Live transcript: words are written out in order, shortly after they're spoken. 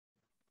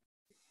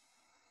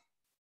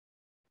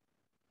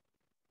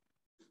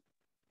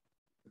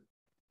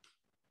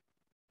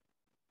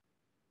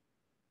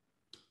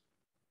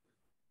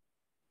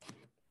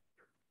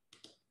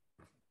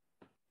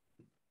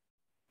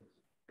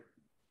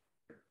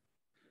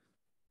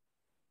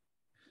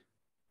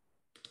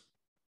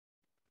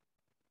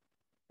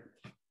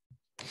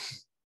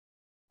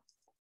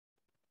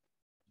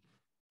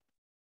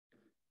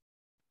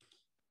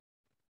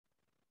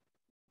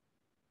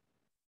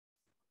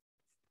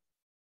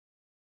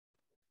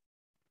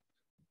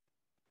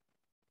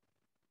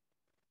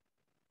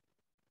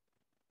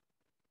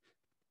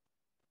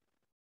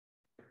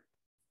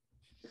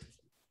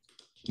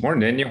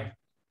Morning, Daniel.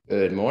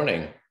 Good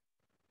morning.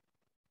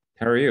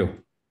 How are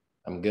you?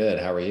 I'm good.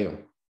 How are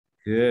you?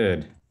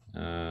 Good.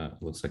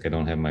 Looks like I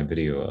don't have my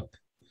video up.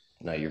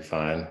 No, you're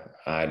fine.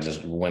 I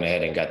just went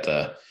ahead and got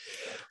the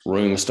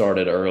room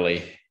started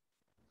early.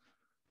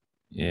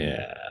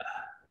 Yeah.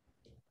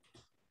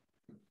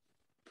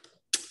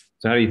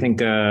 So how do you think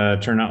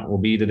turnout will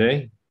be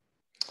today?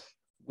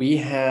 We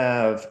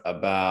have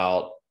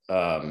about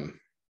it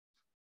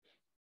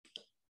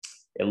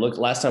looked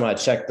last time I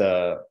checked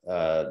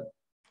the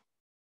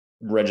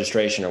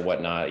registration or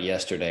whatnot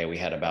yesterday, we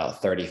had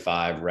about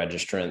 35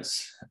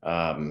 registrants,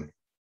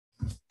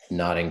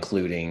 not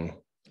including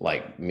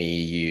like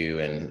me, you,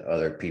 and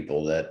other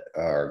people that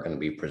are going to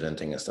be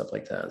presenting and stuff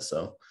like that.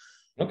 So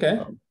Okay,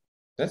 um,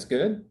 that's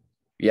good.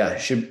 yeah,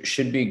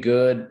 should be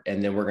good.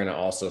 And then we're gonna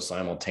also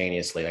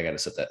simultaneously, I gotta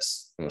set that,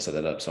 I'm gonna set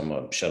that up. So I'm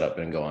gonna shut up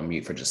and go on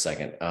mute for just a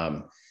second.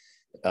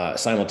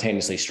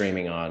 Simultaneously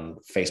streaming on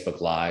Facebook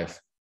Live.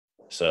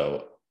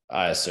 So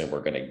I assume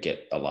we're gonna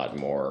get a lot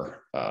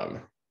more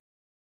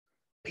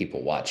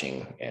people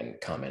watching and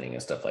commenting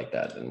and stuff like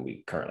that than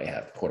we currently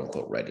have quote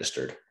unquote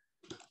registered.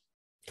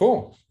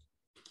 Cool.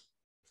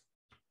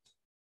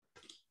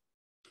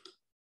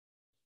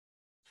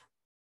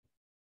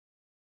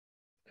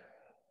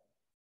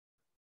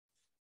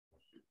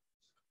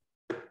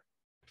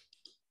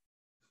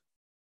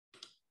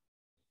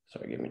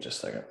 Sorry, give me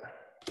just a second.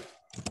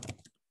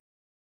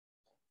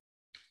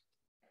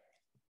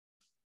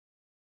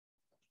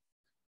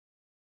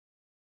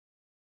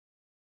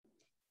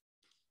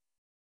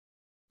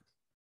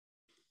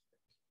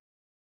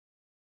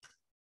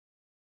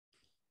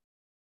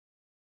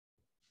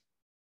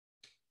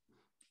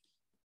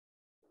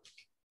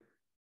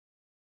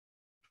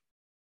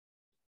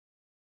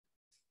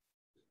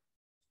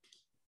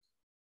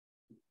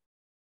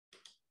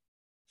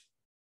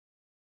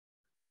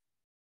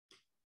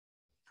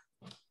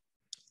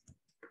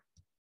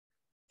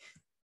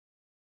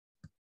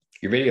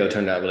 Your video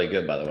turned out really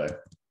good, by the way.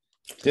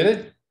 Did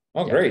it?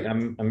 Oh, Yeah. great.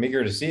 I'm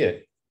eager to see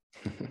it.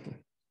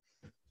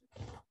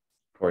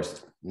 Of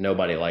course,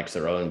 nobody likes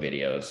their own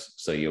videos,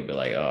 so you'll be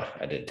like, "Oh,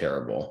 I did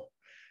terrible,"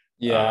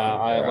 Yeah,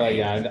 I or "I well, hate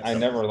yeah, to I mess up the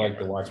never like to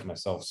camera." watch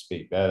myself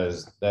speak. That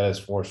is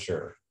for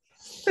sure.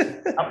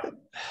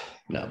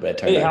 No, but it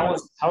turned Hey, out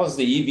how was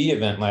the EV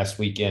event last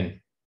weekend?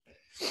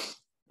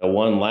 the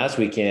one last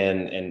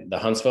weekend and the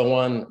Huntsville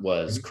one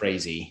was Mhm.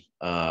 crazy.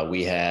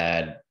 We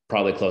had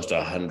probably close to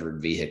 100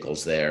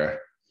 vehicles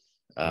there.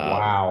 Um,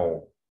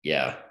 Wow.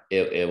 yeah,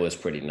 it was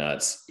pretty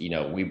nuts.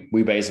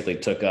 We basically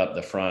took up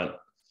the front.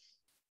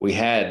 We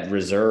had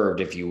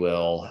reserved, if you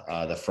will,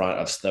 the front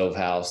of Stove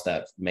House,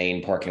 that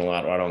main parking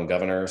lot right on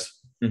Governor's.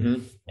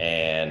 Hmm.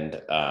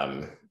 And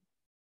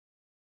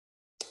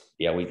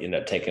yeah, we ended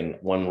up taking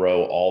one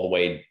row all the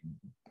way,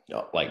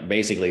 like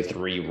basically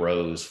three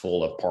rows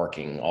full of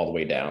parking all the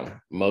way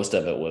down. Most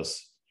of it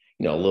was,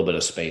 a little bit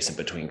of space in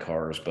between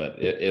cars,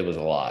 but it was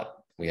a lot.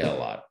 We had a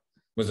lot.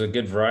 Was it a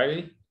good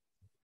variety?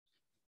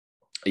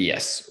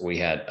 Yes, we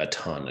had a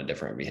ton of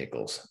different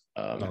vehicles.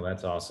 Oh,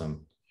 that's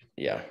awesome.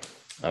 Yeah.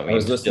 I I mean,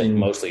 was still listening.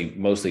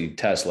 mostly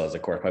Teslas,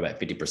 of course, probably about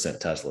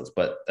 50% Teslas,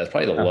 but that's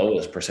probably the Yeah.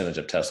 lowest percentage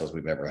of Teslas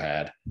we've ever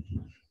had.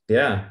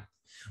 Yeah.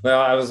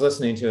 Well, I was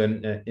listening to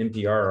an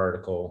NPR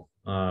article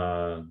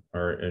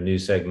or a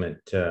news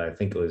segment. I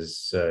think it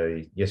was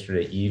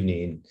yesterday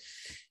evening,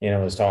 and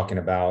it was talking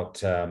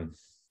about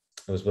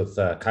it was with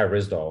Kai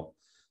Risdall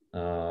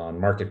on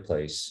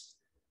Marketplace,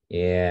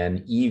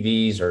 and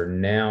EVs are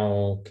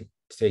now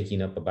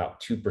taking up about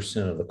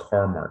 2% of the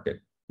car market,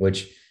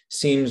 which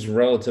seems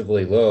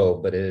relatively low,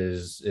 but it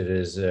is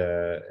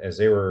as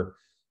they were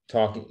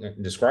talking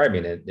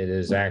describing it, it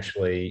is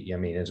actually, I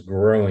mean, it's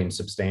growing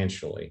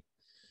substantially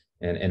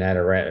and at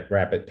a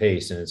rapid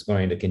pace, and it's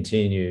going to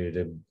continue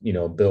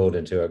to build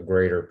into a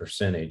greater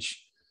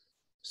percentage.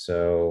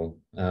 So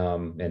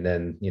and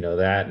then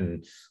that,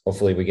 and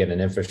hopefully we get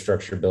an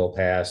infrastructure bill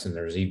passed, and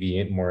there's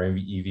more ev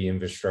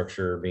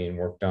infrastructure being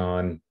worked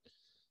on.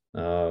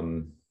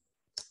 um,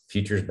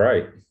 Future's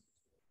bright.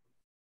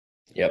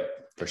 Yep,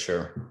 for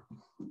sure.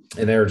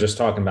 And they were just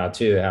talking about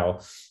too how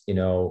you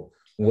know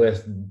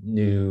with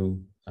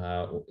new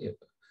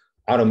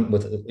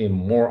with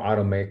more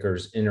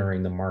automakers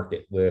entering the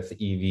market with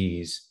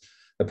EVs,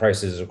 the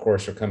prices, of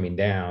course, are coming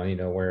down.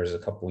 Whereas a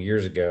couple of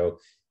years ago,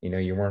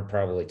 you weren't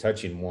probably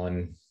touching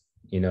one,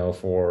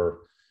 for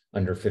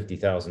under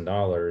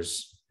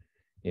 $50,000.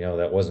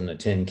 That wasn't a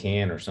tin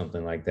can or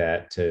something like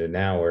that. To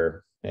now,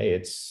 where hey,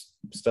 it's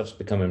stuff's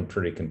becoming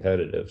pretty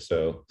competitive.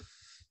 So,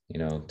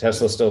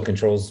 Tesla still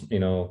controls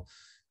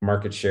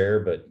market share,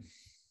 but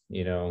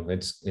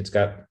it's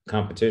got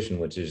competition,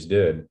 which is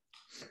good.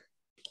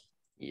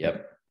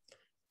 Yep,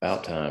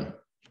 about time.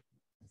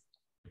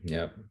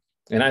 Yeah.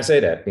 And I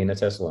say that being a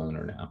Tesla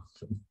owner now.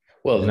 And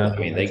Well, I I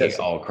mean, I they get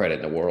Tesla. all credit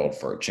in the world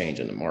for a change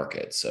in the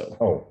market. So,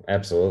 Oh,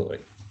 absolutely.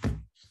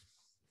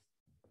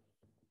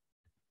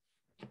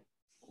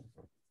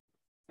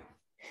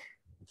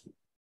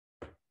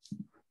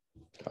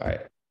 all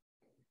right.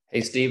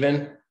 Hey,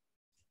 Steven.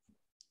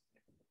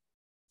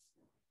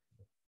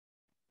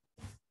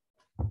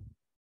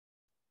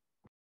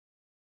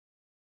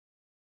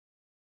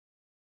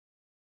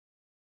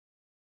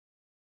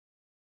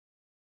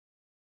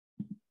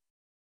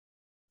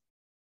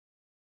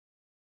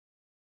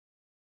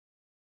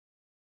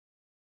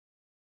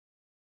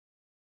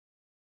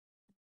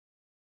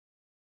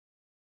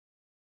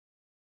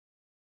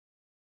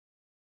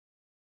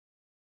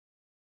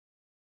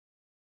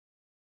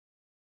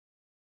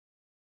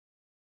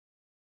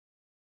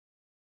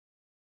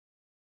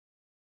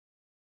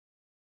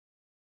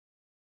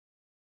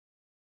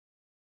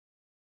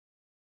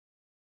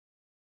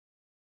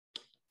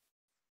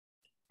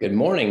 Good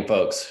morning,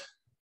 folks.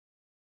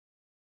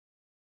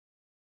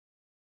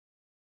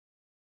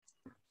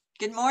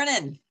 Good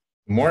morning.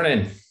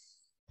 Morning.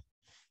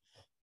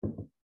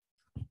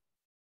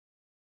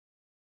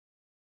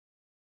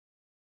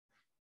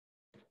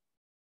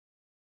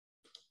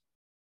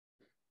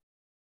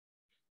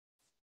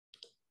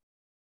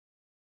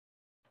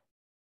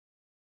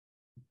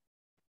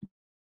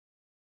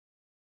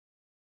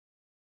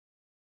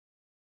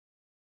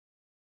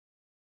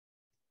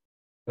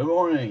 Good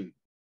morning.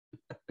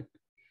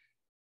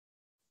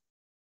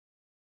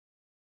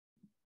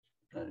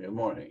 Good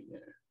morning.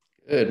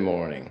 Good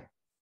morning.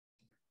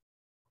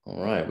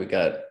 All right, we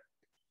got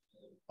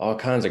all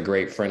kinds of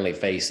great friendly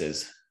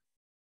faces.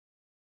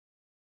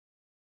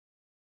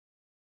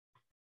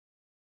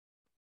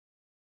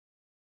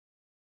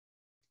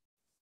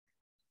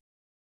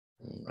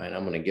 All right,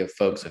 I'm going to give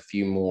folks a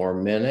few more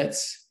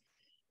minutes,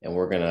 and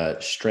we're going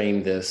to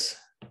stream this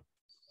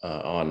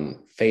on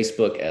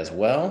Facebook as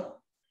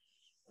well.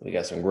 We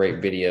got some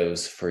great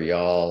videos for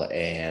y'all,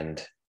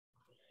 and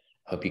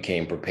hope you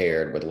came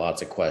prepared with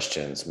lots of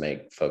questions.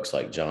 Make folks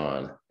like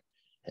John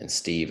and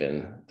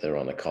Steven that are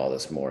on the call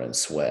this morning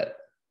sweat.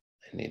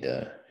 You need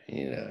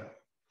to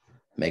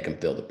make them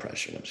feel the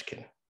pressure. I'm just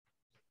kidding.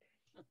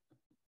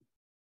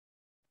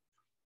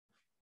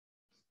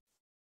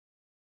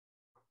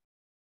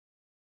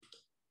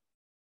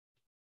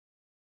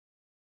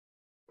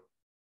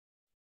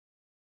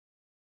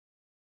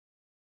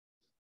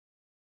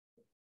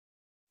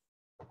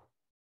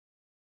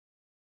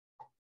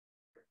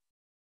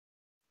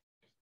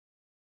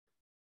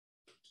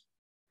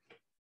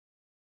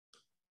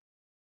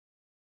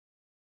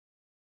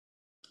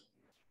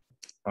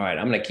 All right,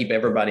 I'm going to keep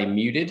everybody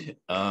muted,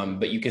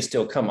 but you can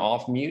still come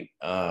off mute.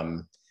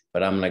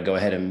 But I'm going to go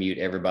ahead and mute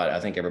everybody. I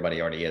think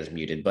everybody already is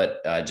muted,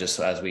 but just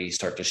as we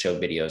start to show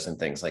videos and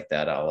things like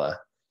that, I'll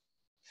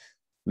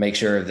make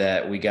sure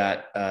that we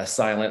got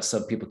silence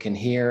so people can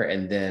hear,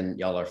 and then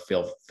y'all are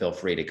feel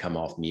free to come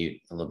off mute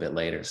a little bit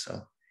later.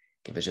 So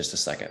give it just a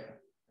second.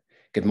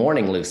 Good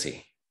morning,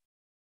 Lucy.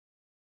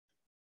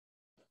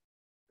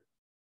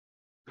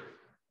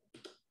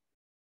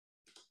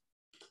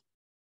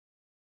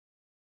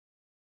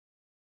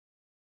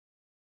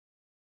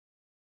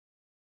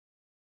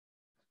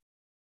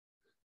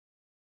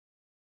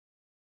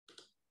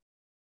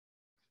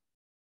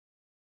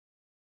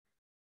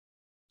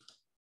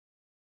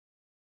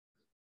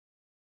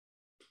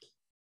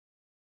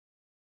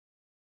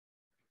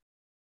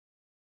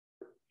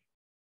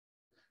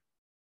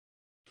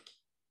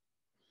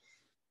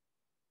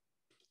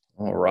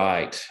 All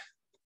right.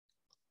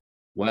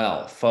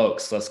 Well,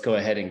 folks, let's go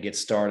ahead and get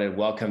started.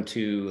 Welcome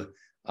to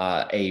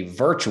a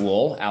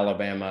virtual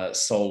Alabama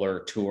solar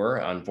tour.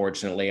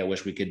 Unfortunately, I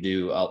wish we could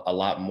do a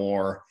lot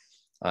more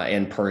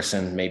in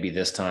person. Maybe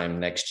this time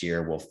next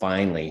year, we'll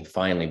finally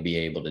be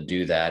able to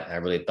do that. I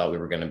really thought we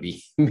were going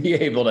to be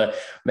able to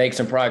make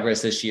some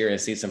progress this year and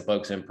see some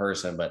folks in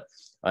person, but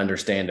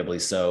understandably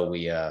so,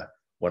 we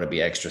want to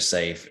be extra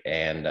safe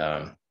and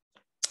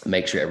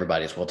make sure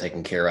everybody's well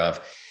taken care of.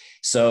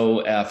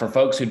 So for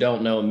folks who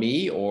don't know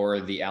me or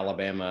the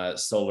Alabama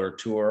Solar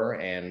Tour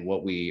and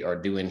what we are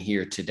doing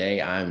here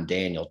today, I'm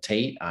Daniel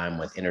Tate. I'm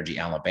with Energy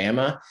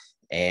Alabama,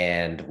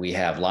 and we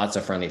have lots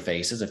of friendly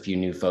faces, a few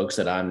new folks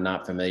that I'm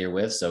not familiar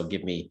with. So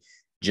give me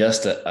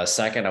just a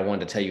second. I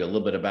wanted to tell you a little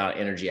bit about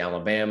Energy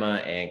Alabama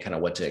and kind of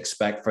what to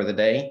expect for the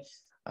day.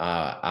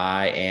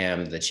 I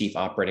am the Chief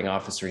Operating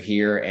Officer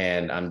here,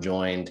 and I'm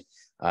joined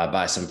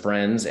by some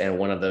friends, and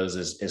one of those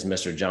is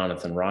Mr.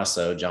 Jonathan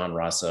Rosso. John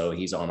Rosso,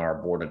 he's on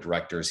our board of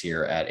directors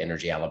here at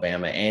Energy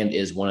Alabama and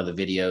is one of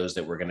the videos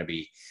that we're going to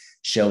be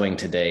showing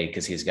today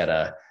because he's got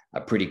a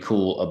pretty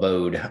cool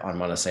abode on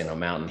Montesano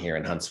Mountain here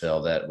in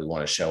Huntsville that we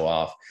want to show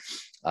off.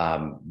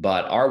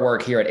 But our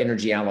work here at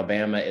Energy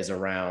Alabama is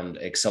around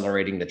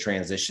accelerating the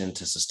transition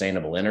to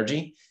sustainable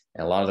energy.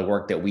 And a lot of the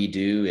work that we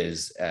do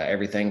is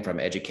everything from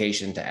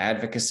education to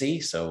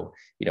advocacy. So,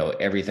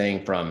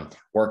 everything from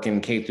working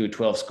K through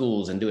 12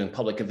 schools and doing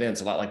public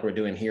events, a lot like we're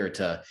doing here,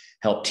 to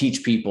help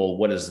teach people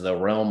what is the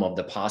realm of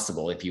the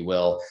possible, if you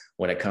will,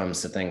 when it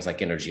comes to things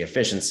like energy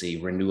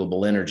efficiency,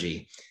 renewable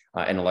energy,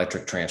 and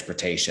electric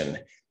transportation.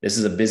 This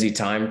is a busy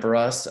time for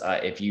us.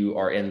 If you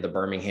are in the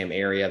Birmingham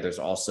area, there's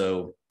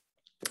also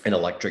an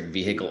electric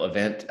vehicle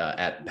event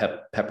at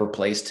Pepper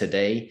Place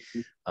today.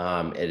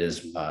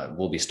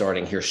 We'll be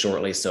starting here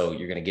shortly. So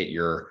you're going to get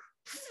your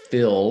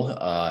fill,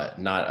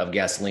 not of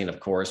gasoline, of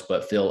course,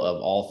 but fill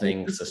of all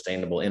things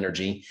sustainable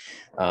energy,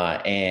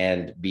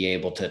 and be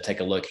able to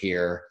take a look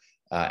here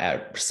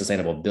at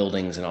sustainable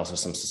buildings and also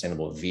some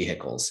sustainable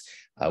vehicles.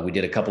 We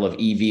did a couple of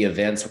EV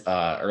events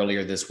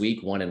earlier this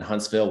week, one in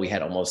Huntsville. We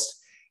had almost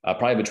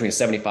probably between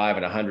 75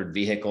 and 100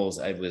 vehicles.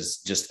 It was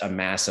just a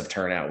massive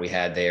turnout we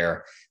had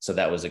there. So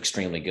that was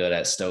extremely good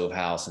at Stove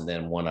House. And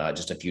then one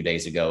just a few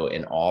days ago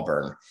in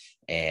Auburn.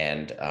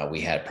 And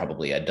we had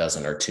probably a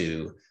dozen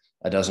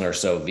or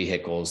so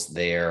vehicles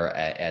there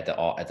at the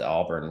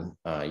Auburn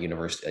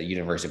University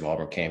of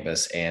Auburn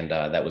campus. And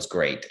that was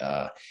great.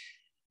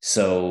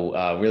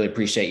 So really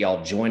appreciate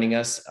y'all joining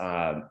us.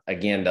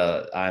 Again,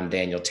 I'm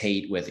Daniel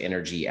Tate with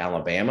Energy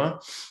Alabama.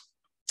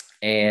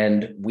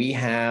 And we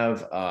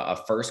have a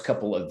first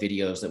couple of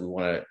videos that we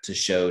wanted to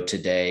show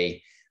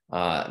today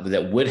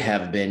that would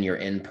have been your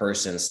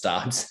in-person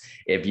stops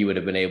if you would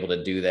have been able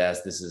to do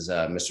that. This is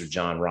Mr.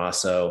 John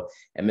Rosso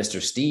and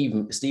Mr.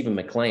 Stephen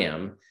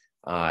McClam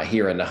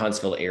here in the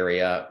Huntsville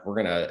area. We're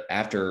gonna,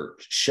 after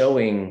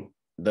showing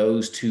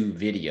those two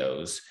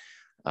videos,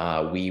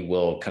 we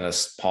will kind of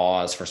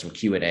pause for some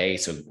Q&A.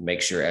 So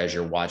make sure as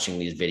you're watching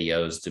these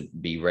videos to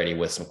be ready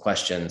with some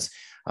questions.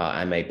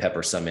 I may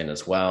pepper some in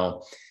as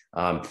well.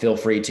 Feel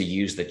free to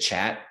use the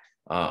chat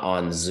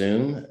on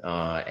Zoom.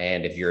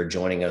 And if you're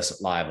joining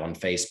us live on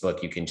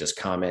Facebook, you can just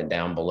comment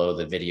down below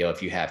the video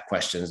if you have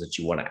questions that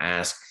you want to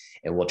ask,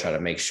 and we'll try to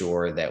make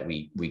sure that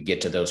we get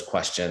to those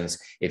questions.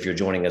 If you're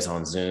joining us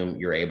on Zoom,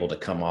 you're able to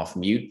come off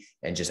mute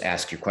and just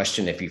ask your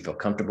question if you feel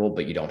comfortable,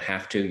 but you don't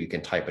have to. You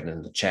can type it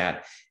in the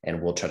chat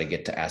and we'll try to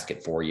get to ask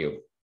it for you.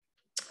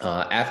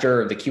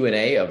 After the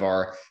Q&A of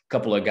our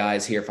couple of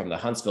guys here from the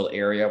Huntsville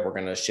area, we're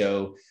going to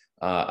show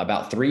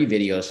about 3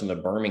 videos from the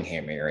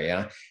Birmingham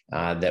area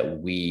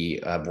that we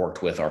have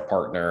worked with our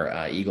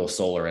partner, Eagle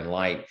Solar and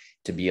Light,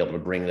 to be able to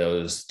bring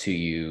those to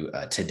you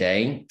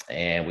today.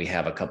 And we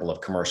have a couple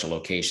of commercial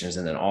locations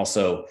and then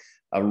also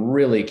a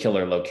really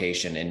killer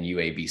location in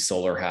UAB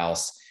Solar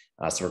House.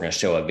 So we're going to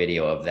show a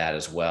video of that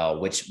as well,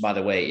 which, by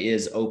the way,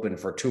 is open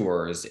for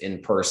tours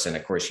in person.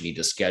 Of course, you need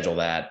to schedule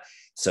that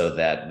so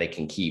that they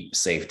can keep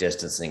safe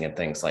distancing and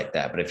things like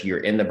that. But if you're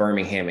in the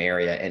Birmingham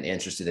area and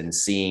interested in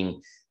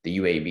seeing the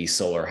UAB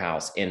Solar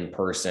House in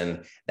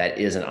person, that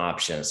is an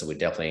option. So we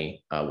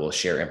definitely will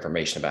share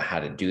information about how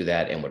to do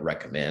that and would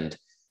recommend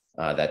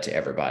that to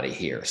everybody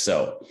here.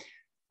 So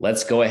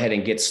let's go ahead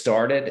and get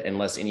started.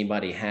 Unless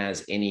anybody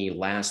has any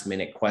last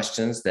minute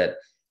questions, that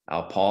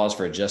I'll pause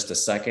for just a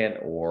second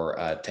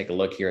or take a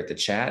look here at the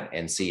chat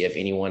and see if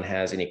anyone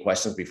has any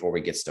questions before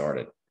we get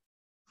started.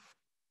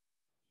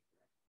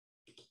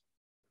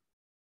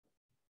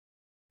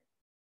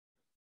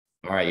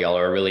 All right, y'all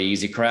are a really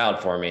easy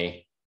crowd for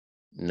me.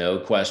 No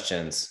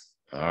questions.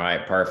 All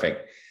right,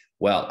 perfect.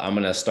 Well, I'm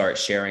going to start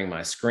sharing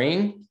my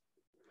screen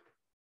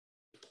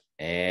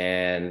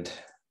and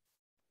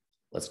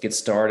let's get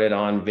started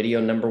on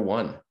video number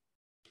 1.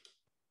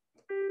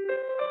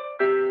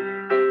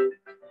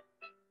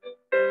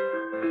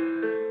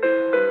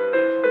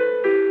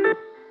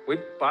 We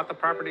bought the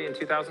property in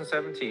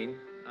 2017.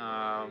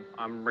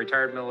 I'm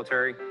retired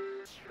military.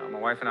 My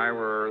wife and I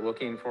were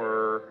looking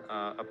for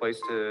a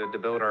place to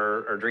build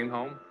our dream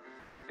home.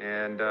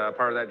 And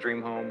part of that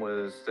dream home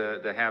was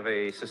to have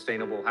a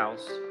sustainable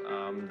house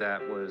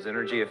that was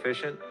energy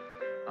efficient,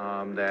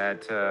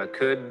 that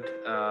could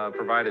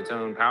provide its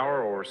own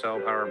power or sell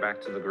power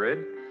back to the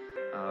grid.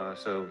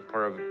 So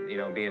part of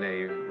being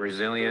a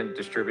resilient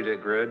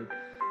distributed grid.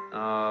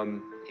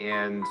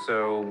 And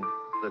so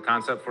the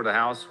concept for the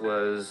house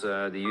was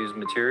to use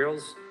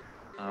materials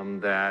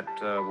that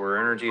were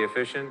energy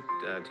efficient,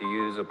 to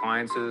use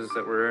appliances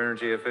that were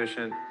energy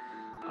efficient,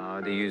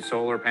 to use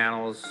solar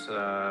panels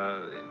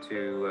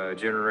to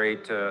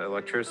generate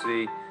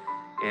electricity.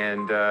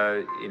 And,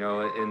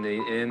 in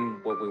the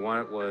end, what we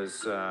wanted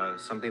was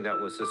something that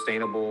was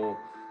sustainable,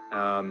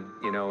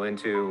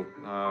 into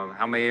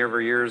how many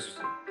ever years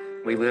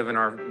we live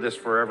in this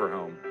forever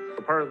home.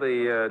 Part of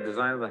the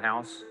design of the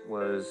house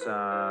was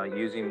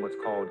using what's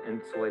called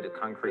insulated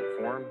concrete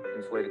form.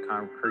 Insulated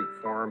concrete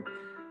form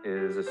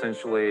is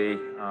essentially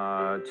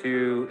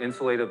 2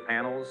 insulative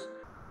panels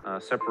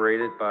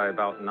separated by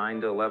about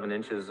 9 to 11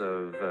 inches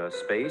of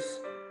space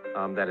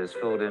that is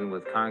filled in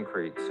with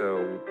concrete.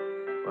 So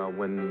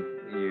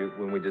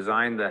when we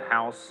designed the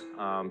house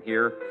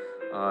here,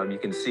 you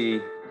can see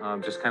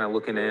just kind of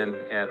looking in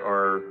at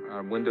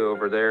our window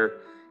over there,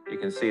 you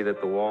can see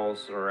that the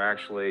walls are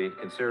actually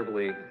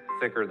considerably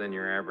thicker than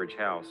your average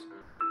house.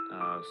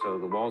 So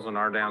the walls on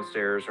our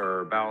downstairs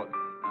are about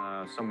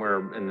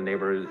somewhere in the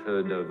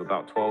neighborhood of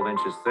about 12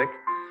 inches thick.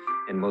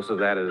 And most of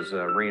that is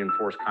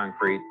reinforced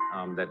concrete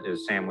that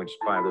is sandwiched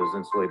by those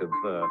insulative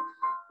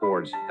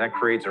boards. That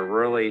creates a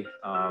really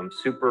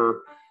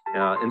super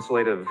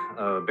insulative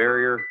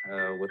barrier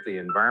with the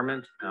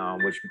environment,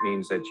 which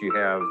means that you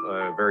have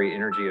a very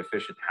energy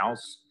efficient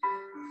house.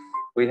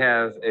 We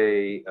have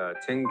a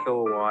 10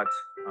 kilowatt,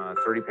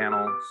 30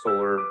 panel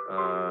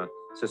solar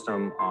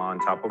system on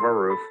top of our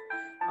roof.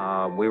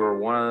 We were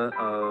one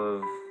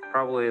of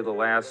probably the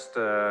last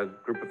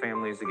group of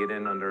families to get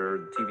in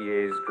under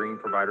TVA's Green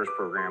Providers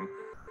Program,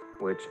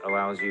 which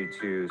allows you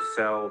to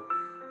sell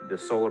the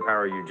solar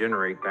power you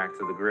generate back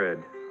to the grid.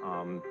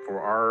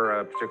 For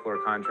our particular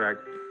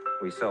contract,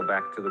 we sell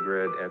back to the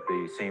grid at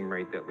the same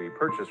rate that we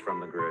purchase from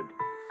the grid.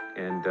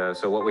 And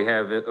so what we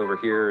have over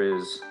here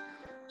is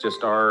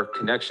just our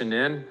connection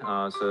in.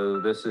 So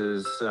this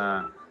is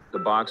the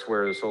box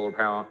where the solar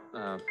power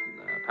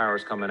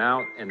is coming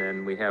out. And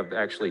then we have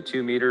actually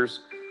 2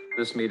 meters.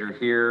 This meter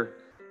here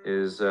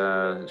is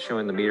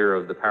showing the meter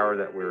of the power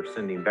that we're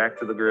sending back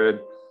to the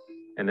grid.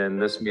 And then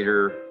this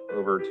meter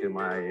over to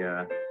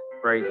my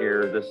right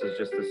here, this is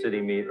just the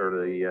city meter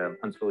or the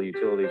Huntsville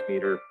utilities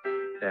meter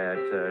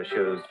that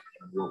shows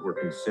what we're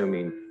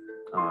consuming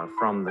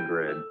from the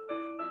grid.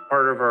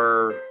 Part of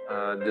our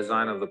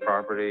design of the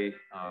property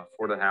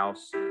for the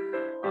house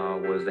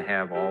was to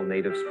have all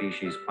native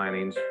species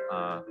plantings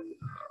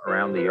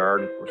around the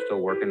yard. We're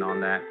still working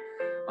on that.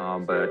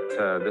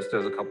 But this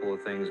does a couple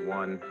of things.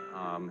 One,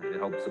 it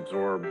helps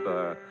absorb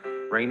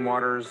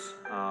rainwaters,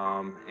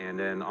 and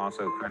then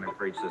also kind of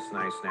creates this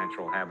nice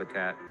natural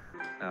habitat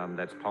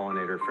that's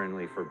pollinator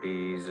friendly for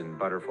bees and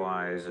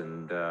butterflies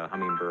and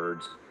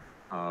hummingbirds,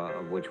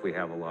 of which we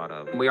have a lot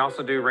of. We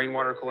also do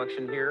rainwater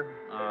collection here.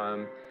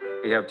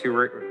 We have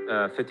two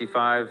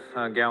 55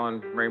 gallon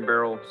rain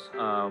barrels,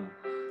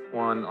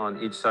 one on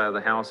each side of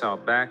the house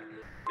out back.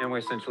 And we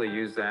essentially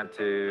use that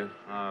to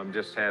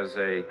just as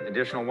a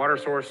additional water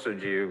source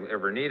should you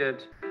ever need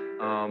it,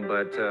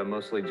 but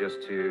mostly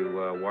just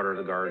to water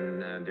the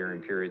garden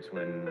during periods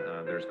when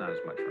there's not as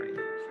much rain.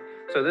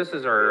 So this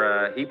is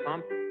our heat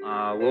pump,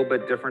 a little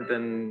bit different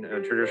than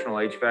a traditional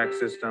HVAC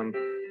system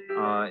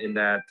in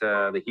that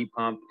the heat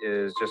pump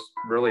is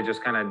really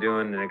just kind of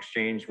doing an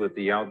exchange with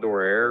the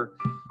outdoor air.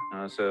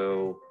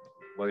 So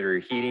whether you're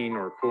heating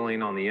or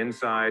cooling on the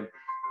inside,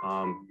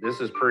 this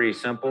is pretty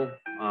simple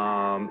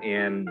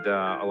and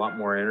a lot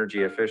more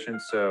energy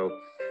efficient. So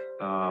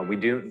we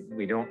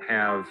don't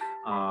have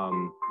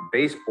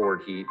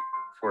baseboard heat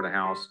for the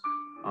house,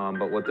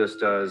 but what this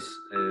does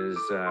is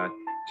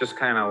just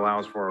kind of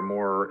allows for a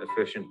more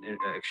efficient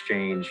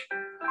exchange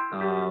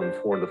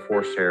for the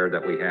forced air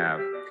that we have.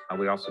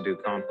 We also do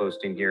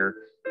composting here.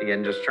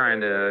 Again, just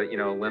trying to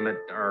limit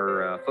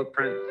our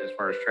footprint as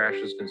far as trash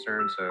is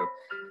concerned. So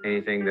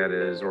anything that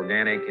is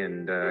organic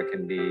and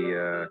can be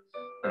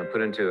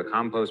put into a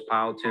compost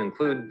pile, to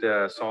include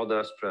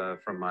sawdust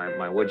from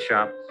my wood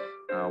shop,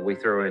 we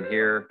throw in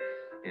here,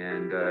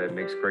 and it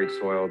makes great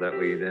soil that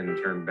we then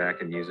turn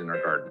back and use in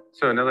our garden.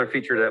 So another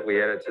feature that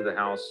we added to the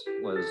house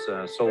was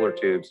solar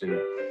tubes, and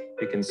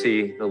you can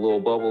see the little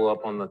bubble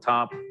up on the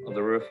top of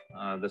the roof.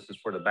 This is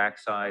for the back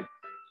side,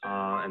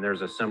 and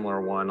there's a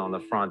similar one on the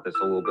front that's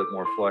a little bit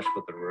more flush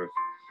with the roof.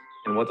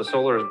 And what the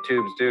solar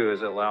tubes do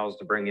is it allows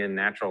to bring in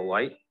natural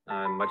light,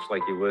 much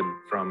like you would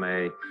from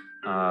a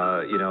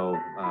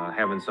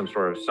having some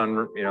sort of sun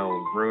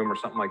room or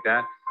something like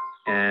that,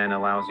 and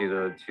allows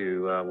you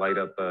to light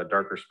up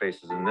darker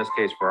spaces. In this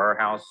case, for our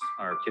house,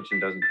 our kitchen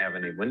doesn't have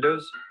any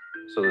windows,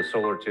 so the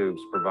solar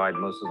tubes provide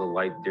most of the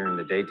light during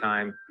the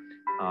daytime,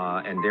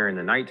 and during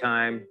the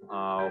nighttime,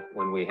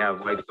 when we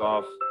have lights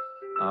off,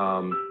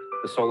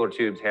 the solar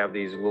tubes have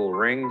these little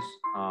rings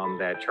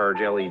that charge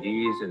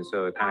LEDs, and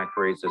so it kind of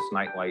creates this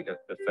night light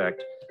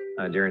effect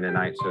during the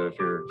night. So if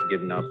you're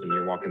getting up and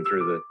you're walking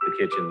through the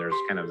kitchen, there's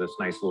kind of this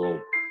nice little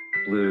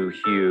blue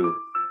hue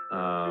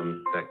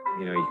that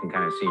you can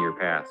kind of see your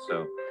path.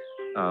 So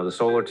the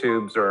solar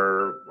tubes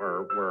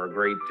were a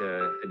great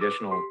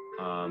additional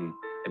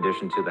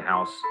addition to the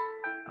house,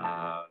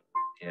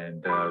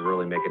 and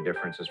really make a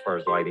difference as far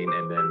as lighting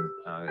and then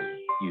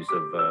use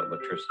of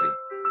electricity.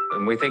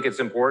 And we think it's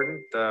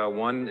important.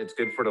 One, it's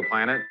good for the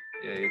planet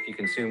if you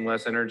consume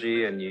less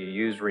energy and you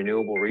use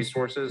renewable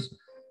resources.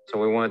 So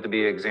we want it to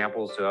be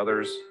examples to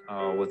others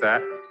with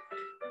that.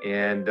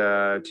 And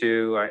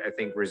two, I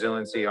think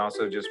resiliency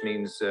also just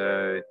means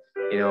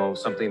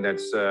something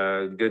that's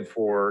good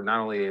for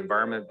not only the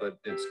environment, but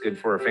it's good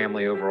for a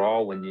family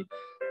overall. When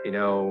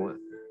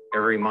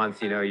every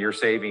month you're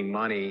saving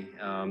money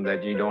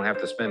that you don't have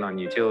to spend on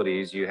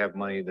utilities, you have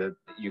money that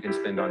you can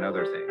spend on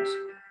other things.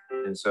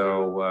 And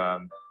so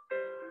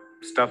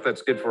stuff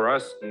that's good for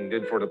us and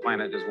good for the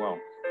planet as well.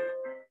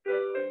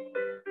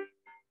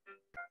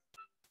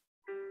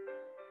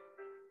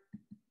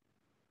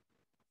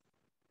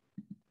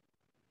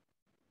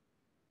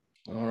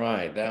 All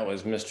right, that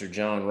was Mr.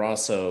 John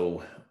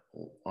Rosso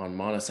on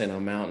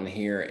Montesano Mountain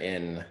here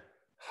in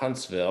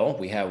Huntsville.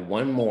 We have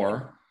one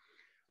more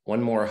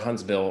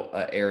Huntsville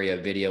area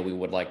video we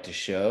would like to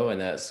show, and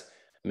that's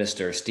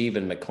Mr.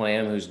 Stephen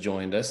McClam, who's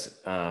joined us.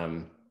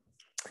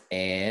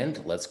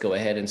 And let's go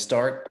ahead and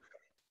start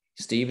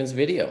Stephen's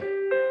video.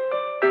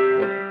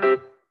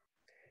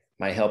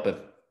 Might help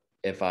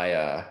if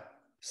I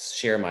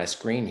share my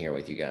screen here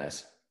with you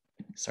guys.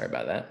 Sorry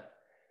about that.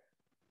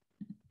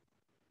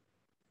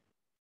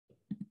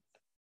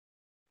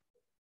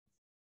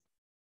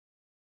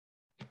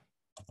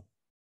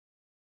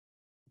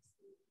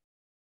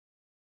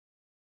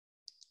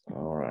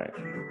 All right.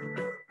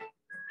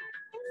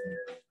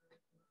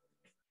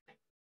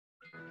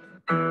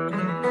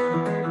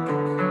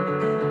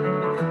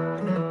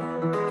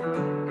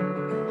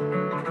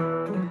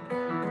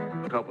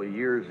 A couple of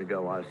years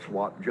ago, I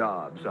swapped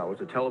jobs. I was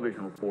a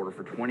television reporter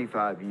for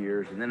 25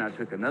 years, and then I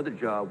took another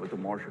job with the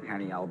Marshall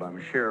County, Alabama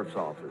Sheriff's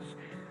Office.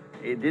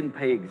 It didn't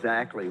pay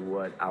exactly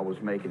what I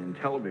was making in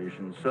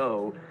television,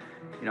 so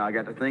I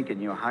got to thinking,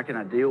 how can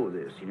I deal with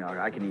this?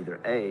 I can either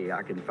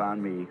I can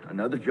find me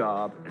another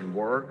job and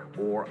work,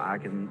 or I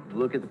can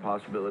look at the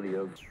possibility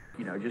of,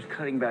 just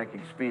cutting back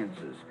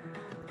expenses.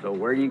 So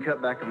where do you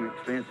cut back on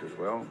expenses?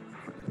 Well,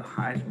 The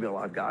highest bill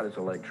I've got is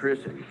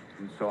electricity.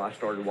 And so I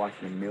started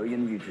watching a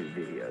million YouTube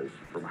videos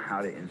from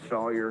how to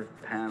install your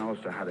panels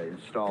to how to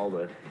install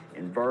the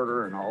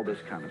inverter and all this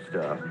kind of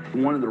stuff.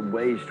 One of the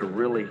ways to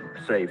really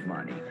save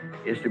money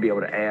is to be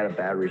able to add a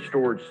battery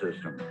storage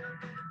system.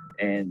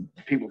 And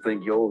people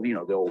think, the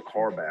old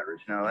car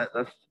batteries. No,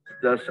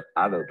 that's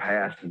out of the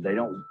past, and they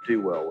don't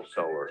do well with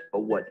solar.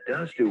 But what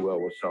does do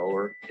well with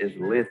solar is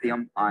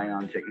lithium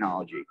ion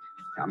technology.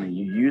 I mean,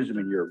 you use them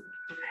in your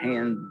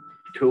hand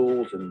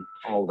tools and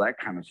all that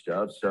kind of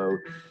stuff. So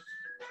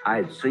I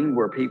had seen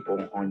where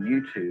people on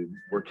YouTube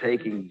were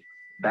taking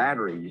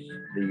batteries,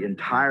 the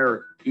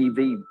entire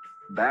EV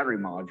battery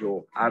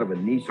module out of a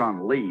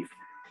Nissan Leaf,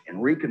 and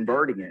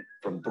reconverting it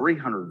from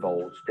 300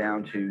 volts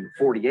down to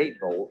 48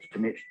 volts to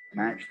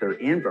match their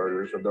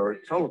inverters of their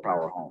solar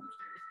power homes.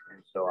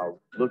 And so I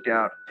looked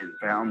out and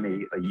found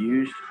me a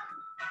used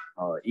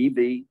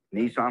EV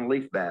Nissan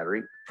Leaf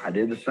battery. I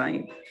did the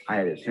same. I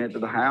had it sent to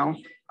the house.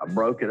 I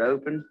broke it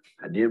open.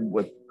 I did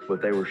what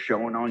they were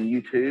showing on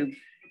YouTube.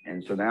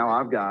 And so now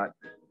I've got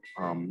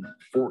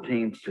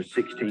 14 to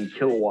 16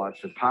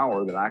 kilowatts of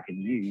power that I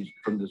can use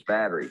from this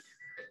battery.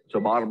 So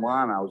bottom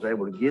line, I was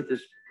able to get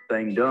this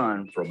thing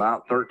done for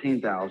about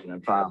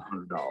 $13,500.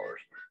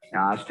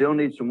 Now I still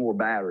need some more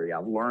battery.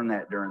 I've learned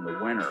that during the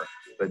winter,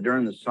 but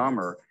during the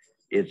summer,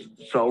 it's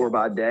solar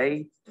by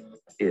day,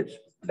 it's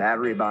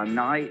battery by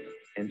night.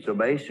 And so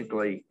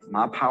basically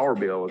my power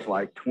bill is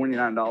like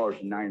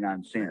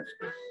 $29.99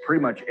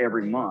 pretty much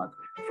every month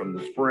from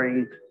the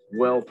spring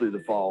well through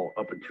the fall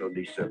up until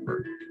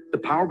December. The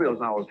power bills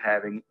I was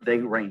having, they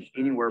ranged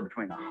anywhere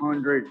between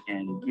 $100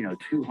 and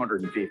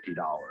 $250.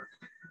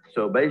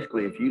 So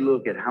basically, if you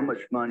look at how much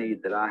money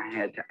that I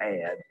had to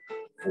add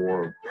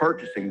for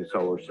purchasing the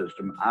solar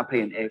system, I pay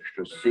an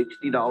extra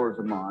 $60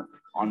 a month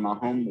on my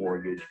home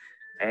mortgage,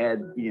 add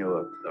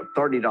a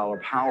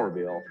 $30 power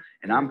bill,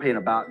 and I'm paying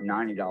about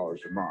 $90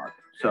 a month.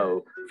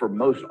 So for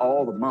most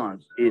all the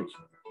months, it's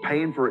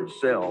paying for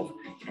itself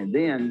and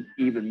then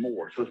even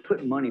more. So it's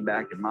putting money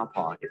back in my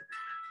pocket.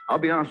 I'll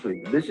be honest with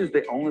you, this is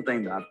the only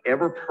thing that I've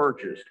ever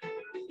purchased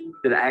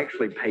that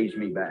actually pays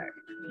me back.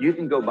 You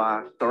can go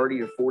buy a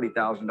 $30,000 or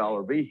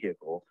 $40,000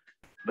 vehicle,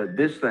 but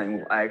this thing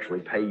will actually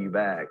pay you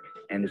back,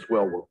 and it's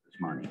well worth its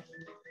money.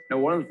 Now,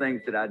 one of the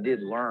things that I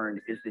did learn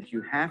is that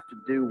you have to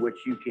do what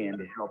you can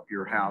to help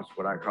your house,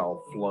 what I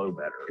call flow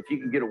better. If you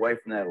can get away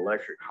from that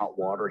electric hot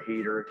water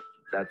heater,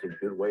 that's a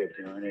good way of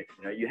doing it.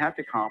 You have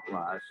to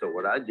compromise. So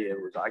what I did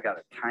was I got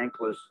a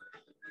tankless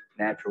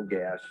natural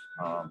gas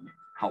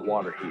hot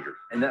water heater,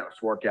 and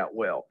that's worked out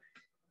well.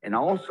 And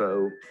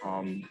also,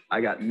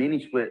 I got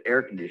mini split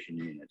air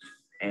conditioning units,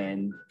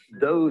 and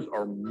those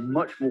are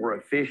much more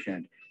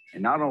efficient.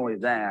 And not only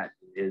that,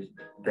 is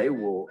they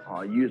will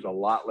use a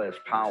lot less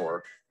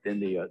power than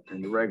the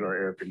regular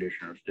air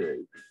conditioners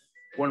do.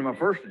 One of my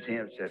first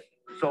attempts at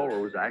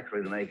solar was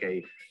actually to make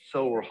a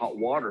solar hot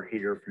water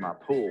heater for my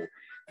pool.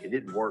 It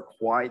didn't work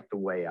quite the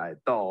way I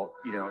thought.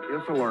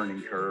 It's a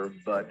learning curve,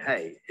 but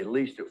hey, at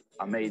least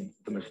I made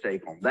the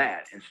mistake on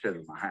that instead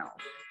of my house.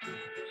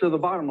 So the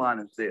bottom line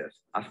is this: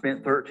 I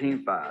spent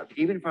 $13,500.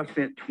 Even if I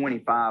spent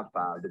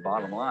 $25,500, the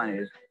bottom line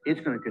is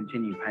it's going to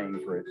continue paying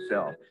for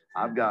itself.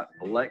 I've got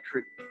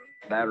electric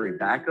battery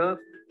backup,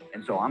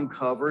 and so I'm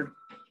covered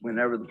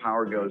whenever the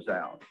power goes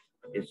out.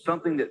 It's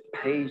something that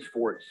pays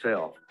for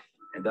itself,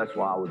 and that's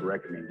why I would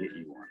recommend getting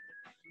you one.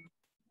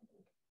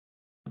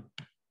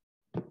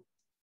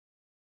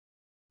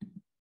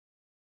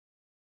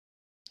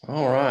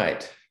 All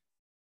right.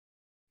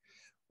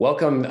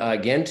 Welcome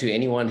again to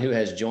anyone who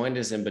has joined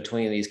us in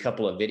between these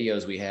couple of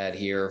videos we had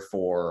here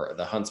for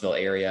the Huntsville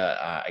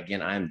area.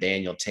 Again, I'm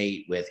Daniel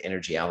Tate with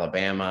Energy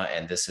Alabama,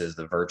 and this is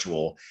the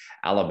virtual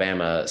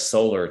Alabama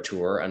Solar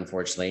Tour.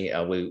 Unfortunately,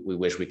 we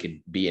wish we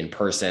could be in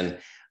person,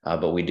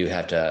 but we do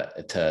have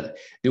to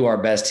do our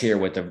best here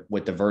with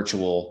the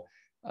virtual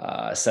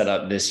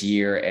setup this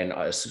year.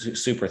 And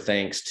super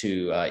thanks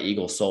to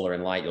Eagle Solar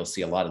and Light. You'll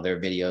see a lot of their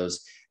videos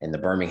in the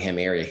Birmingham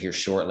area here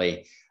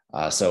shortly.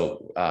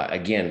 So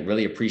again,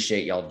 really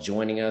appreciate y'all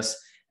joining us.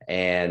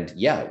 And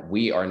yeah,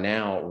 we are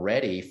now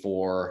ready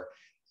for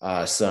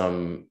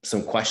some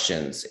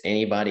questions.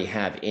 Anybody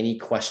have any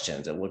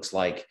questions? It looks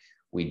like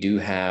we do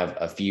have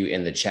a few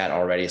in the chat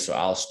already. So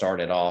I'll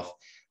start it off.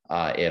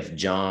 If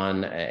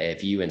John,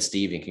 if you and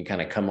Steven can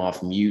kind of come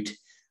off mute.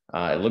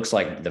 It looks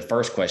like the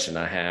first question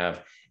I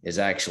have is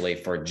actually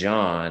for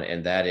John,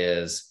 and that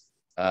is,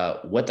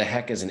 what the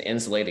heck is an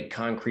insulated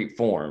concrete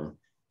form?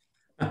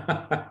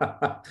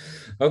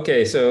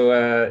 Okay,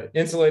 so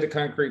insulated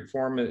concrete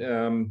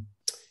form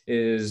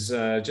is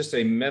just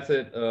a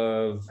method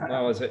of,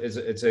 well,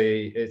 it's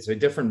a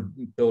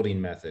different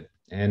building method.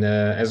 And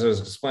as I was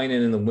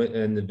explaining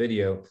in the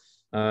video,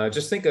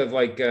 just think of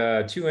like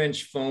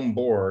 2-inch foam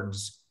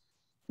boards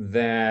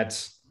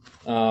that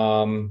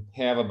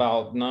have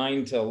about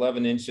 9 to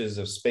 11 inches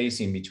of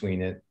spacing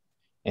between it,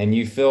 and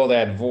you fill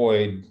that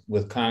void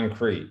with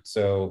concrete.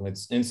 So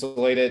it's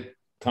insulated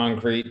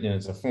concrete, and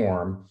it's a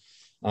form.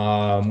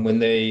 When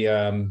they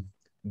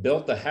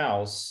built the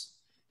house,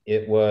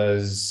 it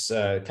was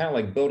kind of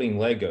like building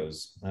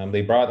Legos.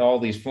 They brought all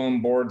these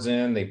foam boards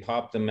in, they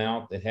popped them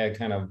out that had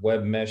kind of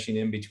web meshing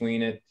in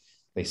between it.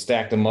 They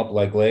stacked them up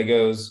like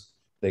Legos.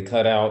 They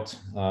cut out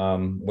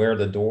where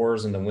the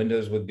doors and the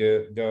windows would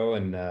go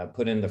and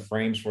put in the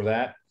frames for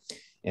that.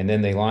 And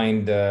then they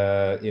lined,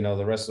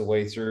 the rest of the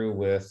way through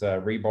with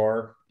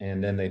rebar,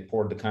 and then they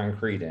poured the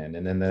concrete in,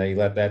 and then they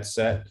let that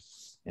set,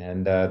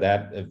 and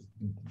that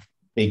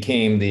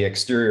became the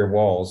exterior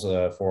walls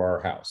for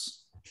our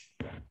house.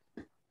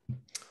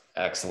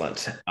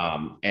 Excellent.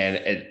 And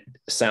it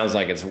sounds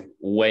like it's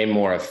way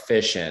more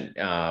efficient.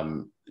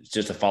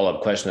 Just a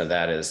follow-up question of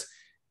that is,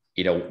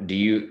 do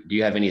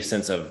you have any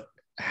sense of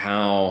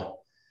how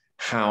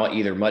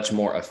either much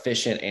more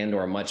efficient and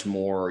or much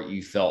more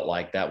you felt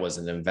like that was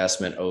an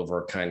investment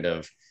over kind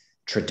of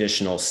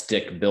traditional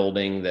stick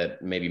building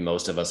that maybe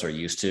most of us are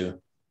used to?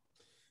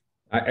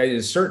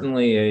 It's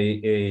certainly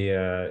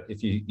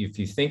if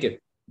you think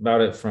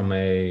about it from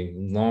a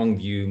long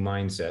view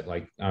mindset,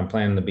 like I'm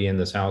planning to be in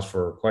this house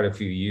for quite a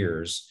few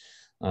years.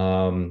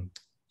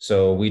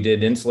 So we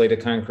did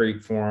insulated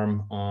concrete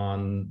form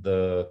on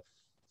the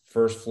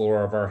first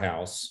floor of our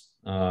house.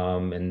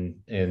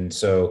 And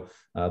so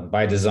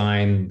by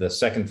design, the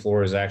second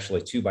floor is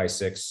actually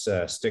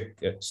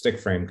 2x6 stick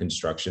frame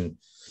construction.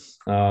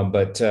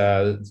 But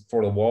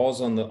for the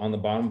walls on the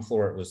bottom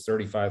floor, it was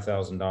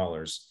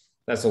 $35,000.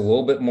 That's a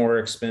little bit more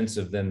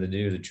expensive than to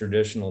do the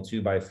traditional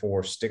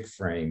 2x4 stick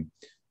frame.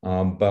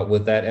 But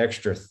with that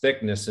extra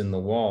thickness in the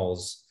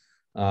walls,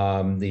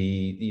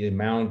 the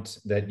amount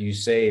that you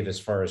save as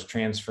far as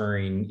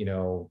transferring,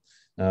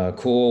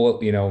 cool,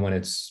 when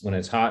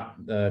it's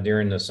hot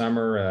during the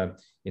summer,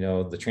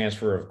 the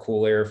transfer of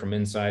cool air from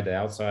inside to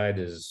outside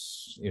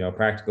is,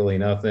 practically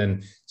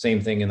nothing. Same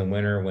thing in the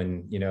winter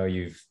when,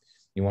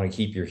 you want to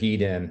keep your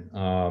heat in.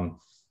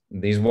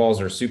 These walls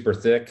are super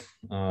thick.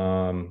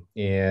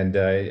 And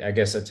I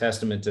guess a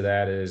testament to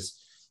that is,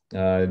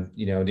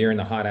 during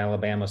the hot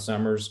Alabama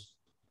summers,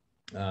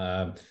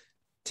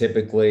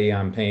 typically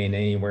I'm paying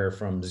anywhere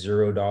from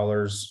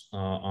 $0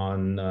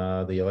 on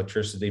the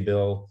electricity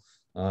bill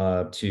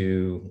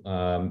to,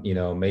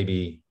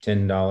 maybe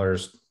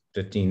 $10,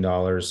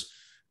 $15.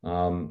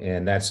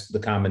 And that's the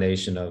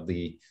combination of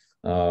the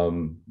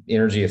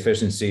energy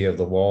efficiency of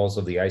the walls,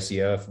 of the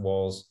ICF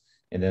walls,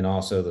 and then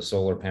also the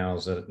solar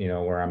panels that,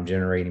 where I'm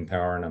generating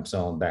power and I'm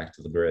selling back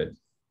to the grid.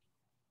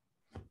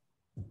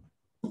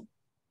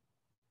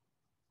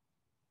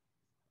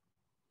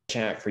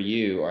 Chat for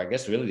you, or I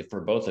guess really for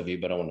both of you,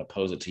 but I want to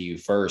pose it to you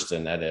first.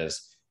 And that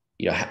is,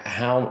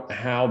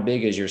 how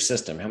big is your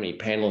system? How many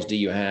panels do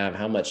you have?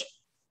 How much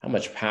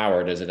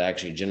power does it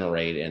actually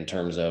generate in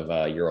terms of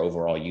your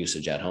overall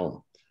usage at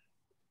home?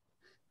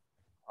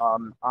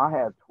 I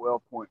have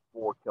 12.4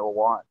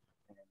 kilowatts,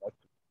 and that's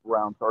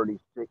around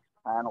 36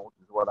 panels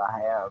is what I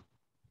have.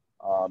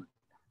 To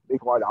be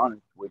quite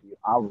honest with you,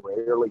 I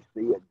rarely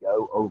see it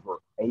go over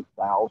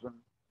 8,000,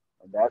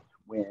 and that's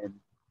when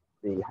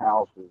the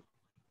house is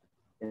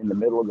in the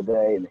middle of the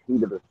day in the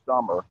heat of the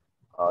summer.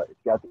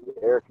 It's got the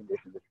air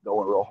conditioner that's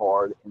going real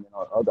hard, and then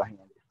on the other hand,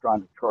 it's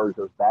trying to charge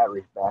those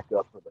batteries back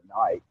up for the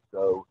night.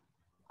 So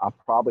I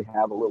probably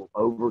have a little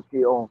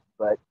overkill,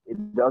 but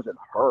it doesn't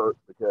hurt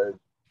because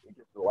it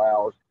just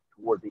allows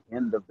toward the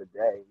end of the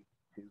day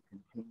to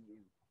continue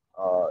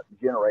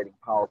generating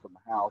power from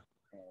the house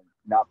and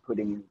not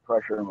putting any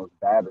pressure on those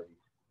batteries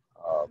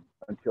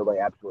until they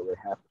absolutely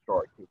have to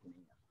start kicking in.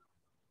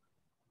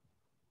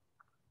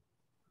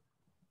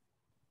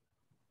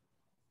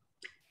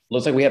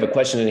 Looks like we have a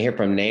question in here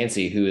from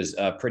Nancy, who is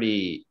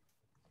pretty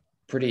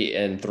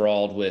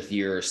enthralled with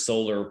your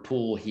solar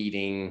pool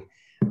heating,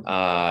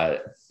 and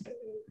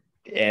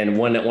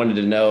wanted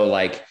to know,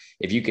 like,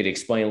 if you could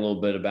explain a little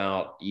bit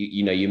about,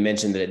 you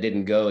mentioned that it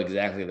didn't go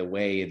exactly the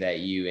way that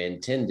you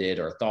intended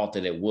or thought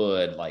that it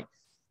would. Like,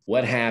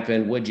 what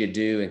happened? What'd you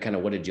do? And kind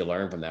of what did you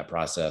learn from that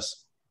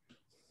process?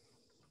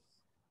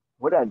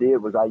 What I did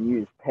was I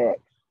used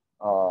PEX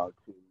to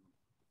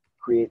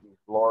create these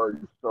large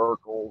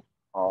circles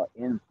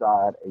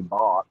inside a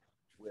box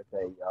with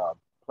a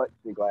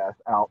plexiglass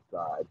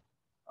outside.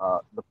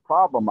 The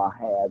problem I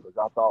had was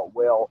I thought,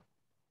 well,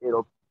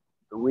 the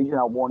reason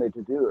I wanted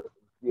to do it was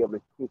to be able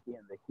to kick in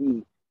the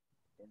heat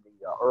in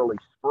the early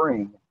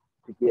spring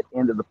to get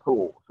into the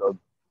pool. So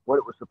what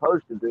it was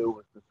supposed to do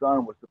was the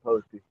sun was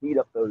supposed to heat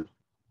up those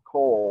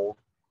coals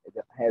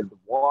that had the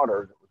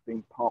water that was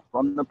being pumped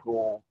from the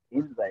pool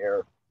in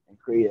there and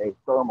create a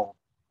thermal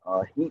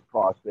heat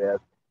process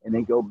and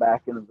then go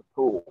back into the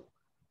pool.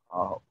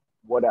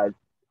 What I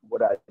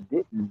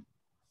didn't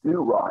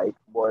do right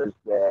was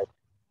that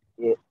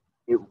it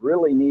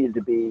really needed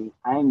to be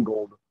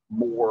angled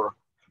more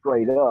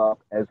straight up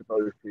as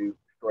opposed to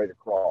straight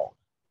across.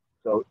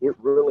 So it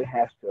really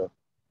has to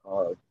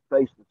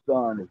face the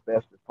sun as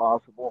best as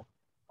possible.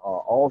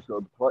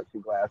 Also, the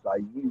plexiglass I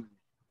used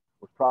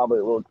was probably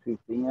a little too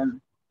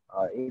thin.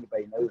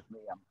 Anybody knows me,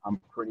 I'm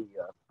pretty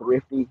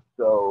thrifty,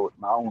 so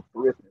my own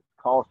thriftness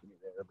cost me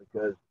there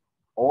because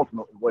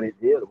ultimately what it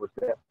did was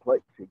that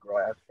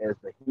plexiglass, as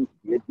the heat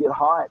did get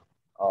hot,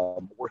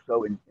 more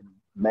so in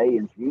May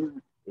and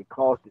June, it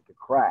caused it to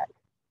crack.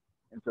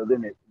 And so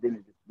then it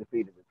just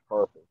defeated its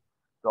purpose.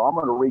 So I'm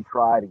going to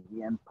retry it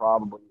again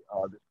probably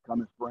this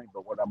coming spring.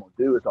 But what I'm going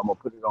to do is I'm going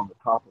to put it on the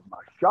top of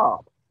my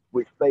shop,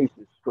 which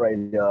faces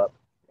straight up,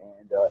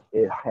 and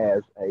it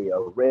has a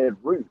red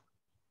roof.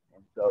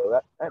 And so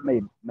that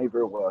may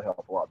very well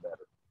help a lot better.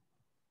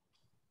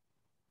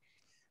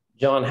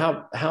 John,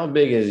 how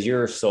big is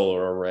your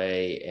solar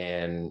array?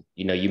 And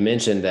you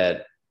mentioned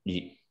that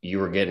you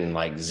were getting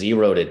like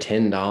 $0 to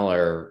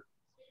 $10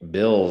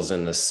 bills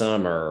in the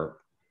summer.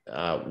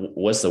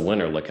 What's the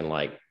winter looking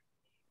like?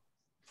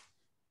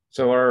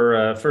 So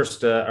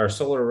our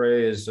solar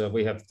array is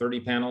we have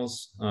 30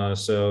 panels.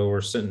 So we're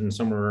sitting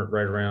somewhere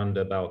right around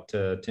about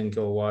 10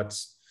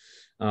 kilowatts.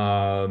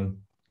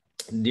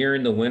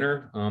 During the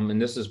winter, and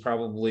this is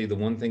probably the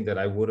one thing that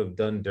I would have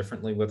done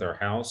differently with our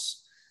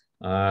house.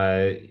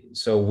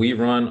 So we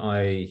run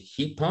a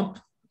heat pump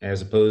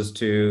as opposed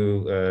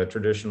to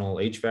traditional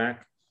HVAC.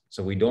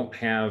 So we don't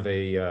have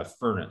a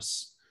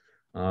furnace.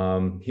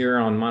 Here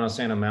on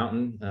Montesano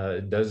Mountain,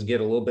 it does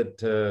get a little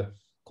bit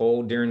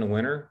cold during the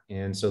winter.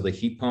 And so the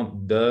heat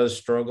pump does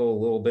struggle a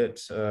little bit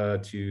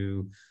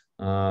to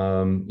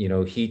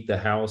heat the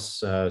house.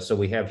 So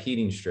we have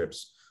heating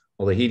strips.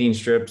 Well, the heating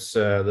strips,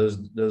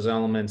 those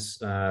elements,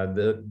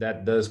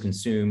 that does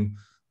consume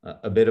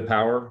a bit of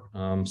power.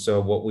 So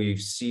what we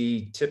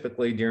see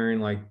typically during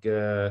like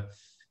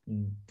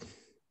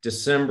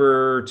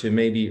December to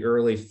maybe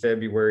early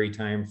February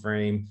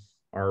timeframe,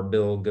 our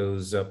bill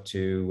goes up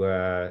to,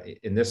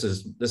 and this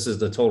is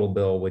the total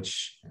bill,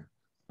 which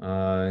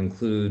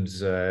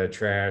includes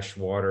trash,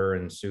 water,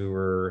 and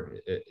sewer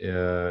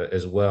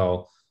as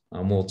well.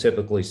 We'll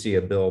typically see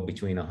a bill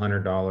between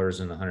 $100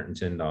 and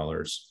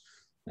 $110.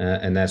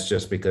 And that's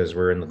just because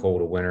we're in the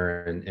cold of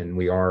winter and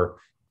we are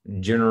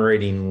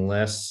generating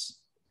less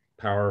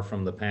power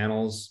from the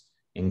panels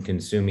and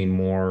consuming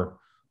more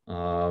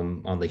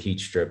on the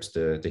heat strips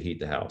to heat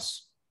the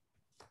house.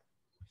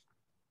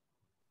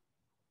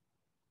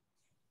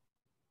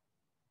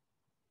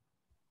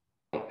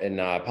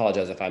 And I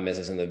apologize if I missed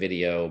this in the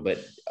video, but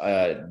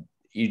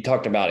you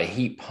talked about a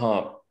heat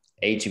pump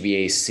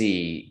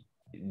HVAC.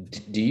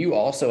 Do you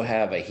also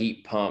have a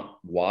heat pump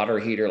water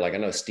heater? Like I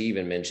know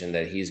Steven mentioned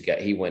that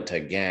he went to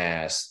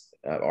gas.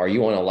 Are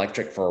you on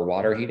electric for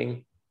water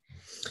heating?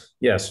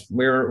 Yes,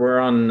 we're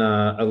on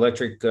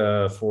electric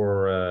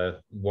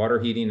for water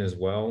heating as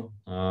well,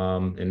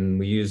 and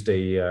we used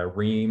a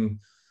Rheem.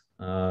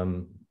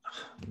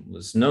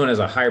 Was known as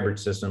a hybrid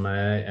system,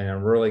 and I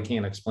really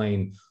can't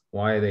explain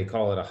why they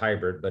call it a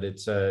hybrid, but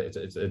it's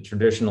a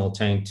traditional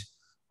tanked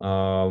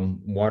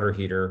water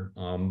heater.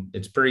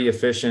 It's pretty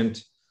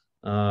efficient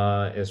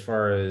as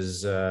far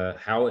as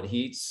how it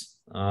heats.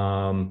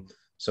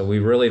 So we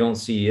really don't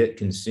see it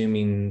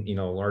consuming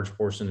large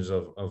portions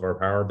of our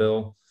power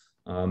bill.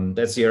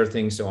 That's the other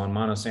thing. So on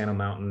Montesano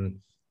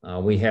Mountain,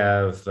 we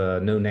have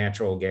no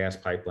natural gas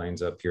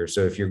pipelines up here.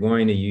 So if you're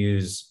going to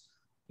use,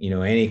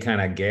 any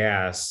kind of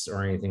gas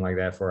or anything like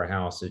that for a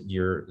house,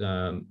 you're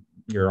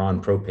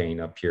on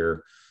propane up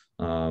here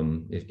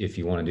if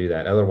you want to do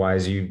that.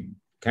 Otherwise, you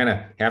kind of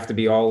have to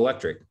be all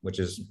electric, which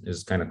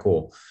is kind of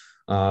cool.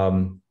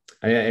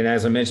 And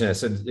as I mentioned, I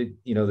said,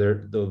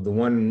 the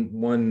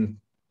one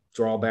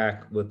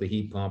drawback with the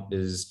heat pump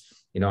is,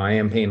 I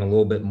am paying a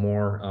little bit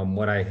more.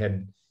 What I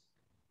had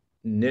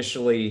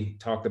initially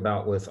talked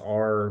about with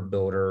our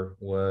builder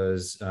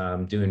was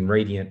doing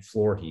radiant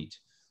floor heat.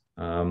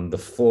 The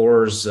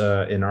floors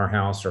in our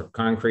house are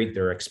concrete,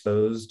 they're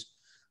exposed.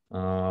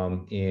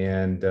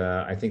 And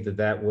I think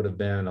that would have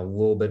been a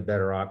little bit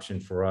better option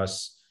for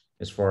us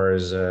as far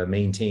as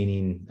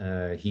maintaining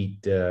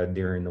heat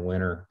during the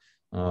winter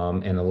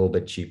and a little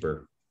bit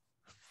cheaper.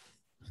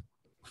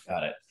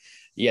 Got it.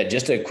 Yeah,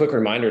 just a quick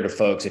reminder to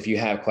folks, if you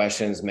have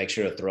questions, make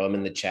sure to throw them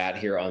in the chat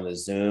here on the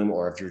Zoom,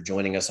 or if you're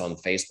joining us on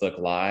Facebook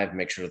Live,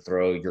 make sure to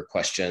throw your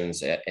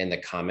questions in the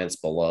comments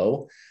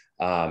below.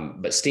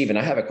 But Stephen,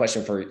 I have a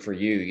question for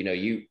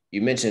you.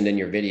 You mentioned in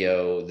your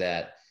video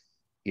that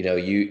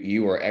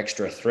you were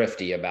extra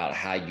thrifty about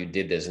how you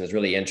did this, and it's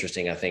really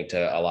interesting, I think,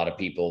 to a lot of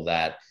people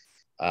that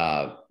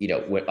a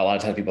lot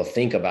of times people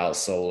think about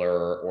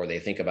solar, or they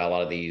think about a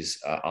lot of these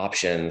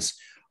options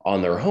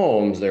on their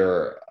homes.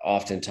 They're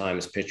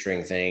oftentimes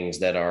picturing things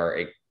that are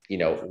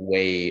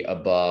way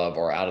above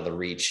or out of the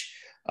reach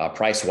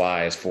price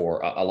wise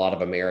for a lot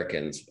of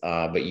Americans.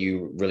 But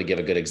you really give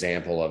a good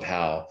example of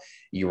how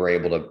you were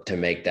able to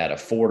make that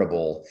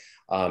affordable.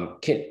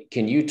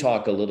 Can you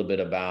talk a little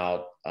bit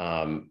about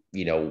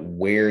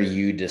where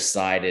you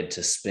decided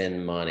to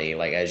spend money,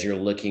 like as you're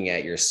looking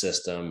at your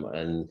system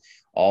and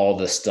all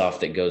the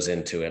stuff that goes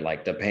into it,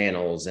 like the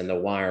panels and the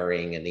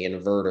wiring and the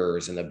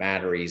inverters and the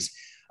batteries,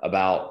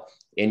 about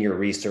in your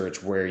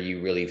research where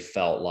you really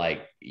felt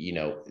like,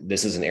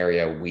 this is an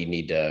area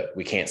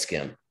we can't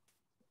skim?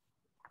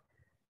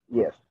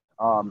 Yes.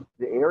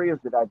 The areas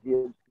that I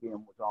did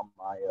skim was on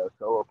my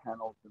solar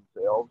panels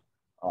themselves.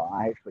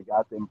 I actually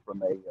got them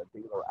from a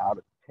dealer out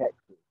of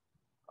Texas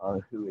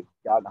who had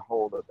gotten a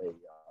hold of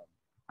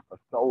a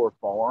solar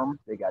farm.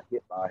 They got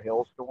hit by a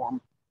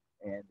hailstorm,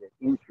 and that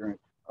insurance,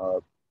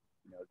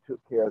 took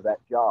care of that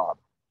job.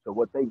 So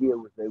what they did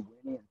was they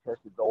went in and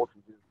tested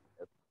voltages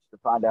to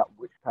find out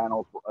which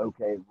panels were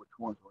okay and which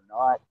ones were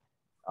not.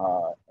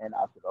 And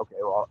I said, okay,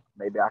 well,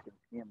 maybe I can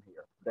skim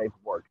here. They've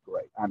worked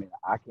great. I mean,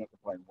 I can't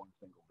complain one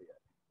single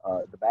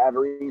bit. The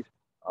batteries,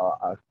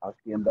 I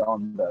skimmed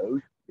on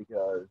those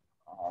because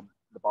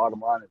the bottom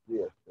line is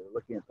this. They're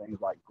looking at things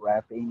like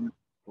graphene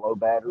flow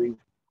batteries.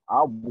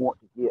 I want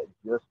to get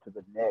just to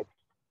the next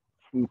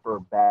cheaper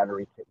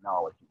battery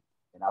technology.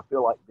 And I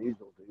feel like these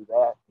will do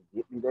that to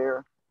get me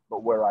there.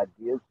 But where I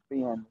did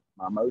spend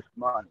my most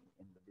money,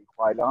 and to be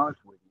quite honest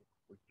with you,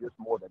 was just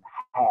more than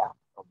half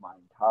of my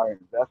entire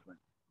investment.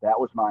 That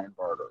was my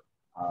inverter.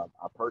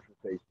 I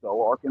purchased a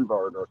solar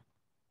converter.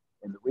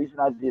 And the reason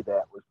I did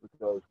that was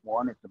because,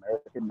 one, it's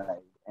American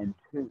made, and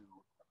two,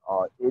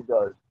 it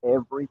does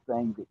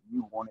everything that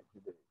you want it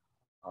to do.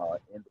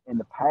 In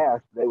the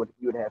past, you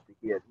would have to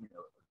get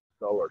a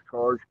solar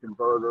charge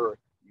converter,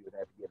 you would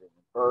have to get an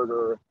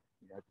inverter,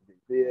 you'd have to do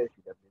this,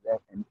 you'd have to do that,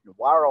 and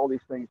wire all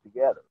these things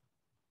together.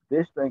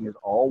 This thing is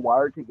all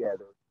wired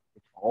together.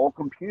 It's all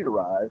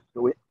computerized,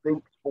 so it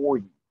thinks for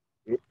you.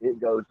 It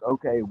goes,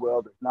 okay,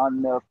 well, there's not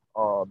enough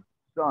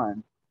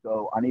sun,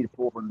 so I need to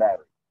pull from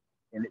battery,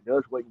 and it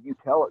does what you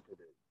tell it to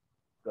do.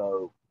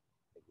 So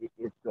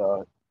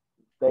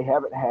they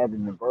haven't had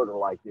an inverter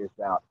like this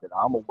out that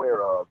I'm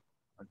aware of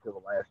until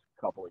the last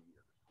couple of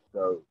years.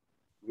 So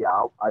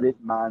yeah, I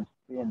didn't mind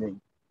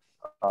spending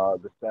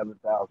the $7,000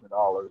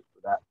 for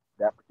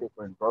that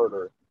particular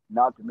inverter.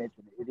 Not to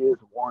mention it is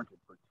warranted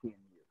for 10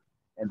 years,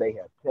 and they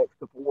have tech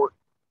support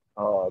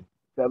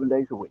 7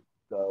 days a week.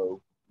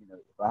 So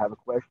if I have a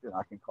question,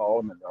 I can call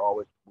them, and they're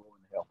always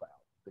willing to help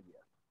out. So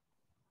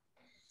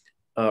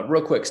yes.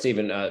 Real quick,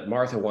 Stephen,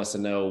 Martha wants to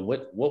know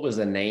what was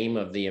the name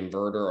of the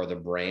inverter or the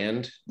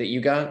brand that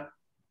you got?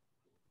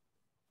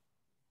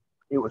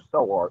 It was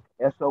Solark,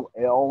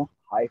 SOL-ARK.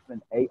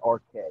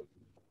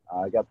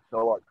 I got the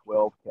Solark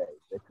 12K.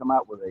 They come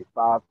out with a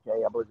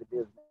 5K, I believe it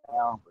is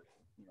now, but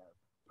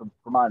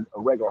for a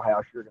regular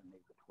house, you're going to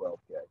need the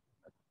 12K.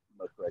 That's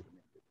most recommended.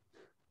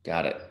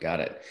 Got it.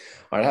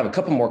 All right, I have a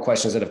couple more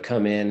questions that have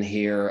come in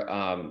here.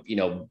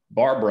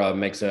 Barbara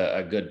makes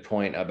a good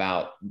point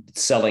about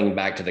selling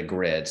back to the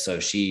grid. So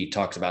she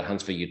talks about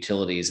Huntsville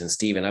Utilities, and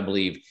Stephen, I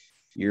believe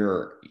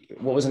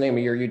what was the name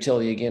of your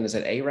utility again? Is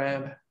it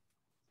ARAB?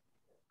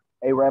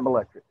 ARAB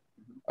Electric.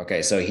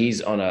 Okay, so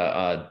he's on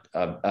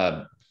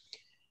a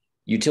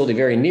utility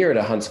very near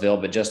to Huntsville,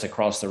 but just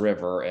across the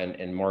river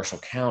in Marshall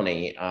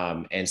County.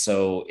 And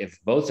so if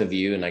both of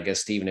you, and I guess,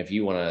 Stephen, if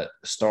you want to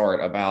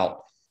start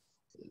about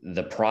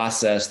the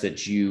process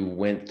that you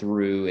went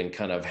through and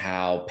kind of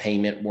how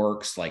payment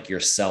works, like you're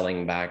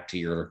selling back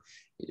to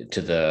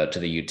the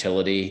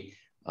utility.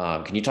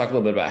 Can you talk a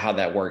little bit about how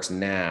that works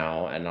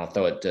now? And I'll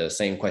throw it the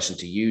same question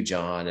to you,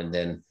 John, and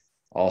then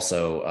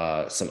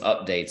also some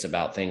updates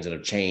about things that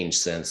have changed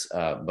since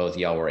both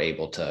y'all were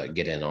able to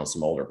get in on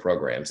some older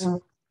programs.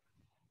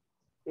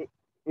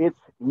 Yes,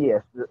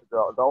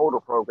 the older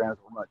programs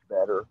were much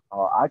better.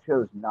 I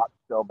chose not to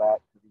sell back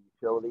to the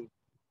utility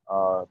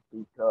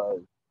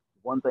because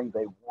one thing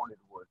they wanted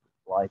was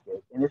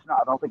and it's not,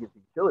 I don't think it's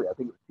the utility, I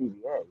think it was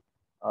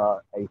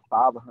TVA, a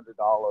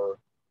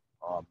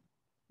 $500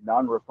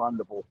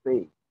 non-refundable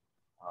fee.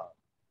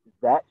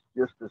 That's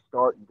just to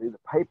start and do the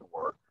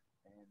paperwork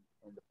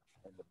and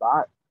the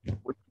buy.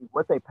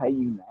 What they pay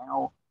you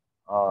now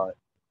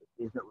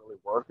isn't really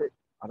worth it.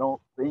 I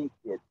don't think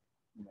it's,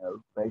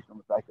 based on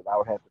the fact that I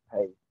would have to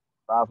pay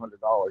 $500,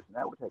 and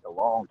that would take a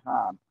long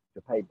time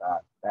to pay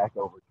back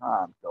over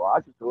time. So I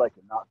just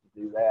elected not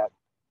to do that,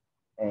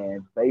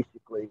 and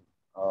basically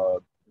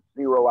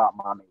zero out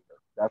my meter.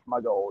 That's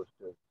my goal, is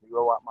to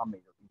zero out my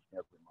meter each and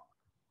every month.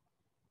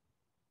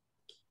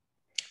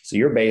 So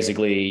you're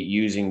basically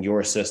using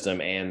your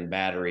system and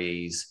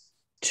batteries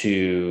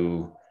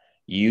to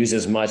use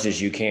as much as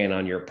you can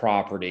on your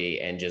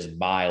property and just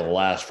buy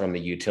less from the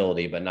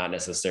utility, but not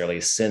necessarily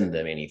send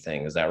them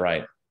anything. Is that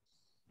right?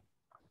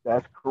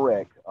 That's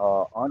correct.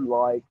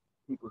 Unlike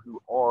people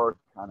who are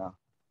kind of,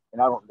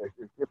 and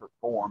there's different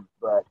forms,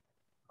 but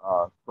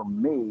for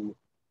me,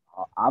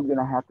 I'm going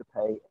to have to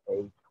pay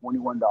a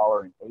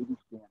 $21.80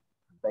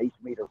 base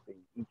meter fee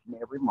each and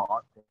every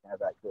month to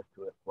have access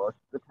to it, plus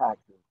the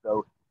taxes.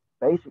 So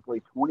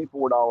basically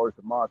 $24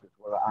 a month is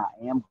what I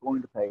am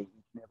going to pay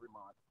each and every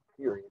month,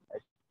 period.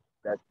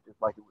 That's just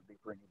like it would be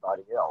for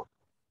anybody else.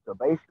 So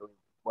basically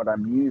what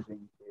I'm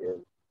using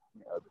is,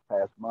 this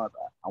past month,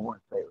 I want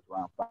to say it was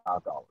around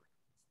 $5.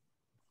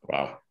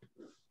 Wow.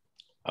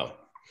 Oh.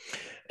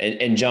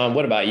 And John,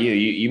 what about you?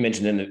 You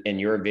mentioned in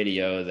your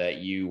video that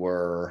you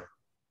were,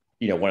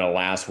 one of the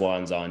last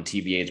ones on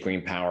TVA's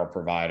Green Power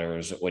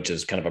Providers, which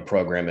is kind of a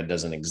program that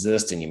doesn't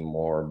exist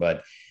anymore.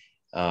 But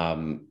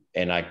and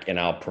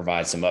I'll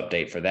provide some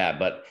update for that.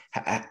 But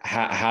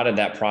how did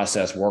that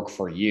process work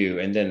for you?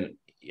 And then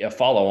a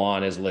follow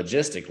on is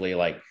logistically,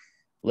 like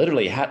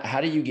literally, how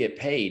do you get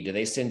paid? Do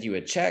they send you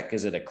a check?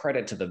 Is it a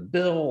credit to the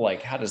bill?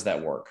 Like, how does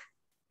that work?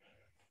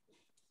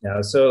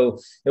 Yeah, so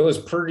it was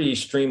pretty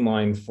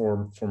streamlined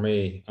for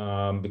me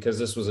because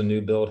this was a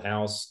new build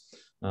house,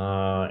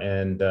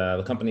 and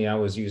the company I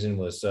was using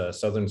was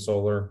Southern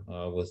Solar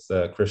with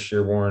Chris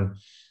Shearborn,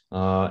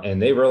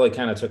 and they really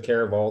kind of took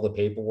care of all the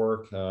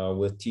paperwork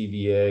with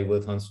TVA,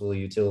 with Huntsville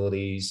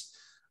Utilities.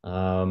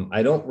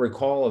 I don't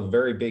recall a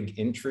very big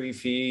entry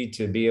fee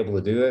to be able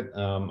to do it.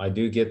 I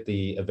do get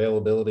the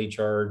availability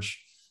charge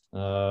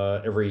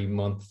every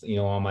month,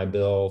 on my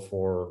bill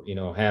for,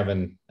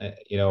 having,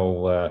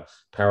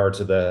 power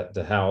to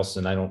the house.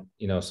 And I don't,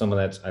 some of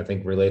that's, I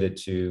think, related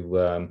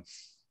to,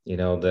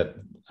 that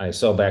I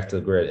sell back to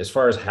the grid. As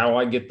far as how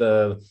I get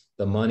the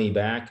money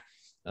back,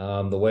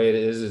 the way it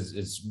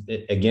is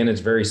again,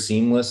 it's very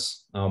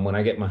seamless. When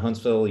I get my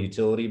Huntsville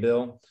utility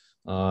bill,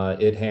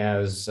 it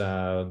has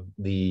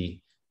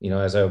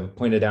as I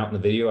pointed out in the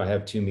video, I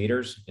have 2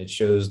 meters. It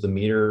shows the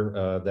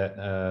meter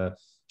that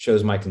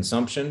shows my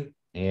consumption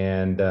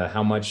and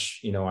how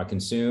much I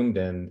consumed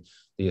and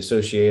the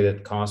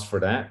associated cost for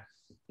that.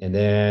 And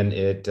then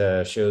it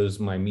shows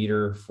my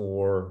meter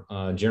for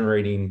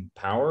generating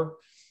power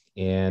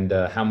and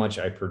how much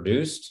I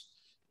produced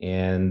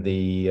and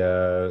the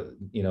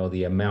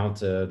the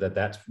amount that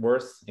that's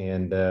worth.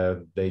 And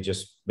they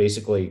just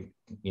basically,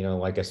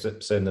 like I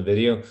said in the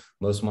video,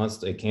 most months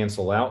they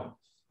cancel out.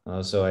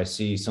 So I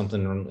see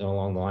something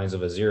along the lines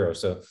of a 0.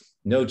 So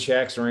no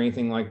checks or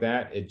anything like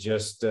that. It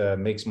just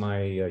makes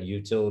my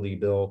utility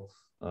bill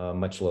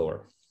much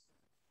lower.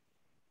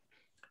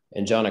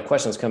 And John, a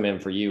question's come in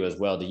for you as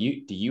well. Do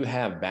you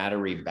have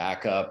battery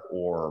backup,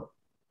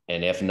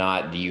 and if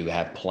not, do you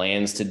have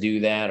plans to do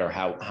that, or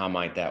how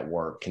might that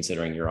work,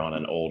 considering you're on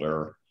an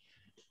older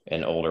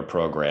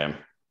program?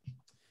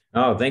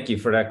 Oh, thank you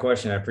for that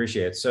question. I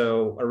appreciate it.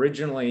 So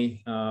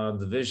originally,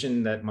 the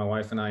vision that my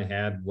wife and I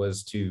had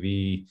was to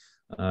be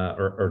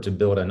or to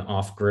build an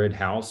off-grid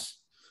house.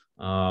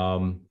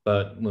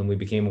 But when we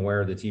became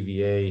aware of the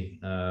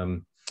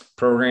TVA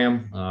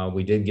program,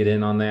 we did get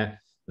in on that.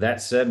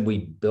 That said, we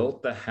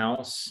built the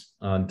house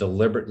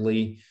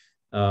deliberately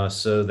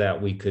so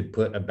that we could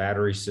put a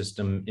battery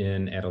system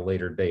in at a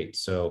later date.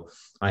 So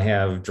I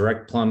have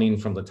direct plumbing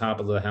from the top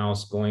of the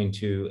house going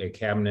to a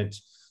cabinet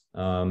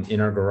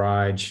in our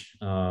garage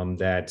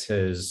that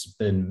has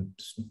been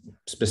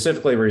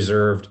specifically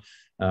reserved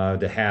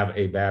to have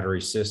a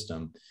battery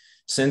system.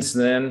 Since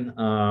then,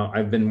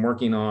 I've been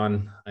working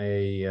on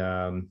a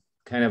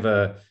kind of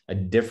a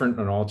different,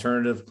 an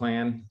alternative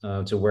plan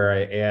to where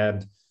I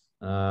add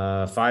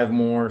 5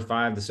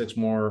 to 6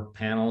 more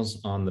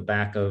panels on the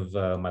back of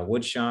my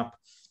wood shop.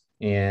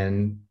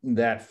 And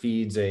that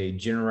feeds a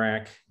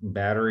Generac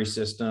battery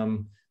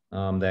system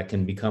that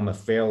can become a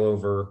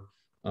failover.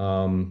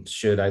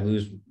 Should I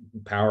lose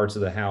power to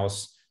the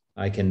house,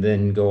 I can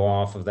then go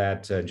off of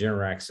that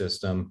Generac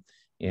system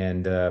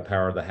and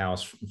power the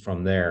house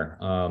from there.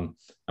 I'm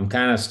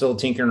kind of still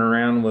tinkering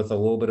around with a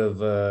little bit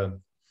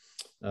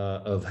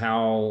of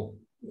how,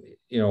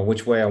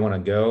 which way I want to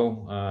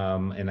go.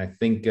 And I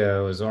think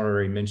it was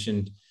already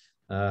mentioned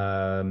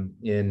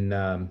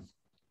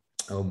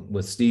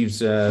with Steve's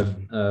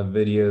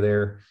video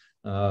there.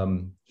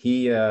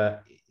 He,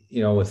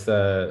 with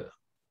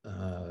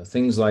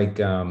things like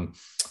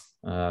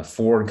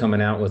Ford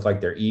coming out with like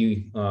their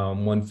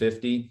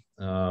E150.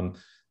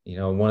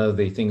 One of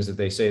the things that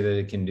they say that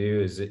it can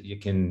do is that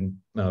it can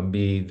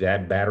be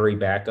that battery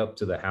backup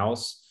to the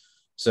house.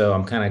 So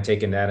I'm kind of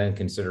taking that in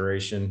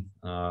consideration.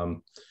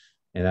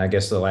 And I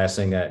guess the last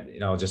thing that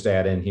I'll just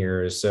add in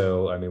here is,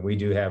 so I mean, we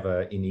do have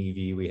an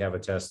EV, we have a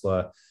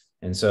Tesla,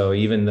 and so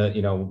even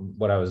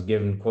what I was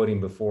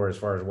quoting before as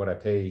far as what I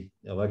pay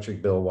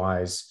electric bill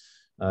wise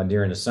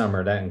during the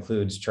summer, that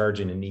includes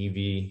charging an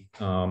EV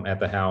at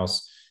the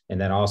house,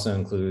 and that also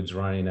includes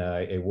running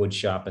a wood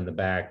shop in the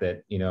back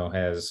that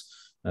has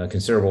a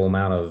considerable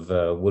amount of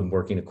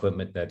woodworking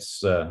equipment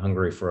that's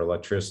hungry for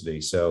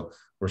electricity. So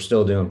we're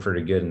still doing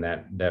pretty good in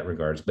that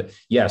regards. But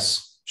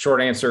yes,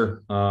 short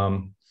answer.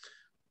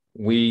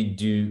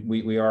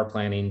 We are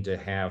planning to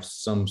have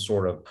some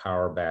sort of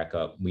power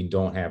backup. We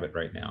don't have it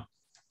right now.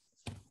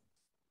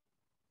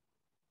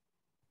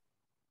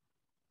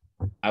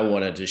 I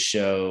wanted to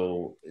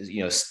show,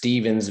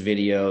 Steven's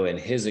video and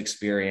his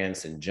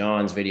experience and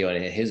John's video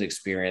and his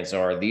experience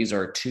these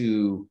are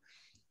two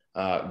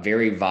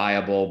very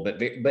viable, but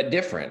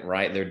different,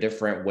 right? They're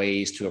different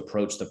ways to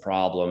approach the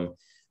problem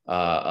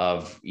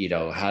of,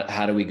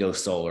 how do we go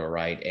solar,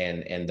 right?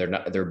 And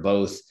they're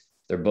both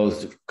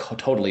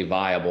totally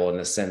viable in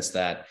the sense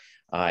that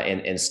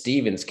in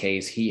Steven's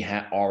case, he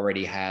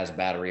already has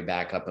battery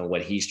backup, and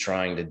what he's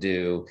trying to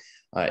do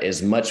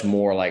is much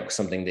more like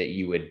something that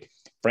you would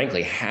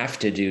frankly have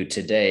to do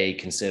today,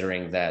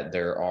 considering that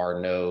there are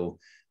no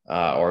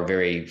or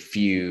very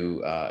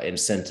few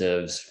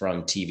incentives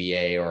from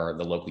TVA or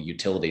the local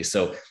utilities.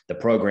 So the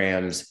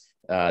programs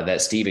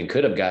that Steven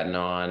could have gotten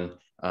on,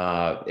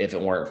 if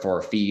it weren't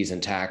for fees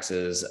and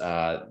taxes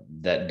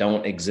that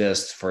don't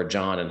exist for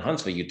John and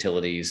Huntsville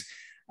utilities,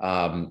 you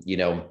got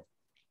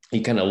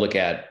to look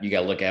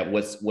at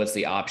what's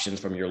the options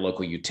from your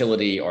local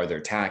utility. Are there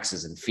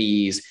taxes and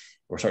fees?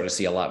 we're starting to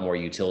see a lot more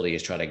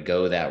utilities try to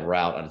go that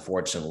route.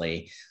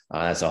 Unfortunately,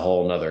 that's a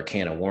whole nother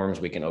can of worms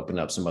we can open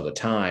up some other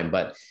time.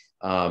 But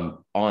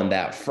on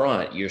that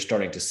front, you're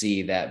starting to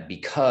see that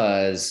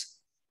because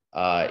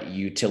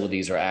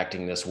utilities are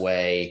acting this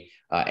way,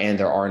 and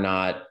there are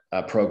not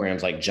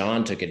programs like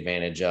John took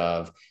advantage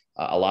of.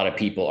 A lot of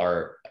people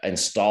are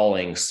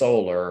installing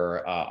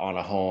solar on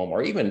a home,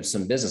 or even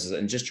some businesses,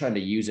 and just trying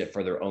to use it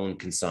for their own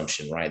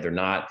consumption, right? They're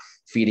not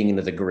feeding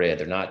into the grid.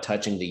 They're not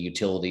touching the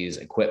utilities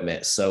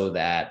equipment so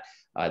that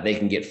they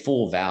can get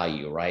full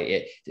value,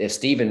 right? If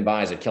Stephen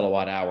buys a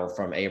kilowatt hour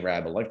from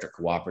Arab Electric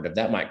Cooperative,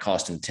 that might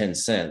cost him 10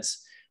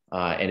 cents.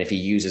 And if he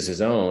uses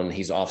his own,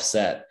 he's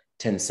offset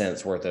 10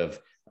 cents worth of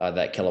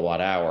that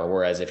kilowatt hour.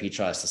 Whereas if he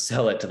tries to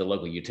sell it to the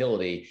local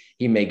utility,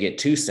 he may get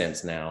 2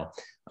 cents now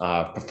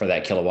for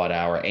that kilowatt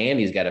hour, and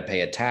he's got to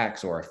pay a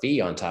tax or a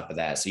fee on top of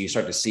that. So you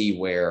start to see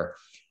where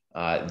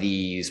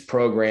these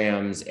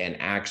programs and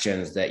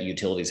actions that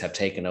utilities have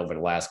taken over the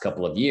last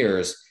couple of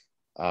years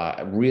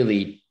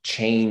really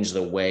change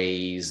the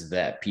ways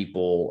that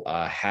people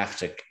have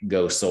to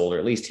go solar,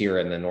 at least here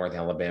in the North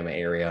Alabama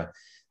area.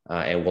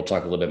 And we'll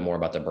talk a little bit more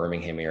about the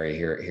Birmingham area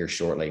here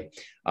shortly.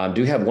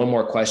 Do have one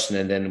more question,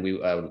 and then we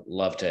would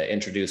love to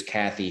introduce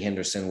Kathy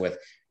Henderson with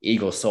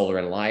Eagle Solar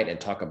and Light and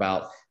talk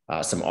about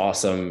some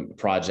awesome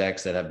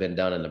projects that have been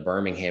done in the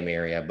Birmingham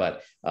area.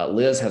 But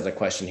Liz has a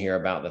question here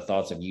about the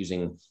thoughts of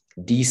using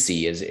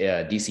DC as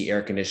DC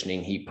air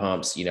conditioning, heat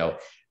pumps,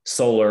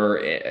 solar,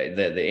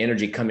 the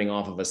energy coming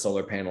off of a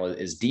solar panel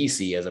is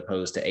DC as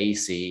opposed to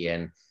AC.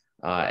 And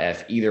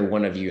if either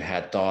one of you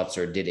had thoughts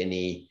or did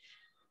any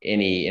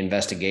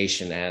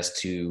investigation as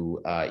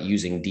to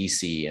using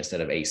DC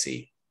instead of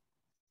AC.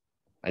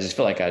 I just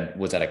feel like I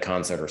was at a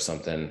concert or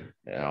something,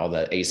 all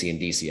the AC and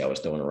DC I was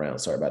throwing around.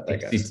 Sorry about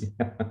that, guys.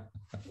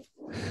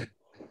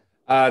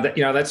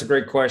 That's a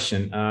great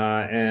question.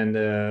 And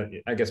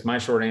I guess my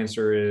short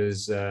answer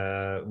is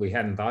we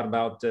hadn't thought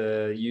about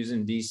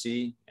using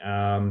DC.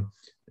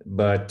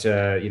 But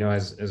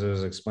as I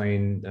was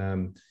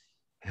explaining,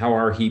 how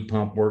our heat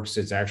pump works,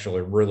 it's actually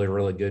really,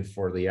 really good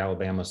for the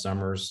Alabama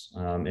summers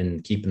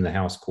and keeping the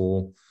house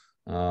cool.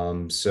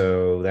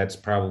 So that's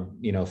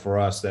probably, for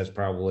us, that's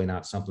probably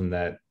not something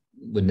that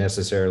would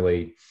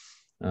necessarily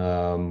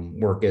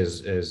work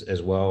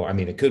as well. I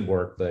mean, it could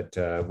work, but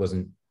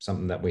wasn't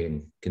something that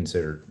we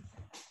considered.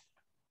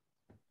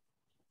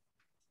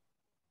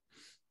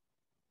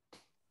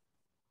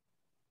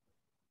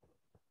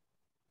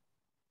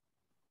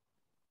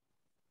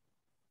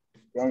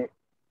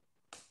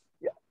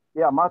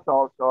 Yeah, my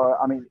thoughts are,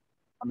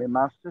 my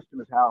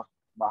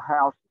my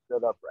house is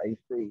set up for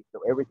AC,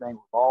 so everything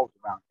revolves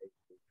around AC.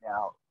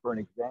 Now, for an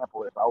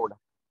example, if I were to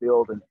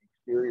build an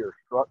exterior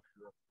structure,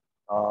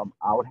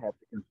 I would have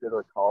to consider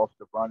the cost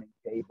of running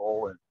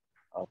cable and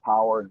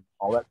power and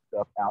all that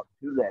stuff out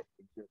to that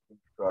existing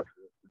structure.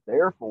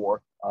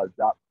 Therefore, that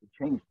would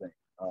change things.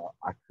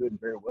 I could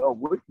very well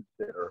would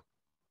consider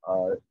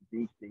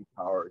DC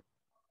powered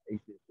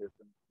AC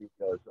systems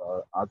because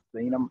I've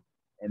seen them,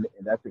 and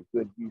that's a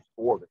good use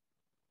for it.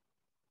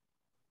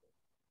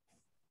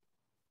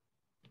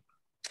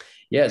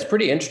 Yeah, it's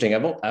pretty interesting.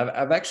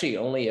 I've actually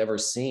only ever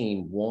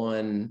seen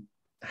one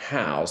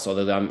house,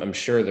 although I'm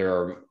sure there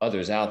are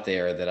others out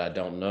there that I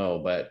don't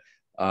know. But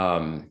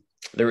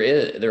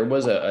there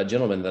was a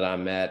gentleman that I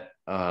met,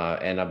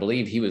 and I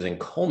believe he was in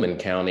Coleman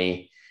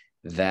County,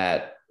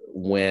 that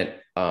went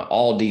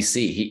all DC.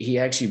 He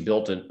actually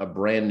built a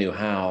brand new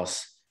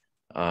house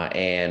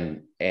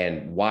and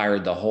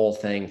wired the whole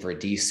thing for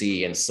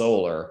DC and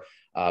solar.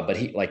 But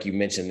he, like you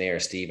mentioned there,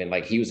 Stephen,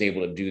 like he was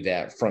able to do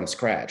that from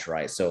scratch,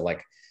 right? So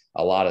like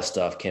a lot of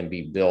stuff can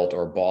be built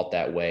or bought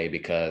that way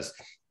because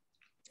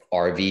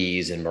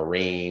RVs and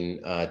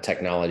marine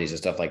technologies and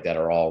stuff like that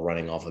are all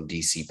running off of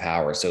DC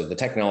power. So the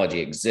technology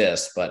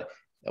exists, but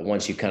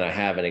once you kind of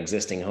have an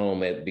existing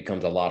home, it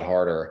becomes a lot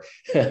harder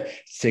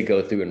to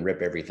go through and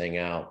rip everything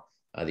out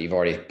that you've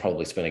already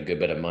probably spent a good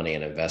bit of money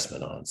and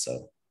investment on.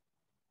 So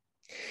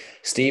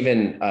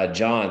Stephen,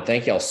 John,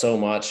 thank y'all so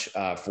much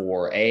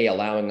for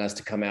allowing us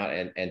to come out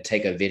and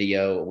take a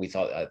video. We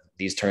thought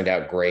these turned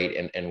out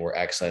great and were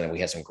excellent. And we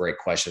had some great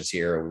questions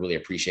here. We really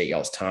appreciate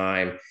y'all's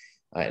time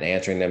and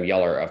answering them.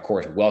 Y'all are, of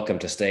course, welcome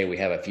to stay. We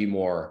have a few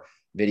more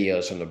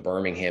videos from the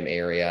Birmingham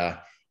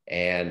area.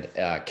 And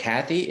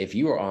Kathy, if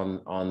you are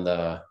on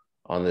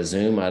the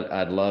Zoom,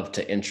 I'd love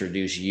to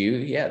introduce you.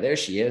 Yeah, there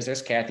she is.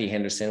 There's Kathy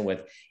Henderson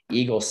with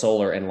Eagle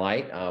Solar and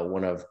Light,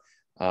 one of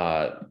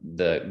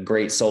the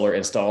great solar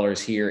installers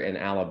here in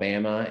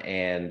Alabama,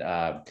 and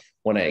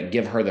want to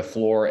give her the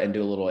floor and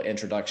do a little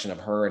introduction of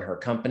her and her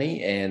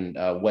company and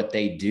what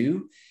they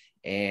do.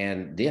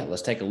 And yeah,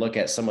 let's take a look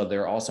at some of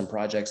their awesome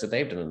projects that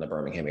they've done in the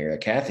Birmingham area.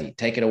 Kathy,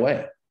 take it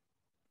away.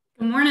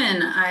 Good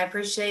morning. I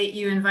appreciate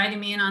you inviting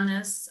me in on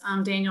this,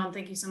 Daniel, and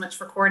thank you so much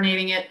for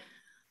coordinating it.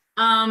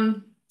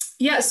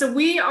 Yeah, so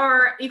we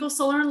are Eagle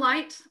Solar and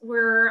Light.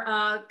 We're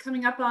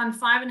coming up on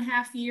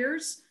 5.5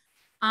 years.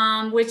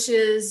 Which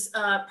is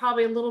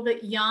probably a little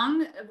bit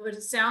young, what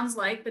it sounds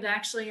like, but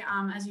actually,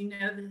 as you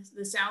know,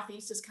 the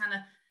Southeast is kind of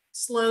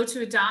slow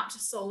to adopt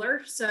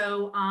solar.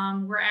 So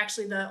we're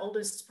actually the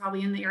oldest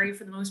probably in the area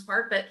for the most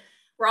part, but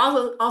we're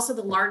also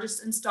the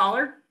largest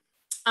installer.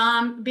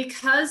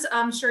 Because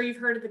I'm sure you've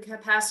heard of the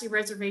capacity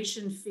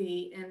reservation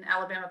fee in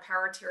Alabama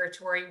Power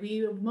Territory,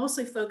 we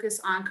mostly focus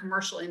on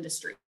commercial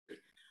industry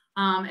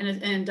and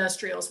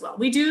industrial as well.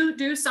 We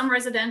do some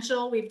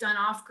residential. We've done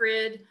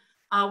off-grid.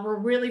 We're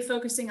really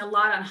focusing a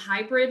lot on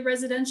hybrid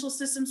residential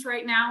systems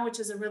right now, which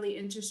is a really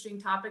interesting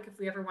topic if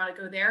we ever want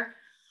to go there.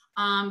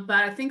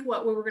 But I think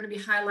what we're going to be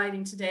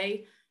highlighting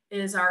today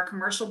is our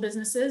commercial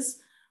businesses.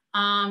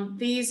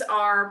 These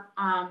are,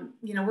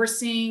 we're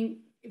seeing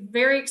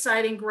very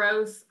exciting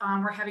growth.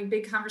 We're having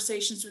big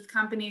conversations with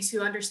companies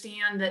who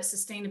understand that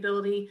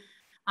sustainability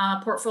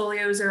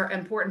portfolios are an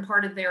important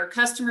part of their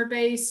customer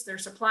base, their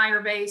supplier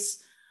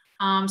base.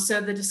 So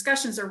the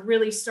discussions are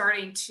really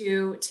starting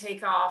to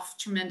take off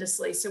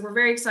tremendously. So we're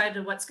very excited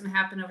about what's going to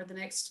happen over the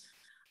next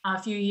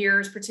few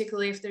years,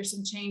 particularly if there's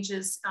some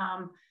changes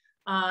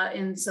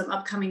in some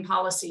upcoming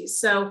policies.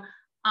 So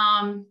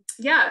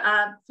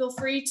feel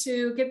free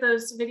to get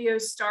those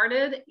videos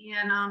started.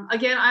 And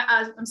again,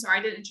 I'm sorry,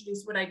 I didn't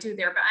introduce what I do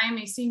there, but I am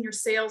a senior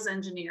sales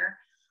engineer.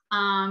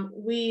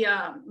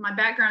 My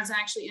background is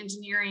actually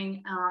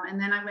engineering,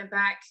 and then I went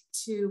back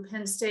to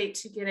Penn State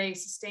to get a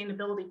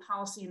sustainability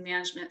policy and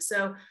management.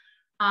 So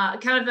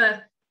kind of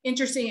a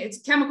interesting,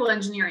 it's chemical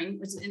engineering,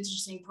 which is an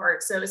interesting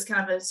part. So it's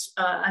kind of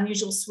a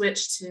unusual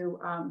switch to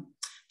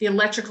the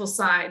electrical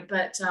side,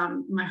 but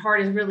my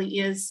heart really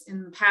is,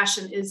 and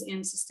passion is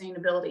in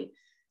sustainability.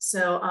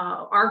 So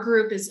our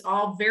group is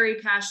all very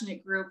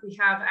passionate group. We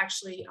have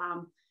actually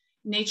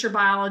nature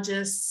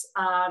biologists,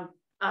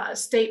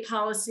 state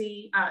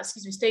policy,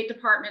 state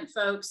department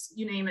folks,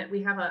 you name it.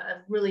 We have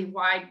a really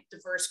wide,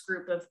 diverse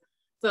group of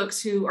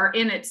folks who are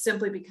in it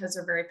simply because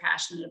they're very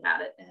passionate about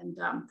it. And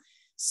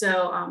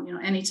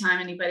anytime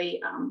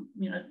anybody,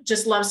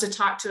 just loves to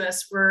talk to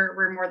us,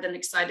 we're more than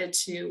excited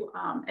to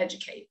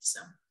educate. So.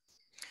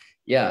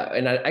 Yeah,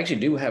 and I actually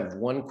do have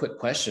one quick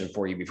question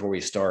for you before we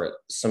start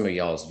some of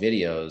y'all's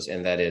videos,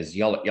 and that is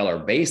y'all are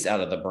based out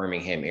of the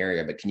Birmingham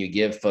area, but can you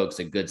give folks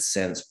a good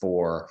sense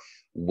for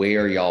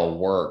where y'all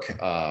work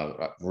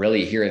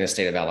really here in the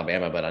state of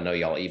Alabama, but I know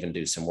y'all even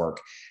do some work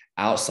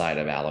outside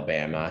of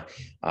Alabama,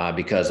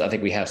 because I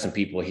think we have some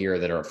people here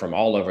that are from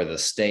all over the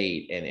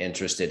state and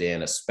interested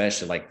in,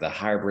 especially like the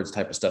hybrids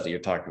type of stuff that you're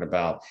talking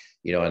about,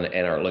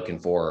 and are looking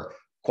for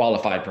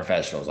qualified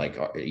professionals. Like,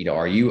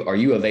 are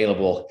you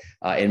available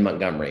in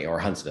Montgomery or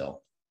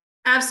Huntsville?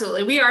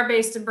 Absolutely. We are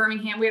based in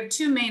Birmingham. We have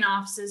two main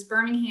offices,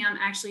 Birmingham,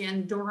 actually,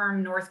 and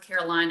Durham, North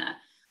Carolina.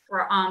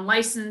 We're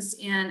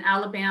licensed in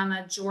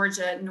Alabama,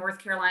 Georgia, North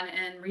Carolina,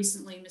 and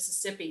recently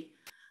Mississippi.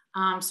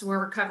 So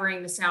we're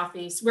covering the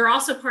Southeast. We're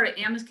also part of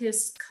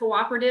Amicus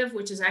Cooperative,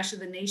 which is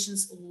actually the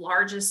nation's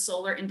largest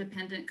solar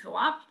independent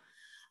co-op,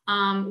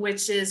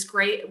 which is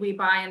great. We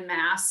buy in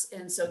mass,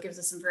 and so it gives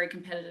us some very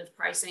competitive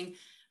pricing.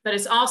 But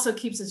it also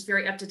keeps us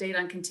very up to date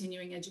on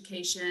continuing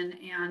education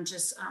and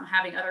just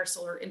having other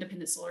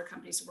independent solar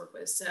companies to work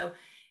with. So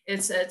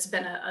it's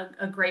been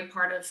a great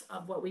part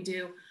of what we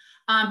do.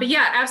 But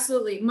yeah,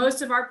 absolutely.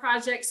 Most of our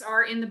projects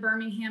are in the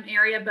Birmingham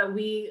area, but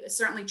we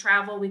certainly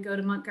travel. We go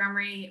to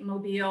Montgomery,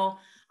 Mobile.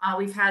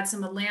 We've had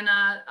some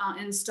Atlanta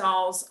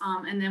installs,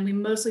 and then we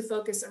mostly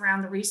focus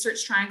around the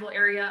Research Triangle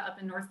area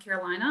up in North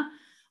Carolina.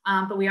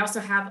 But we also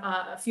have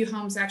a few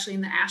homes actually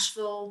in the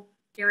Asheville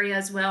area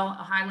as well,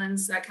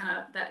 Highlands, that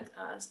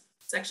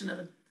section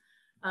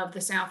of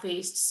the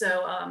Southeast.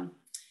 So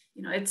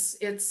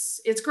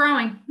it's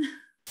growing,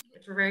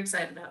 which we're very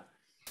excited about.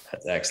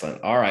 That's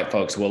excellent. All right,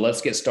 folks. Well,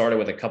 let's get started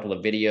with a couple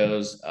of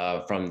videos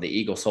from the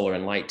Eagle Solar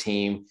and Light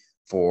team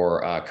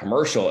for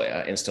commercial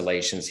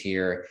installations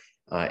here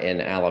in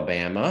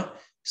Alabama.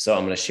 So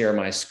I'm going to share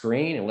my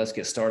screen and let's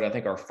get started. I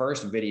think our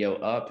first video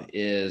up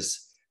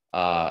is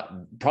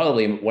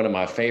probably one of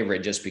my favorite,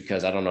 just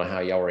because I don't know how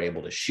y'all were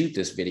able to shoot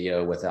this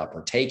video without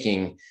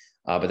partaking,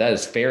 but that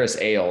is Ferris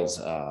Ailes.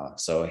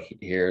 So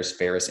here's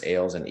Ferris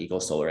Ailes and Eagle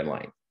Solar and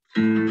Light.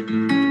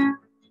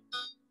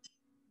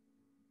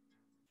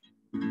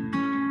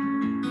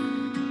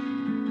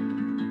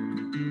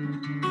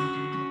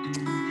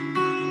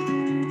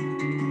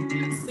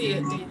 See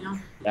it, Daniel.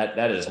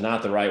 That is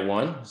not the right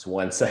one. It's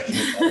 1 second.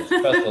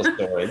 Special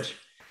storage.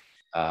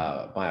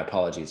 My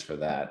apologies for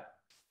that.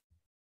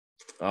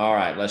 All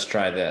right, let's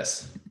try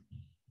this.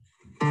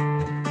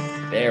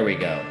 There we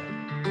go.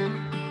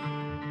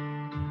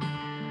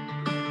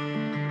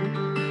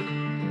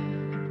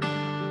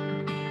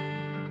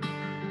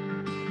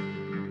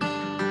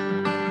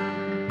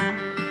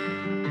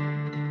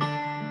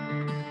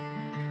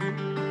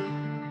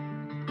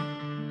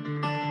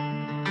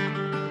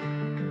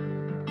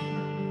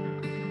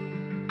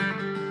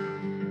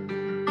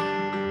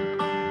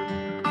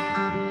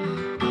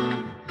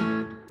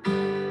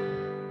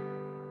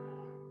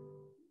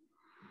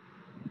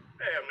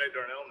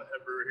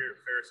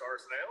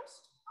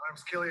 I'm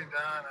Killian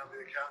Dunn. I'm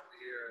the accountant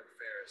here at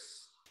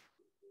Ferris.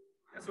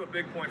 So a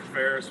big point for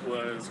Ferris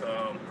was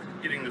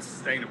getting the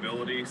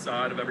sustainability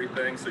side of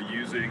everything. So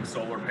using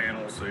solar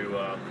panels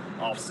to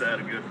offset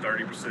a good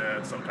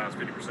 30%, sometimes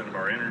 50% of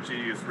our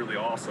energy is really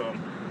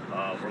awesome.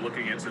 We're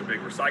looking into a big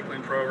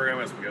recycling program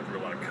as we go through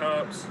a lot of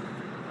cups.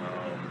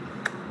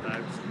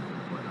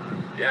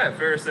 Yeah, at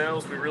Ferris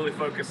Ales, we really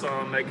focus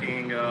on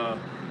making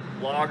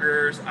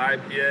lagers,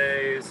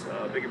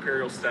 IPAs, big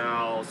imperial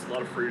styles, a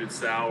lot of fruited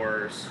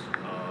sours.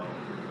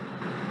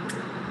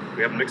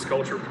 We have a mixed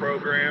culture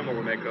program where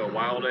we make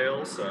wild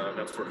ales.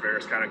 That's where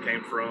Ferris kind of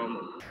came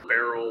from.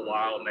 Feral,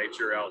 wild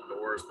nature,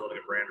 outdoors, building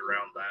a brand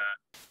around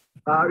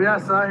that. Yeah,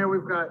 so out here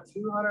we've got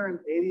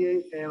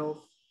 288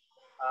 panels.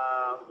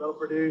 They'll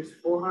produce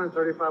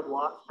 435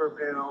 watts per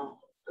panel,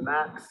 the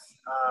max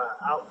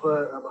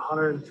output of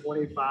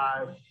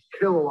 125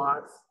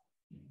 kilowatts.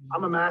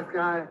 I'm a math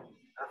guy.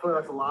 I feel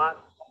like that's a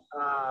lot.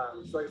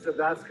 So like I said,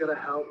 that's going to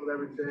help with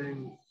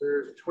everything.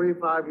 There's a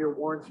 25-year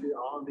warranty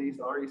on these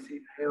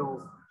REC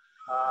panels,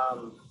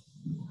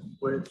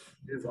 which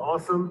is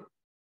awesome.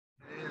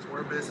 It is,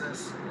 we're a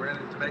business, we're in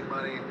it to make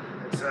money.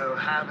 And so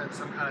having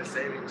some kind of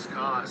savings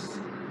costs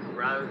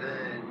rather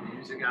than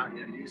using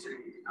outlet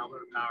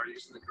power,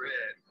 using the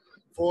grid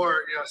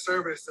for a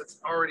service that's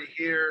already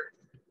here,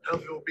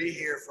 hopefully will be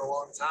here for a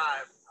long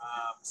time.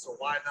 So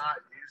why not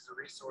use the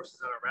resources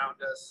that are around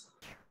us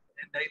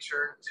in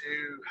nature to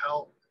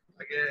help,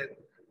 again,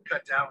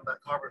 cut down on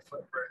that carbon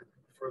footprint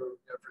for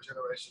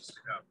generations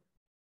to come.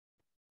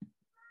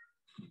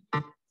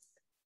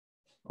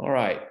 All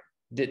right.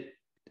 Did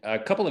a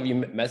couple of you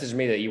messaged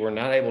me that you were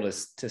not able to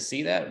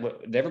see that?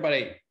 Did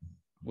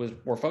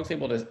were folks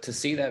able to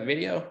see that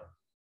video?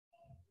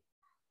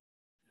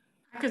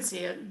 I could see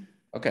it.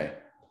 Okay.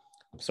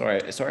 Sorry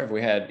if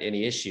we had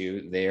any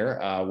issue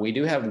there. We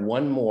do have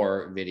one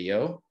more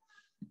video.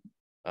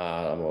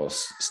 I'm going to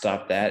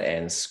stop that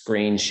and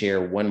screen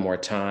share one more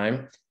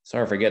time.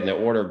 Sorry for getting the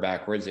order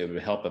backwards. It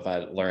would help if I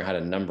learn how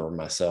to number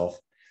myself.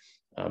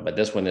 But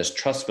this one is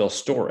Huntsville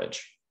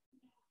Storage.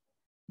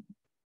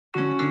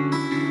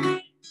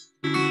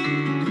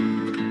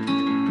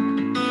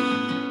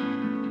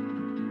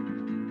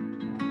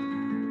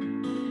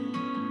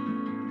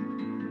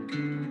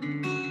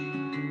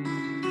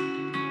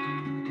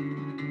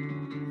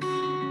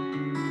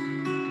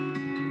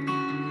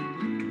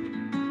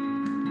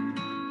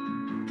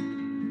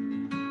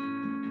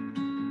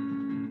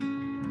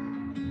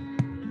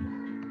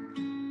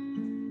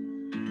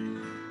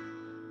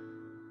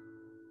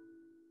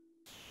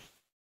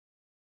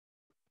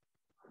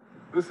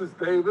 This is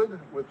David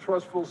with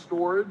Huntsville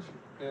Storage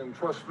in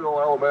Huntsville,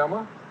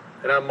 Alabama.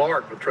 And I'm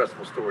Mark with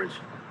Huntsville Storage.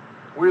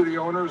 We're the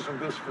owners of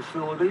this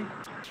facility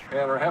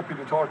and are happy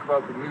to talk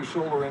about the new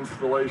solar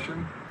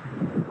installation.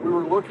 We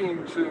were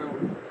looking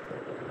to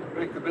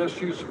make the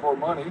best use of our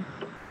money,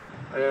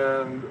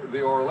 and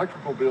our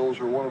electrical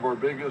bills are one of our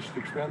biggest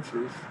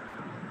expenses.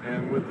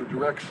 And with the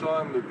direct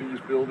sun that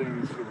these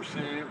buildings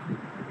receive,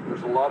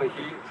 there's a lot of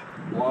heat,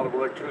 a lot of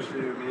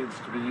electricity that needs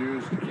to be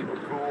used to keep them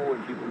cool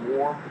and keep them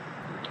warm.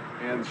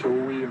 And so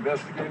we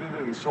investigated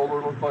it, and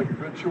solar looked like a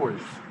good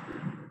choice.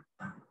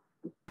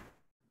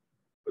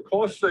 The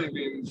cost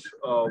savings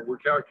were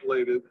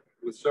calculated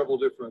with several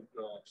different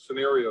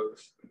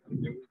scenarios,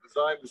 and we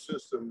designed a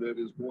system that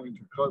is going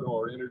to cut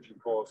our energy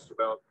costs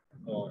about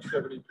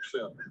 70%.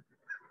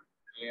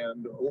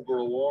 And over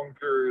a long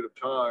period of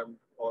time,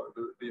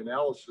 the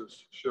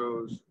analysis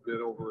shows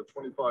that over a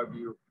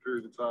 25-year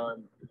period of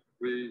time,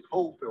 we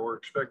hope or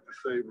expect to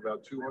save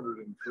about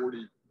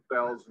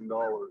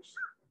 $240,000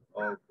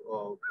 of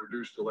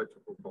reduced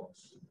electrical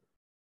costs.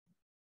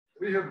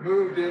 We have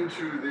moved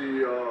into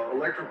the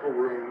electrical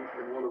room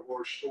in one of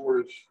our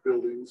storage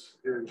buildings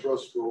here in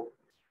Huntsville,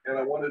 and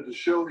I wanted to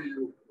show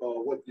you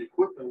what the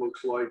equipment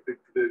looks like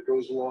that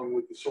goes along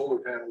with the solar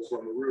panels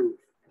on the roof.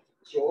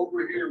 So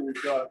over here,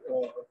 we've got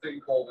a thing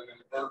called an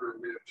inverter.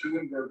 We have 2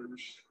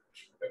 inverters,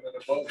 and then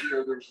above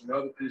here, there's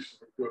another piece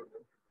of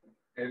equipment.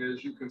 And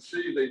as you can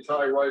see, they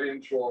tie right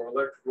into our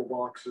electrical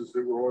boxes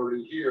that were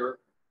already here.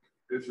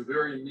 It's a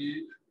very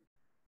neat,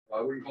 I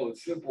wouldn't call it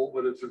simple,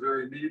 but it's a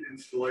very neat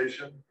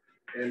installation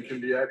and can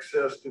be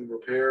accessed and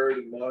repaired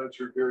and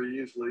monitored very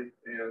easily.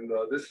 And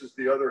this is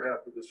the other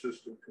half of the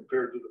system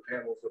compared to the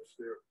panels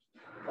upstairs.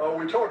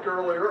 We talked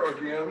earlier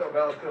again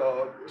about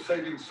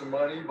saving some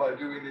money by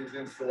doing these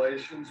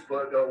installations,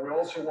 but we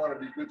also want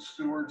to be good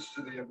stewards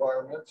to the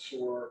environment.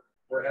 So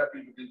we're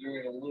happy to be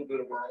doing a little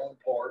bit of our own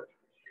part.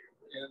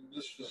 In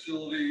this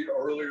facility,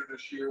 earlier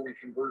this year, we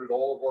converted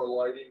all of our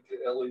lighting to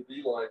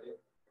LED lighting.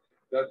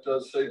 That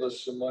does save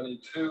us some money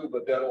too,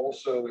 but that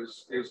also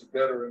is a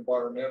better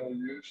environmental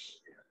use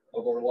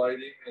of our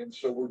lighting. And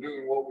so we're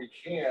doing what we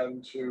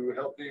can to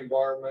help the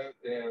environment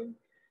and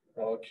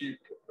keep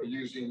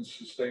using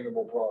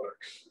sustainable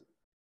products.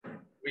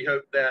 We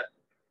hope that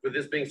with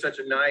this being such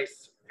a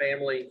nice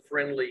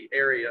family-friendly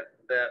area,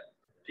 that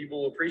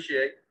people will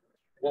appreciate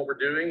what we're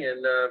doing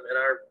and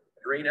our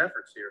green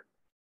efforts here.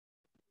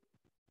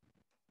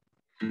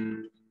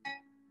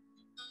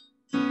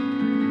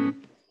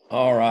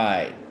 All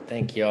right,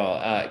 thank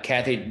y'all.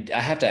 Kathy, I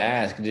have to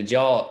ask, did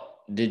y'all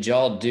did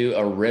y'all do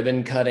a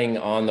ribbon cutting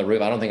on the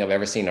roof? I don't think I've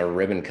ever seen a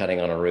ribbon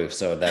cutting on a roof.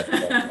 So that's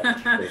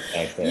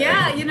nice there.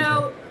 Yeah, you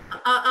know,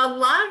 a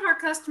lot of our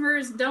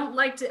customers don't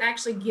like to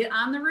actually get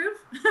on the roof.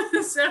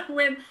 So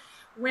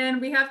when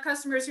we have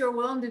customers who are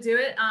willing to do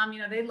it, you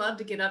know, they love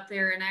to get up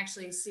there and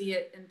actually see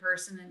it in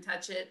person and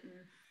touch it.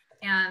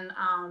 And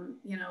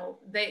you know,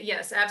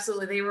 yes,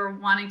 absolutely. They were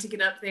wanting to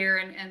get up there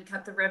and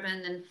cut the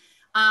ribbon. And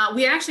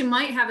we actually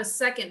might have a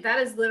second. That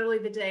is literally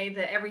the day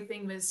that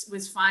everything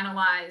was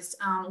finalized.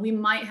 We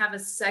might have a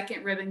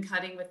second ribbon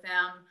cutting with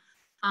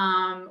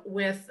them,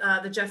 with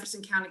the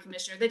Jefferson County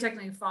Commissioner. They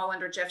technically fall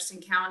under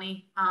Jefferson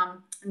County,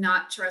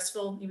 not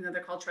Trussville, even though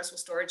they're called Trussville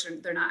Storage,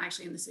 and they're not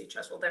actually in the city of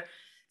Trussville there.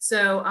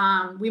 So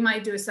we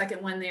might do a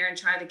second one there and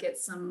try to get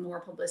some more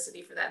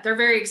publicity for that. They're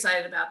very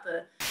excited about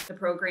the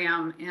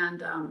program.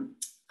 And,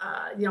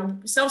 you know,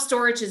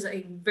 self-storage is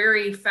a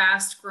very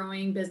fast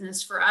growing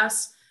business for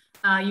us.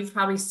 You've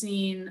probably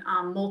seen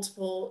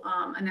multiple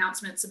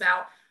announcements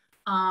about,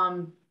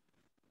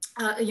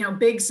 you know,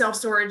 big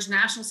self-storage,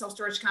 national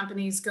self-storage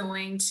companies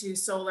going to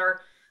solar.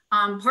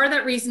 Part of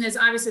that reason is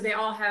obviously they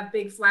all have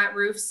big flat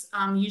roofs,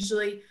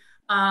 usually,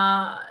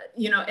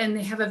 you know, and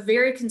they have a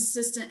very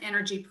consistent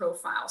energy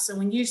profile. So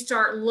when you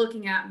start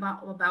looking at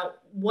about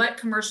what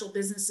commercial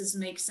businesses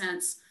make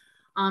sense,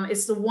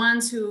 it's the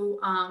ones who,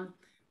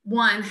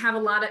 one, have a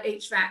lot of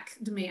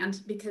HVAC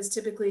demand, because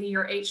typically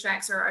your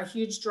HVACs are a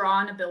huge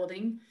draw in a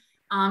building,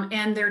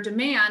 and their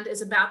demand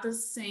is about the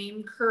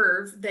same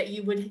curve that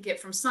you would get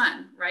from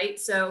sun, right?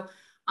 So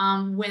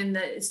when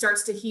it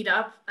starts to heat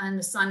up and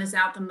the sun is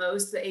out the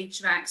most, the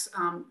HVACs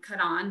cut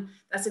on.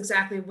 That's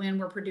exactly when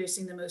we're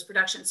producing the most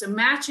production. So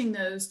matching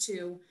those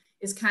two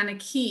is kind of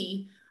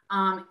key,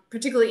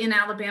 particularly in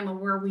Alabama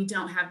where we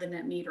don't have the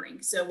net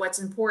metering. So what's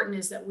important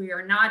is that we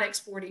are not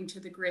exporting to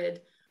the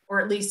grid, or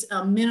at least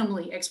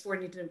minimally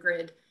exporting to the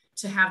grid,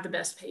 to have the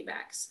best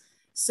paybacks.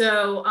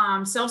 So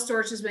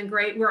self-storage has been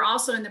great. We're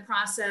also in the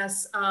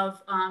process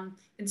of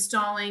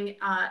installing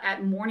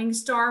at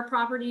Morningstar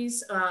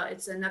Properties.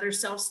 It's another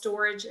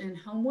self-storage in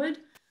Homewood,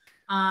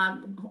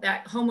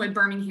 at Homewood,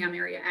 Birmingham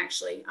area,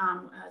 actually.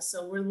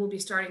 So we'll be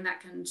starting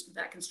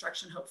that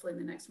construction hopefully in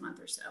the next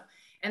month or so.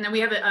 And then we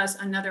have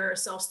another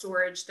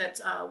self-storage that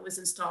was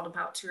installed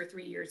about 2 or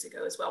 3 years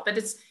ago as well. But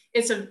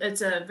it's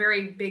a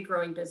very big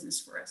growing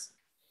business for us.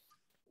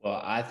 Well,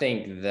 I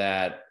think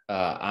that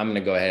I'm going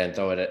to go ahead and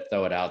throw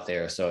it out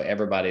there. So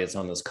everybody that's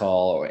on this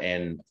call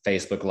and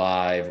Facebook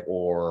Live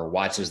or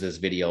watches this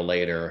video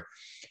later,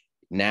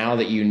 now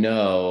that you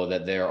know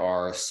that there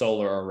are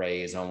solar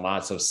arrays on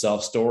lots of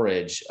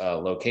self-storage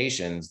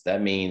locations,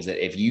 that means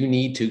that if you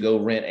need to go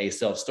rent a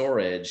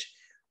self-storage,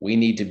 we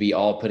need to be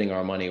all putting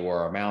our money where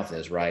our mouth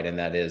is, right? And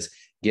that is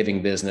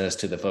giving business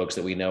to the folks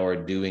that we know are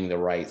doing the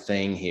right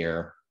thing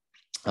here.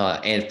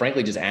 And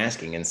frankly, just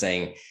asking and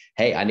saying,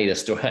 hey, I need a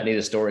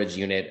storage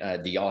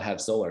unit. Do y'all have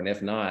solar? And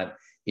if not,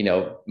 you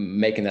know,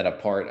 making that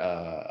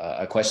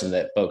a question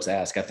that folks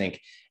ask. I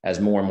think as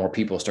more and more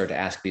people start to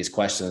ask these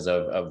questions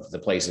of the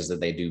places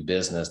that they do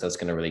business, that's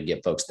going to really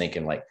get folks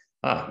thinking like,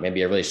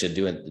 maybe I really should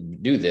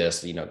do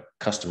this. You know,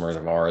 customers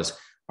of ours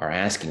are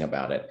asking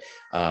about it.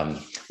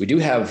 We do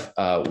have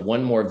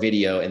one more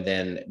video, and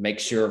then make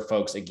sure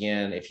folks,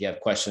 again, if you have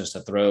questions to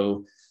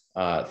throw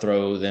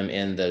them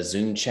in the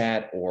Zoom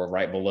chat or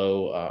right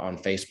below on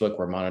Facebook.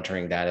 We're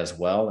monitoring that as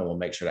well, and we'll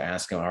make sure to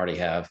ask them. I already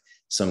have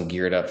some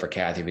geared up for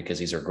Kathy because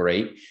these are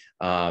great.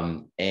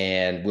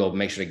 And we'll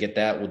make sure to get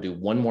that. We'll do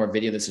one more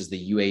video. This is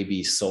the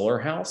UAB Solar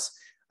House.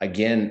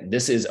 Again,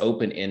 this is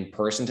open in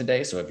person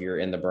today. So if you're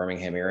in the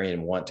Birmingham area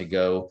and want to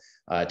go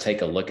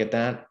take a look at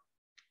that,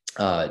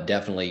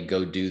 definitely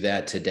go do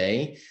that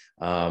today.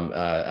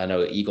 I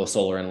know Eagle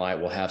Solar and Light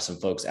will have some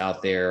folks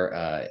out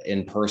there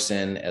in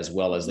person, as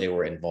well as they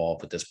were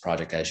involved with this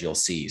project, as you'll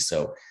see.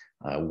 So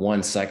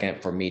 1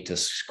 second for me to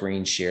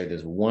screen share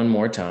this one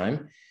more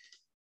time.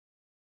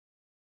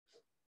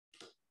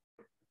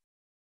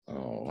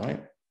 All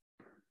right.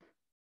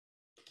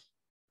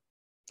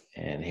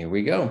 And here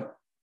we go.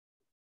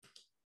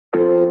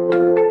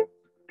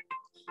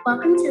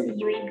 Welcome to the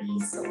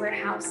UAB Solar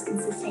House and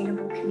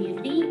Sustainable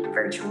Community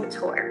virtual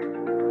tour.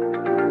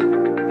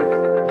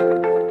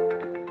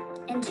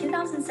 In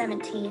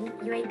 2017,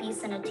 UAB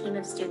sent a team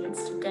of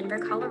students to Denver,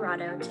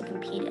 Colorado to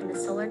compete in the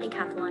Solar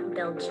Decathlon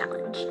Build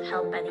Challenge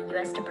held by the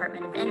U.S.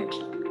 Department of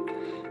Energy.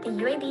 The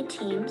UAB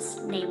teams,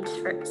 named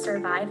for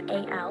Survive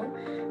AL,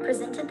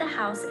 presented the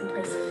house and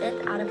placed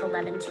 5th out of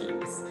 11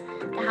 teams.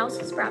 The house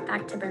was brought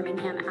back to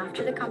Birmingham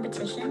after the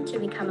competition to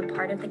become a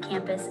part of the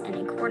campus and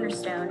a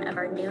cornerstone of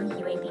our new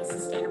UAB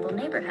Sustainable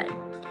Neighborhood.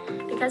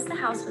 Because the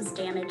house was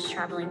damaged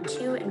traveling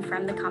to and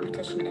from the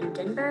competition in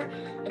Denver,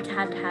 it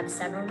had to have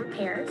several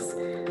repairs.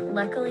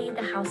 Luckily,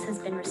 the house has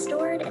been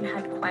restored and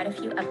had quite a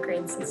few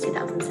upgrades since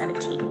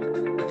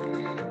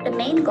 2017. The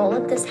main goal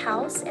of this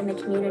house and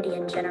the community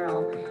in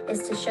general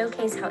is to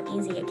showcase how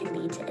easy it can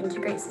be to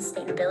integrate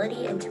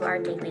sustainability into our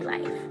daily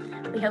life.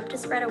 We hope to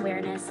spread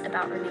awareness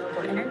about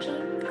renewable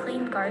energy,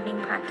 clean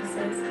gardening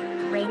practices,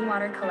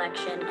 rainwater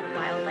collection, and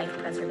wildlife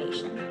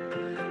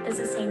preservation. The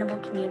sustainable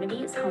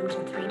community is home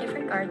to 3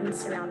 different gardens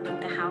surrounding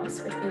the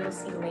house, which we will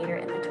see later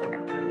in the tour.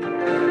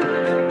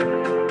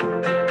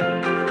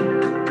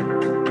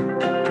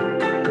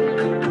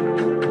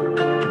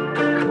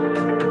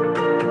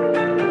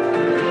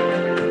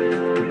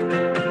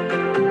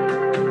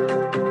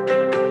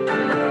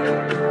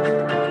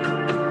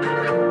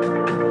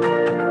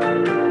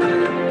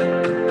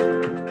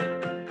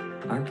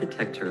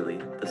 Architecturally,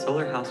 the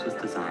solar house was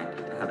designed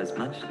to have as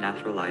much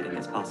natural lighting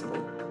as possible.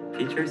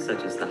 Features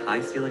such as the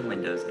high ceiling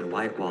windows and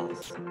white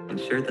walls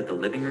ensure that the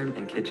living room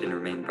and kitchen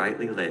remain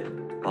brightly lit,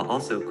 while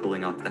also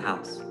cooling off the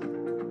house.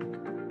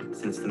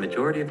 Since the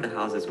majority of the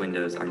house's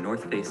windows are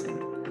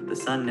north-facing, the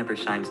sun never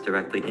shines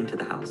directly into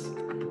the house,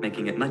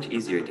 making it much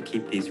easier to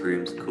keep these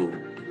rooms cool.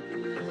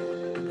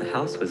 The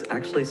house was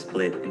actually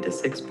split into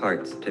 6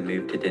 parts to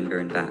move to Denver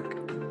and back.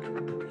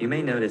 You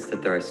may notice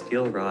that there are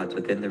steel rods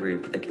within the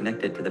roof that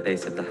connect it to the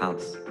base of the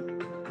house.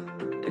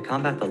 To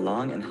combat the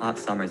long and hot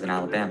summers in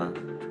Alabama,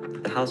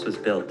 the house was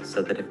built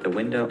so that if the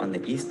window on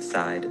the east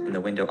side and the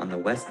window on the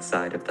west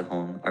side of the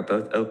home are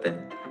both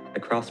open, a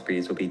cross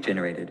breeze will be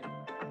generated.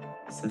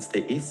 Since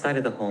the east side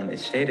of the home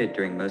is shaded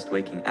during most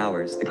waking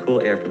hours, the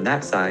cool air from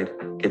that side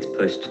gets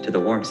pushed to the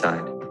warm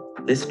side.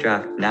 This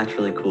draft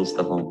naturally cools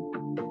the home.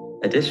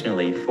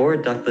 Additionally, 4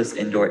 ductless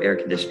indoor air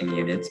conditioning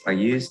units are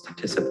used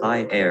to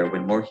supply air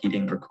when more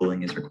heating or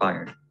cooling is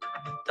required.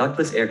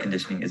 Ductless air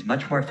conditioning is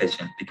much more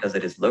efficient because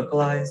it is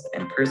localized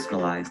and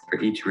personalized for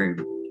each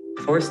room.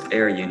 Forced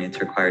air units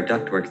require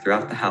ductwork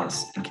throughout the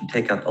house and can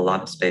take up a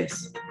lot of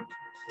space.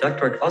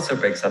 Ductwork also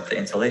breaks up the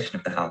insulation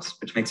of the house,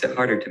 which makes it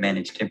harder to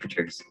manage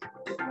temperatures.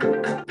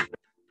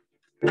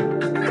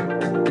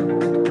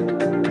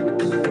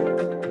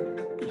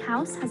 The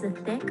house has a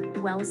thick,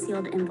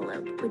 well-sealed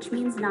envelope, which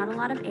means not a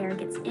lot of air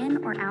gets in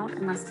or out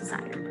unless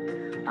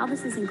desired. While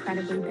this is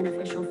incredibly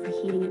beneficial for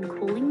heating and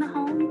cooling the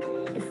home,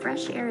 if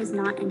fresh air is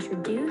not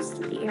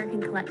introduced, the air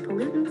can collect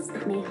pollutants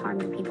that may harm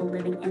the people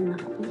living in the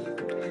home.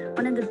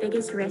 One of the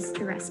biggest risks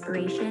to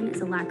respiration is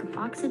a lack of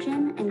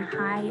oxygen and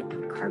high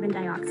carbon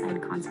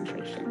dioxide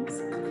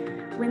concentrations.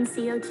 When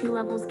CO2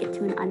 levels get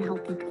to an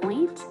unhealthy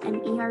point,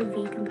 an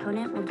ERV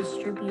component will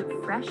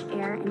distribute fresh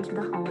air into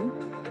the home,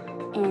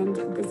 and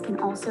this can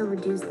also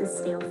reduce the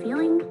stale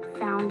feeling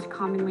found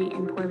commonly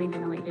in poorly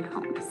ventilated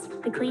homes.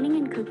 The cleaning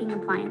and cooking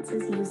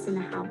appliances used in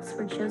the house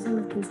were chosen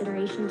with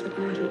consideration to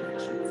energy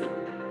efficiency.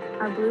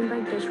 Our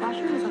Bloomberg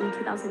dishwasher was on the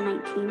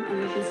 2019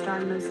 Energy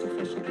Star Most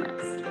Efficient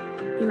list.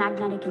 The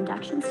magnetic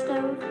induction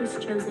stove was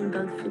chosen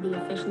both for the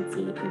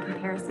efficiency in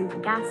comparison to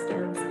gas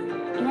stoves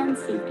and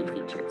safety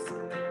features.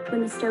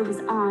 When the stove is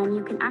on,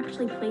 you can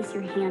actually place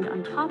your hand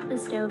on top of the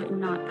stove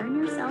and not burn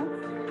yourself.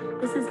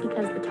 This is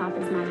because the top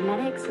is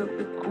magnetic, so it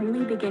will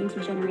only begin to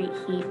generate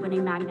heat when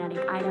a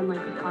magnetic item like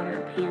a pot or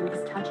a pan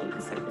is touching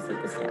the surface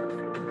of the stove.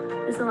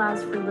 This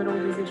allows for little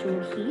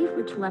residual heat,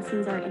 which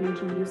lessens our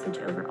energy usage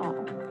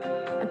overall.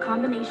 A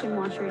combination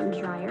washer and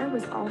dryer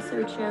was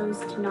also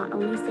chosen to not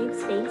only save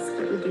space,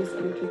 but reduce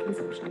energy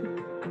consumption.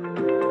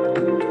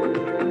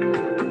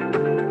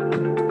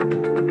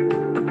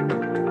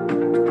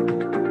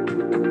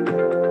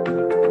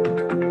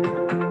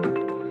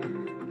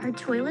 Our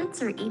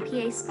toilets are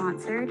EPA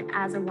sponsored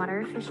as a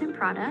water efficient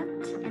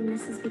product, and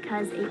this is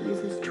because it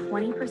uses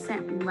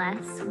 20%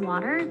 less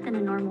water than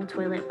a normal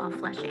toilet while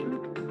flushing.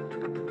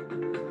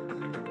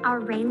 Our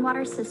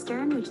rainwater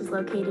cistern, which is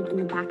located in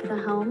the back of the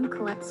home,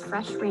 collects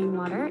fresh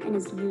rainwater and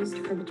is used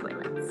for the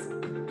toilets.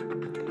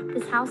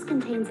 This house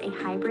contains a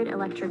hybrid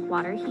electric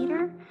water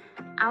heater.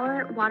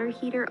 Our water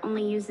heater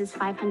only uses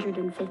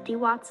 550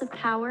 watts of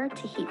power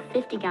to heat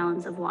 50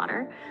 gallons of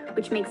water,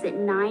 which makes it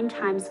 9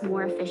 times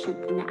more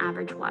efficient than the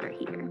average water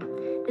heater.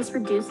 This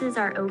reduces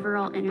our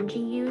overall energy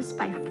use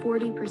by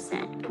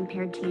 40%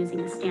 compared to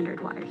using a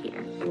standard water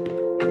heater.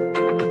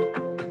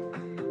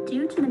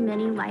 Due to the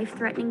many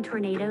life-threatening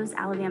tornadoes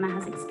Alabama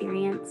has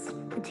experienced,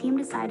 the team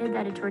decided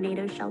that a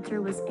tornado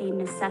shelter was a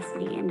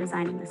necessity in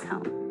designing this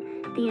home.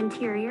 The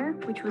interior,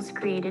 which was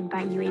created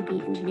by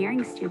UAB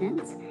engineering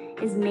students,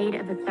 is made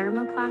of a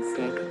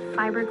thermoplastic,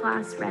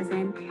 fiberglass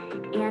resin,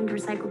 and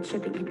recycled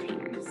shipping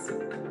containers.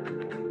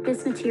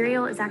 This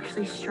material is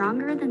actually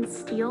stronger than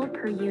steel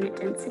per unit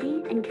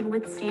density and can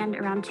withstand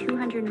around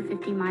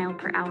 250 mile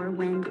per hour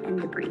wind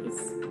and debris.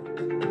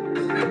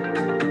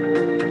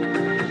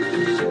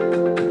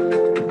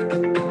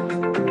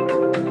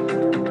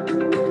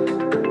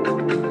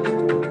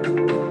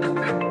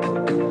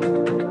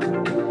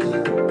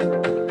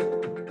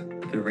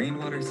 The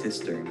rainwater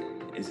cistern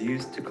is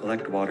used to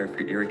collect water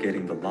for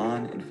irrigating the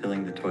lawn and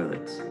filling the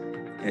toilets.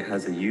 It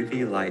has a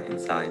UV light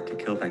inside to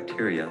kill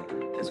bacteria,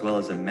 as well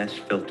as a mesh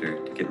filter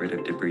to get rid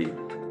of debris.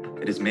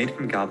 It is made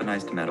from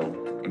galvanized metal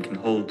and can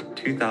hold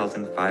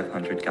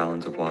 2,500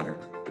 gallons of water.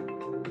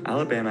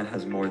 Alabama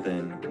has more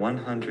than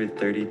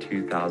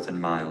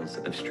 132,000 miles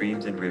of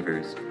streams and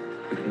rivers,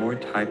 with more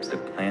types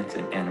of plants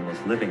and animals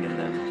living in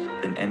them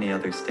than any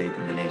other state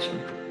in the nation.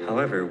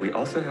 However, we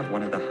also have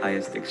one of the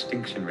highest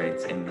extinction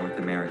rates in North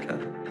America,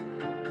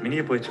 many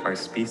of which are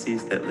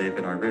species that live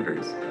in our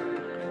rivers.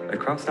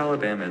 Across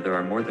Alabama, there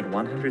are more than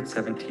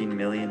 117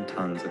 million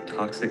tons of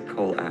toxic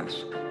coal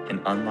ash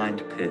in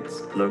unlined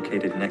pits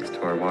located next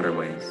to our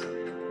waterways.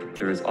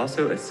 There is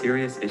also a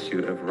serious issue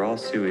of raw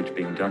sewage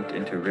being dumped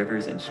into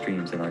rivers and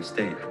streams in our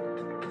state.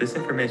 This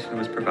information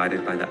was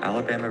provided by the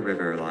Alabama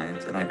River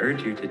Alliance, and I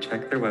urge you to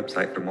check their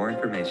website for more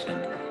information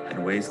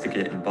and ways to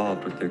get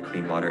involved with their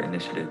clean water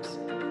initiatives.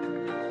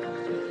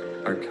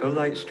 Our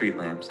co-light street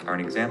lamps are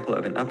an example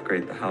of an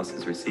upgrade the house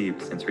has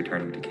received since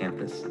returning to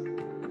campus.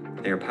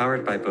 They are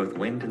powered by both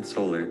wind and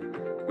solar,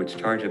 which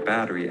charge a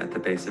battery at the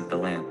base of the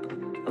lamp,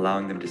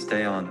 allowing them to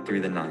stay on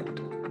through the night.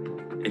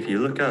 If you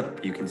look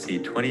up, you can see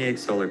 28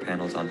 solar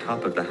panels on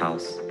top of the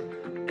house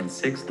and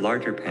 6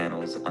 larger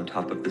panels on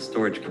top of the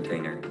storage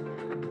container.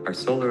 Our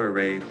solar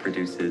array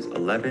produces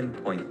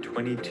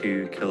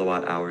 11.22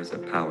 kilowatt hours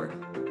of power.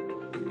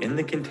 In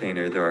the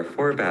container, there are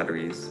 4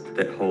 batteries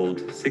that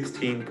hold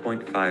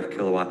 16.5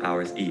 kilowatt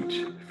hours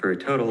each, for a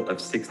total of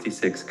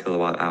 66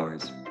 kilowatt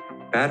hours.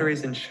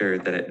 Batteries ensure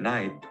that at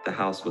night, the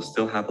house will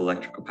still have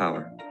electrical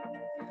power.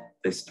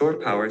 They store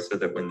power so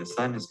that when the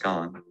sun is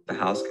gone, the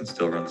house can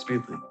still run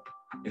smoothly.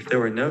 If there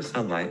were no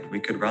sunlight,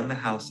 we could run the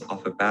house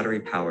off of battery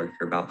power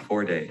for about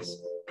 4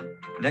 days.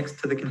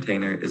 Next to the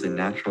container is a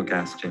natural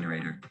gas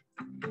generator.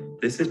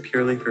 This is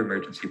purely for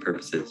emergency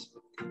purposes.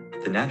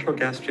 The natural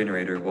gas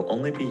generator will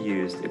only be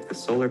used if the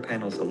solar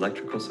panel's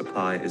electrical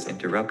supply is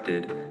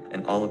interrupted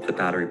and all of the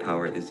battery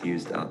power is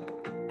used up.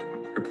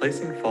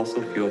 Replacing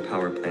fossil fuel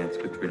power plants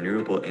with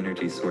renewable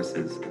energy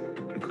sources,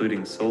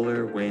 including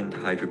solar, wind,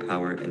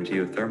 hydropower, and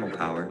geothermal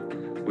power,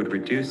 would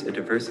reduce a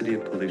diversity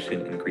of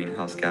pollution and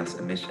greenhouse gas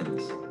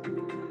emissions.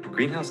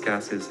 Greenhouse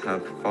gases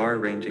have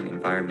far-ranging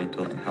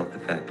environmental and health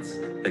effects.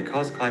 They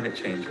cause climate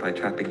change by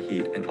trapping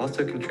heat and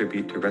also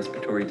contribute to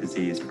respiratory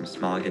disease from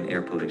smog and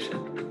air pollution.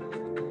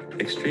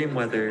 Extreme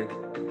weather,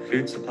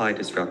 food supply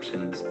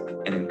disruptions,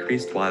 and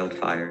increased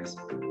wildfires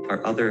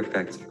are other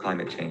effects of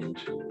climate change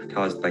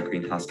caused by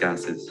greenhouse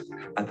gases.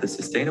 At the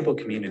Sustainable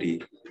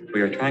Community,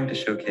 we are trying to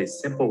showcase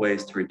simple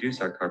ways to reduce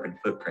our carbon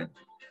footprint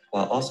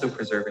while also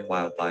preserving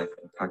wildlife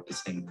and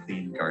practicing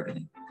clean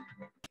gardening.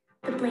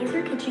 The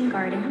Blazer Kitchen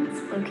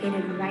Gardens,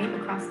 located right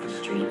across the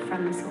street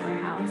from the solar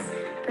house,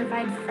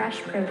 provide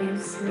fresh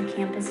produce to the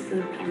campus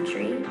food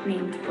pantry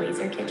named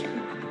Blazer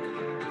Kitchen.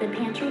 The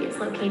pantry is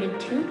located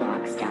 2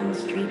 blocks down the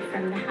street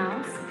from the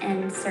house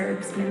and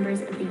serves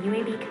members of the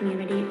UAB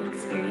community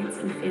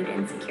experiencing food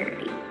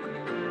insecurity.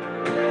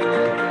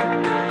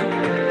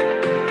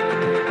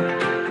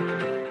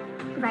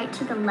 Right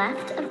to the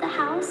left of the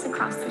house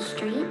across the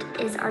street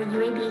is our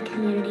UAB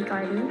Community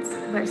Gardens,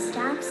 where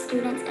staff,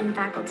 students, and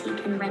faculty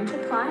can rent a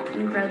plot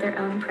and grow their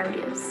own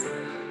produce.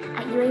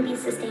 At UAB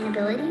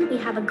Sustainability, we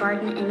have a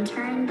garden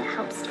intern that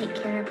helps take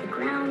care of the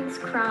grounds,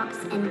 crops,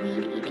 and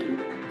weed eating.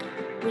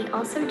 We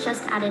also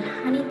just added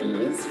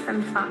honeybees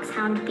from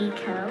Foxhound Bee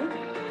Co.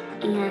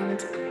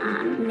 and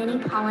many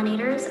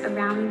pollinators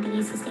around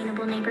the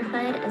sustainable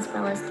neighborhood, as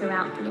well as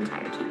throughout the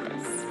entire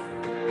campus.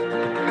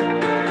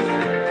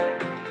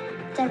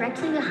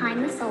 Directly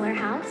behind the solar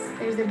house,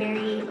 there's a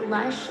very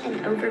lush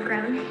and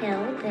overgrown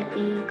hill that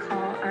we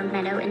call our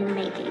meadow in the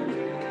making.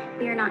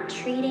 We are not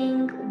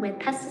treating with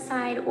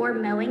pesticide or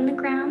mowing the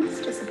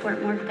grounds to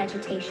support more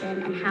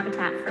vegetation and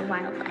habitat for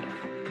wildlife.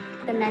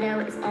 The meadow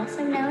is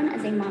also known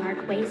as a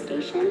monarch way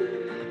station.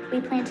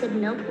 We planted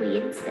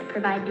milkweeds that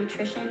provide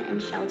nutrition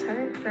and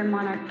shelter for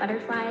monarch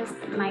butterflies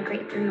that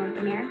migrate through North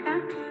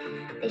America.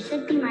 They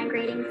should be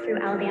migrating through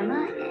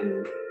Alabama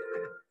in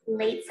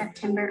late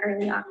September,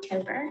 early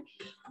October.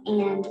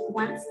 And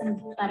once the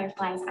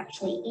butterflies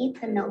actually eat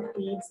the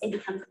milkweeds, they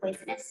become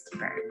poisonous to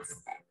birds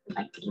that would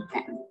like to eat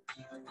them.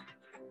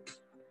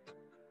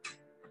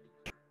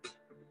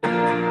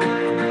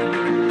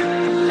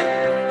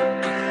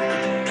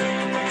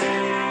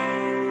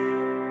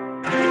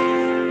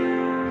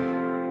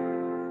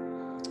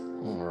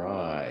 All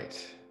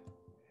right.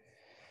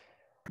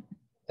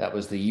 That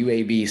was the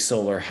UAB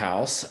Solar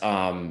House.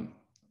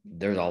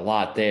 There's a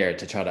lot there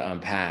to try to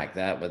unpack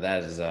that, but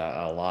that is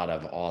a lot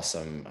of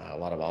awesome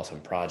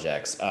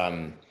projects.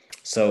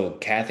 So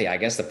Kathy, I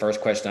guess the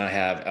first question I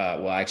have,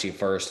 well, actually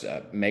first,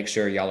 make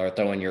sure y'all are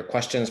throwing your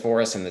questions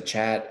for us in the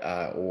chat,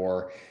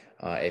 or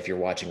if you're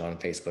watching on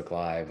Facebook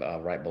Live,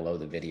 right below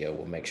the video,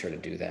 we'll make sure to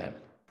do that.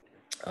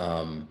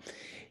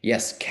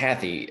 Yes,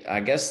 Kathy, I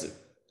guess,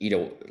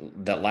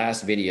 that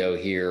last video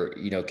here,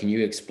 can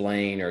you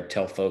explain or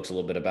tell folks a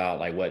little bit about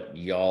like what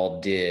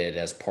y'all did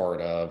as part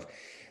of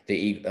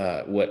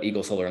what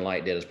Eagle Solar and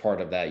Light did as part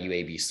of that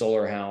UAB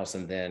Solar House?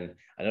 And then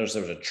I noticed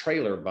there was a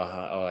trailer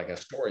behind, like a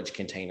storage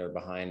container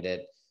behind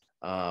it.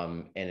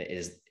 And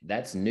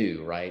that's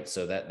new, right?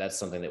 So that's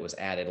something that was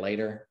added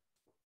later.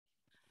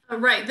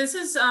 Right. This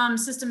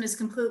system is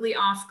completely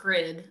off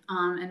grid.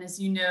 And as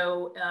you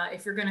know,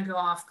 if you're going to go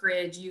off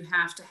grid, you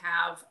have to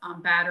have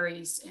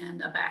batteries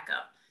and a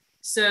backup.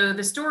 So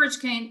the storage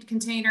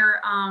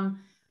container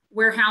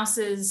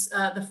warehouses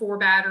the 4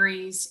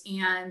 batteries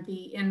and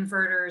the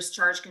inverters,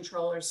 charge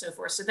controllers, so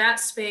forth. So that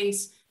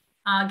space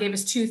gave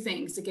us 2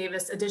 things. It gave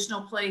us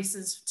additional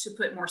places to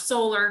put more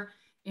solar,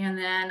 and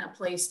then a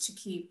place to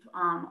keep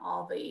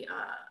all the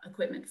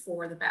equipment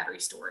for the battery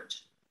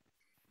storage.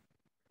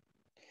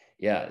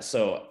 Yeah,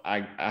 so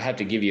I have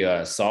to give you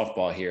a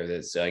softball here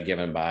that's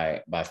given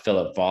by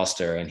Philip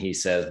Foster, and he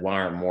says, "Why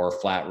aren't more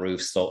flat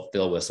roofs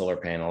filled with solar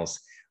panels?"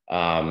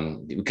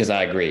 Because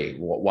I agree.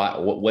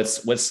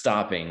 What's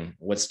stopping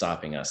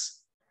us?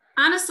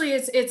 Honestly,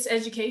 it's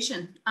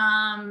education.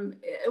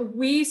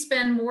 We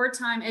spend more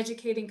time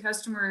educating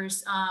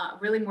customers,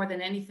 really more than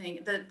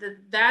anything.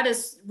 That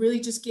is really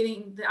just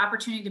getting the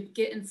opportunity to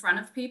get in front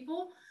of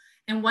people.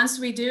 And once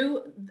we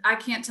do, I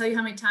can't tell you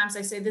how many times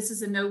I say, this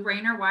is a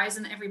no-brainer. Why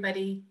isn't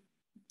everybody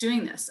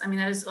doing this? I mean,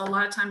 that is a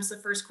lot of times the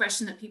first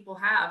question that people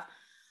have.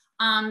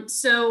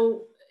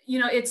 So, you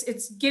know,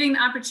 it's getting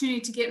the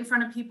opportunity to get in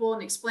front of people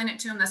and explain it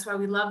to them. That's why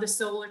we love the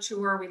solar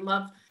tour. We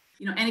love,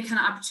 you know, any kind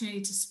of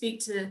opportunity to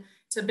speak to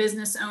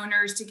business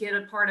owners, to get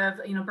a part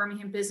of, you know,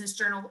 Birmingham Business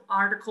Journal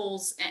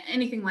articles,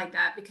 anything like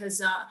that,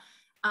 because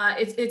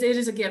it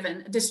is a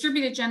given.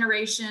 Distributed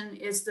generation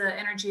is the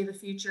energy of the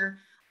future.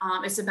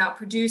 It's about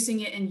producing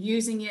it and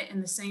using it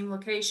in the same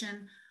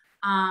location.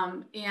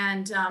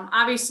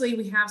 Obviously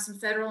we have some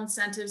federal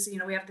incentives. You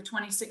know, we have the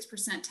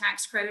 26%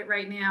 tax credit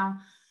right now,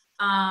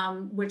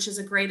 which is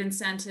a great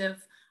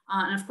incentive.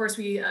 And of course,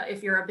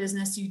 if you're a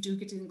business, you do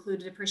get to include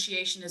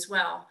depreciation as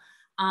well.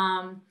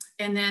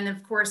 And then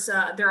of course,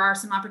 there are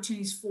some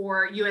opportunities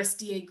for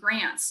USDA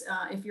grants.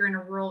 If you're in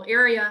a rural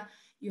area,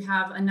 you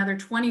have another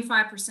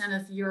 25%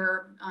 of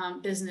your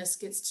business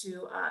gets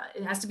to,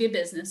 it has to be a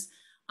business,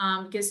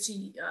 gets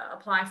to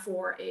apply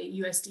for a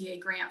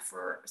USDA grant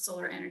for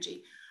solar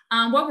energy.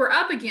 What we're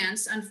up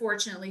against,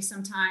 unfortunately,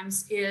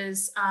 sometimes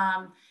is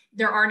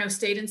there are no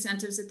state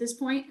incentives at this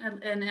point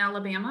in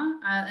Alabama,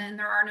 and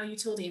there are no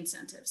utility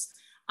incentives.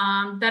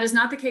 That is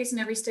not the case in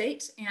every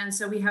state, and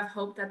so we have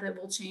hope that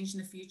that will change in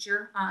the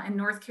future. In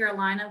North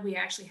Carolina, we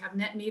actually have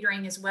net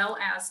metering, as well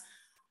as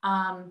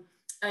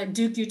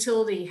Duke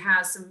Utility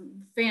has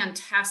some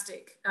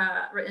fantastic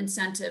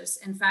incentives.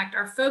 In fact,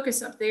 our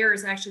focus up there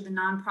is actually the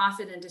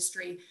nonprofit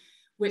industry,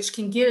 which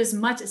can get as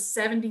much as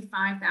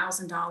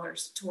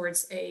 $75,000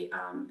 towards a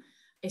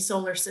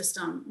solar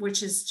system,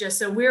 which is just,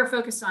 so we're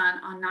focused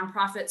on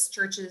nonprofits,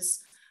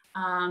 churches,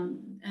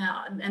 and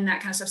that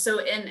kind of stuff. So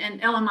and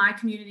LMI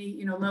community,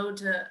 you know, low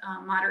to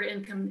moderate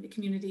income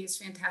community is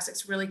fantastic.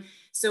 It's really,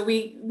 so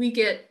we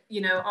get,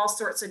 you know, all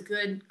sorts of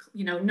good,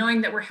 you know,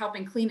 knowing that we're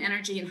helping clean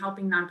energy and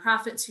helping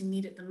nonprofits who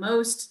need it the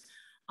most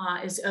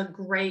is a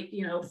great,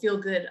 you know, feel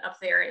good up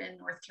there in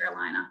North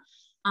Carolina.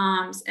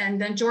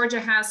 And then Georgia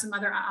has some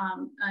other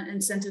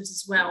incentives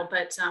as well,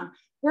 but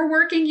we're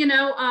working, you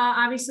know,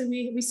 obviously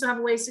we still have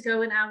a ways to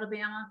go in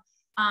Alabama.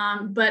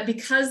 But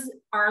because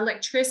our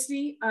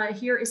electricity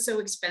here is so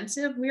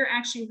expensive, we're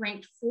actually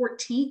ranked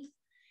 14th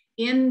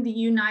in the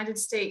United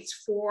States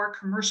for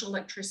commercial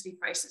electricity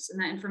prices. And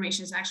that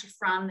information is actually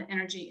from the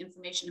Energy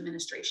Information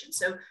Administration.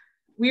 So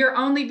we are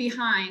only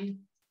behind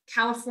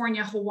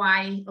California,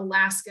 Hawaii,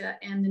 Alaska,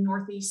 and the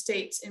Northeast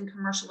states in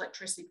commercial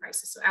electricity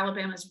prices. So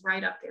Alabama is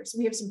right up there. So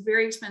we have some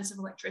very expensive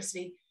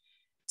electricity.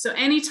 So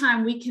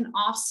anytime we can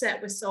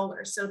offset with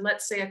solar, so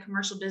let's say a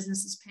commercial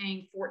business is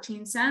paying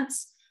 14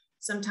 cents,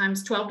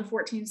 sometimes 12 to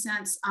 14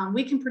 cents,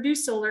 we can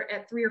produce solar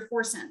at 3 or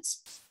 4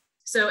 cents.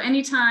 So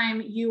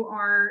anytime you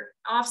are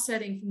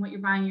offsetting from what you're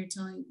buying,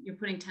 you're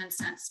putting 10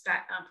 cents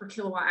back per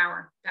kilowatt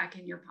hour back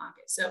in your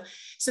pocket. So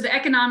the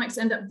economics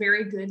end up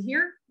very good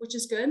here, which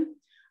is good.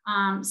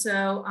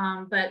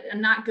 But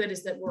not good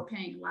is that we're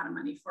paying a lot of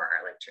money for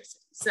our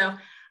electricity. So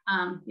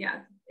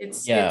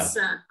it's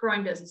a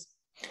growing business.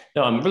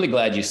 No, I'm really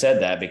glad you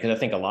said that, because I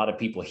think a lot of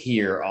people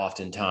hear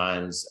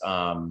oftentimes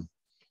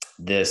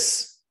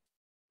this,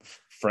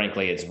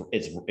 frankly,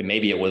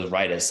 maybe it was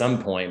right at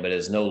some point, but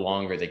it's no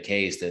longer the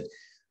case that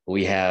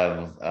we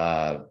have,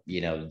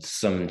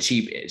 some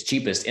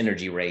cheapest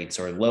energy rates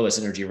or lowest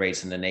energy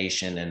rates in the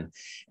nation.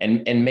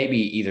 And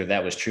maybe either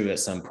that was true at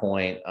some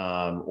point,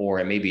 or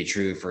it may be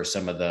true for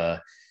some of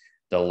the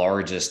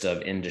largest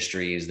of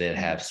industries that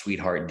have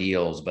sweetheart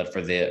deals. But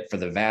for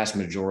the vast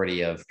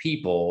majority of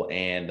people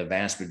and the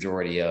vast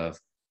majority of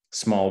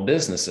small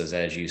businesses,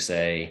 as you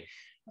say,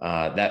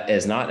 that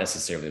is not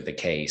necessarily the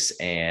case.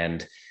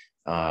 And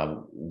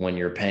when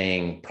you're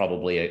paying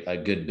probably a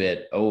good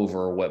bit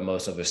over what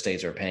most other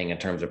states are paying in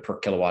terms of per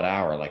kilowatt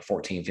hour, like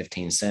 14,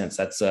 15 cents,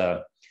 that's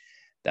a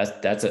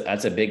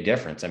big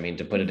difference. I mean,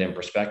 to put it in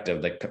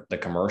perspective, the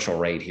commercial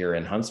rate here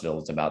in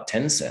Huntsville is about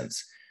 10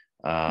 cents.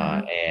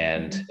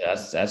 And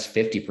that's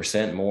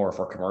 50% more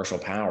for commercial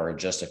power,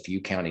 just a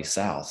few counties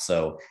south.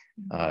 So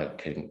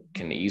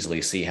can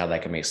easily see how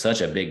that can make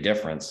such a big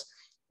difference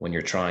when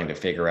you're trying to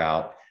figure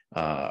out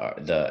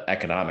the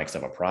economics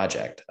of a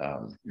project.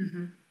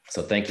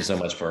 So thank you so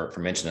much for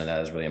mentioning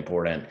that. Is really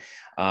important.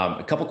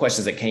 A couple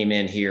questions that came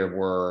in here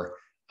were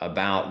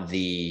about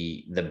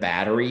the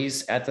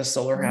batteries at the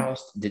solar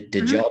house.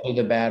 Did y'all do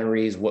the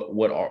batteries?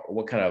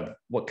 What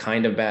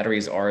kind of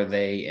batteries are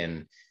they,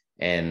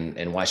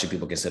 and why should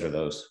people consider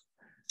those?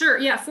 Sure.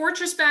 Yeah.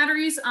 Fortress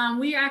batteries.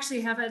 We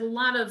actually have had a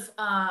lot of,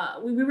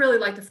 we really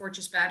like the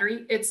Fortress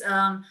battery. It's,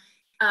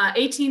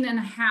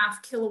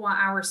 18.5 kilowatt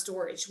hour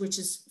storage, which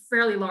is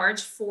fairly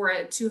large for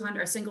a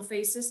single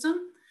phase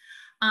system.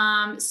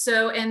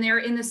 And they're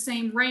in the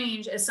same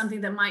range as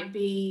something that might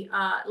be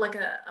like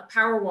a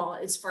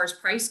Powerwall as far as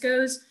price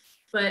goes,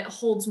 but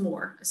holds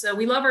more. So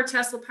we love our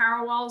Tesla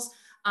Powerwalls,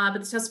 but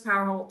the Tesla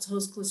Powerwall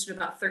holds closer to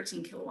about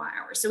 13 kilowatt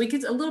hours. So we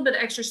get a little bit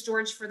extra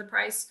storage for the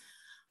price.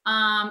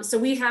 So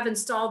we have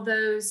installed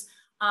those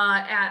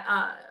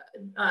at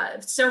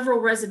several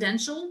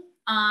residential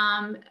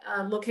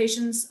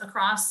locations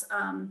across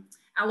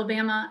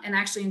Alabama and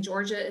actually in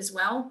Georgia as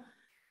well.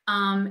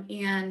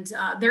 And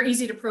they're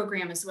easy to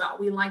program as well.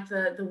 We like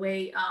the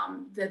way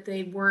that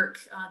they work.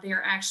 They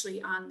are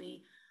actually on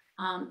the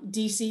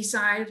DC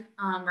side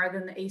rather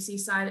than the AC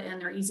side,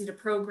 and they're easy to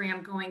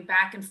program, going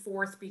back and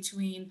forth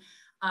between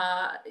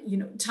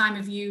time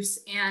of use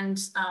and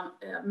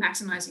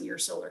maximizing your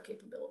solar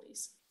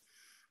capabilities.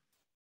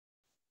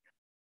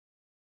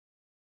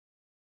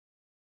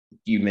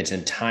 You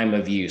mentioned time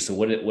of use. So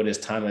what is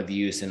time of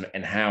use,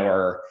 and how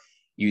are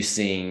you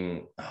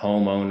seeing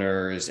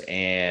homeowners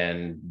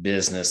and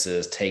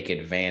businesses take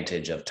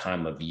advantage of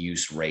time of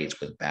use rates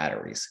with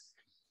batteries?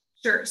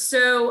 Sure.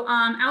 So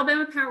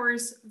Alabama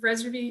Power's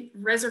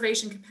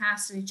reservation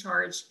capacity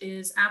charge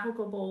is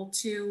applicable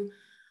to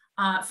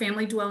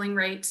family dwelling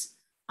rates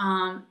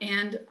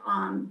and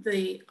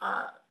the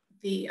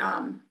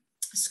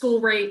school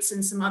rates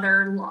and some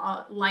other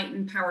light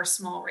and power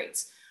small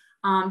rates.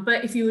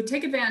 But if you would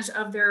take advantage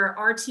of their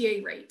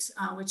RTA rate,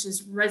 which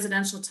is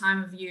residential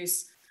time of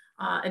use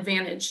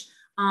advantage,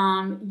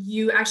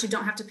 you actually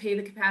don't have to pay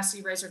the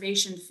capacity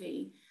reservation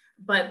fee.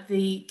 But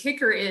the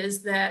kicker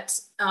is that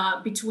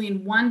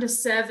between 1 to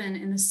 7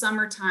 in the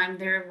summertime,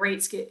 their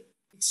rates get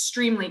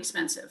extremely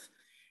expensive,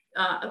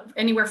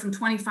 anywhere from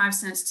 25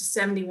 cents to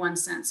 71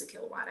 cents a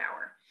kilowatt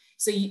hour.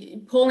 So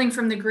pulling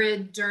from the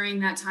grid during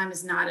that time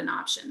is not an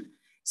option.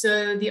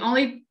 So the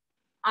only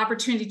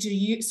opportunity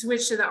to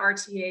switch to the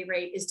RTA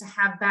rate is to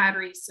have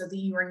batteries so that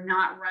you are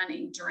not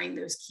running during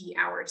those key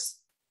hours,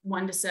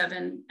 1 to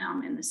 7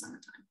 in the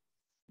summertime.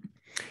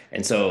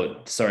 And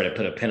so, sorry to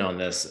put a pin on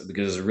this,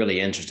 because it's really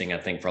interesting, I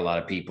think, for a lot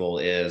of people,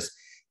 is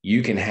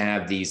you can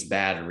have these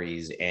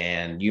batteries,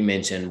 and you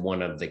mentioned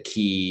one of the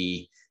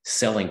key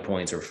selling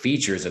points or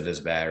features of this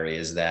battery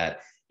is that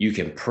you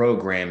can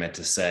program it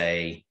to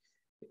say,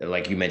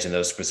 like you mentioned,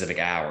 those specific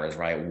hours,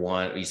 right?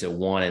 You said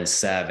 1 and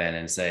 7,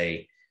 and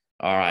say,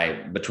 all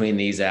right, between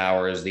these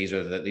hours, these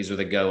are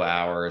the go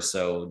hours.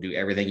 So do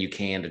everything you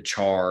can to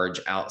charge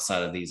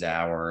outside of these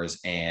hours,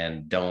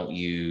 and don't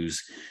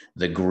use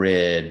the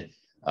grid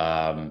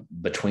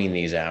between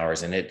these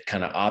hours. And it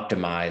kind of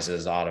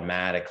optimizes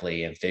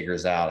automatically and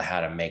figures out how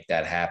to make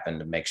that happen,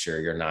 to make sure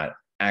you're not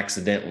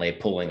accidentally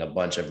pulling a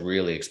bunch of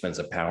really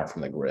expensive power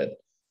from the grid.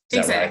 Is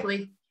exactly.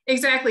 Right?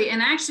 Exactly.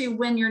 And actually,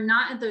 when you're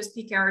not at those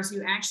peak hours,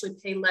 you actually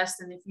pay less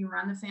than if you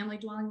run the family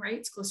dwelling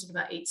rates, closer to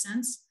about 8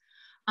 cents.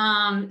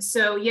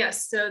 So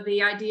yes, so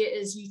the idea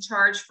is you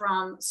charge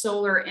from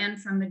solar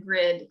and from the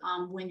grid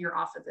when you're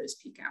off of those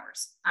peak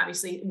hours.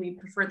 Obviously, we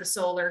prefer the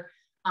solar,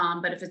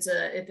 but if it's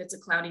a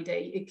cloudy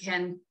day,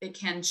 it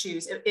can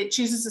choose. It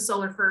chooses the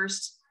solar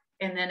first,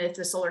 and then if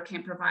the solar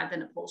can't provide,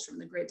 then it pulls from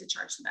the grid to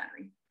charge the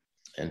battery.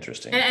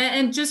 Interesting.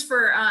 And just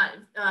for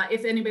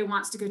if anybody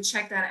wants to go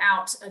check that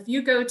out, if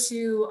you go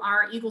to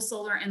our Eagle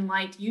Solar and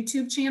Light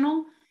YouTube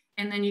channel,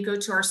 and then you go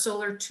to our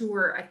solar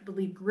tour, I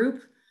believe,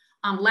 group.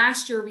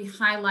 Last year, we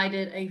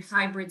highlighted a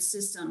hybrid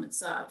system.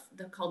 It's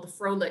called the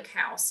Froelich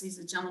House. He's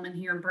a gentleman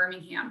here in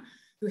Birmingham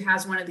who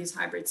has one of these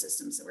hybrid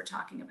systems that we're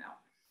talking about.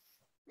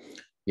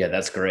 Yeah,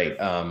 that's great.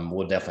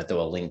 We'll definitely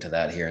throw a link to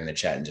that here in the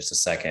chat in just a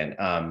second.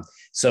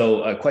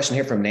 So a question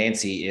here from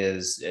Nancy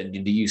is,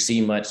 do you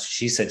see much,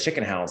 she said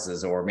chicken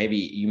houses, or maybe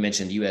you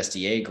mentioned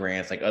USDA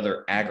grants, like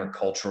other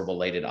agricultural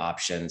related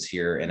options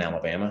here in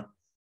Alabama?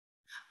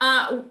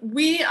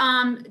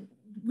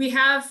 We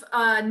have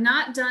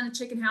not done a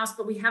chicken house,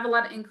 but we have a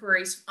lot of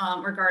inquiries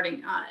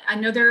regarding, I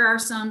know there are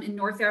some in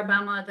North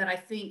Alabama that I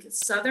think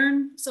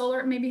Southern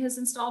Solar maybe has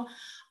installed.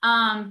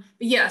 But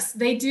yes,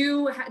 they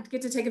do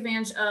get to take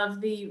advantage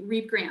of the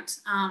REAP grant.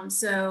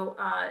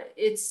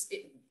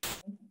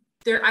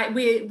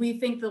 We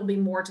think there'll be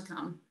more to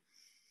come.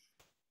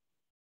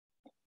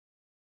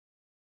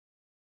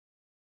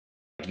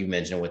 You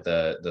mentioned with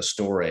the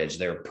storage,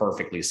 they're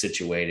perfectly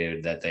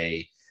situated, that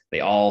they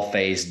all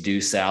face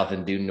due south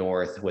and due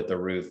north with the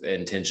roof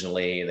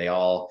intentionally. They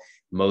all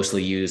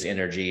mostly use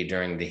energy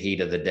during the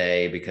heat of the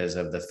day because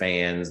of the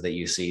fans that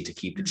you see to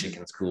keep the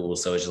chickens cool.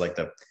 So it's just like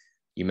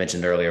you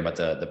mentioned earlier about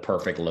the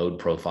perfect load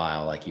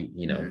profile. Like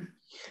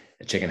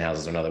chicken house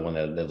is another one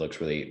that looks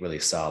really, really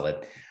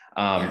solid.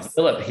 Yes.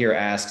 Philip here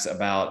asks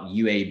about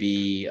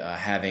UAB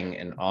having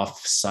an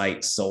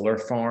off-site solar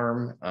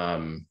farm.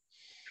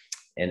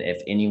 And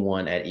if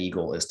anyone at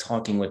Eagle is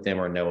talking with them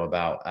or know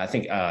about, I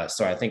think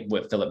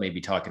what Philip may be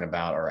talking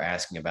about or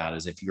asking about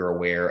is if you're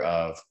aware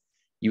of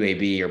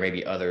UAB or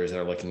maybe others that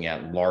are looking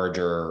at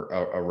larger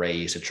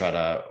arrays to try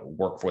to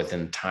work with an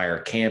entire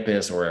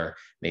campus, or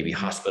maybe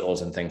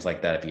hospitals and things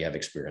like that, if you have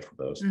experience with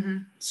those.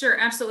 Sure,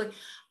 absolutely.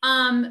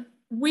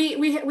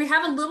 We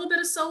have a little bit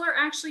of solar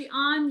actually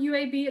on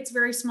UAB. It's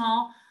very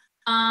small.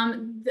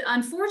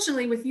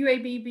 Unfortunately, with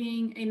UAB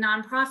being a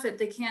nonprofit,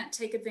 they can't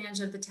take advantage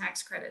of the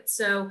tax credit.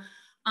 So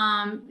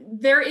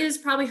there is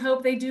probably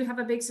hope. They do have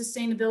a big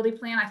sustainability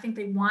plan. I think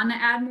they want to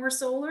add more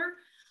solar,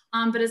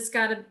 but it's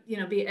got to, you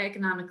know, be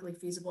economically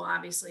feasible,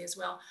 obviously, as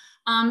well.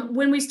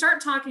 When we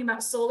start talking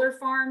about solar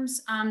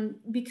farms,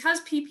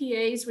 because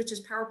PPAs, which is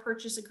power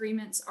purchase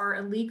agreements, are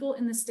illegal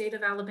in the state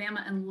of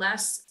Alabama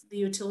unless the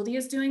utility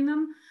is doing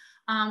them,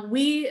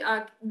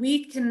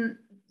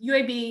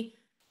 UAB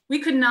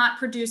could not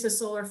produce a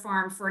solar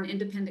farm for an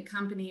independent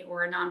company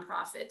or a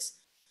nonprofit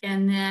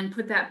and then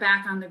put that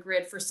back on the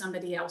grid for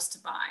somebody else to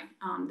buy.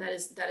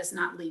 That is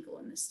not legal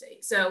in this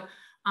state. So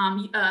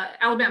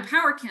Alabama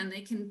Power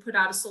they can put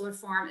out a solar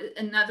farm.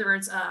 In other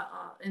words,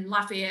 in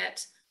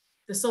Lafayette,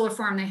 the solar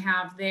farm they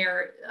have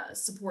there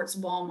supports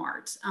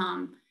Walmart.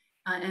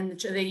 And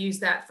they use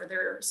that for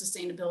their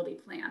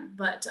sustainability plan.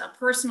 But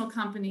personal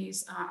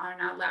companies are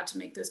not allowed to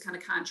make those kind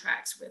of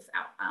contracts with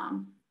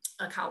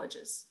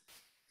colleges.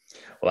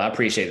 Well, I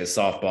appreciate the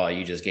softball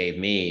you just gave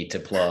me to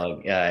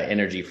plug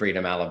Energy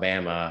Freedom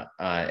Alabama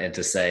and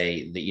to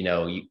say that, you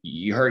know,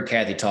 you heard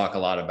Kathy talk a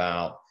lot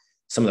about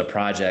some of the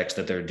projects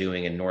that they're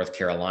doing in North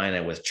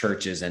Carolina with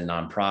churches and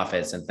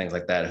nonprofits and things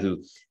like that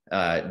who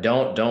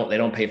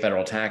don't pay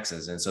federal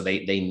taxes. And so they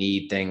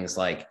need things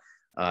like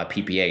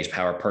PPAs,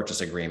 power purchase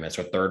agreements,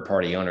 or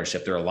third-party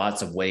ownership. There are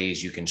lots of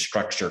ways you can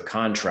structure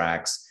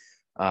contracts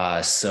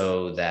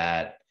so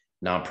that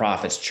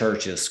nonprofits,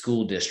 churches,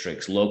 school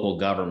districts, local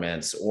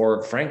governments,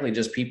 or frankly,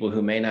 just people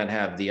who may not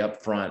have the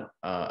upfront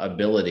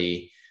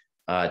ability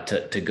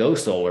to go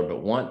solar,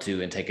 but want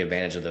to and take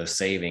advantage of those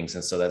savings.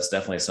 And so that's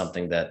definitely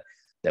something that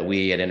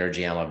we at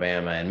Energy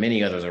Alabama and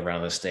many others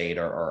around the state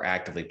are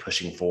actively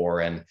pushing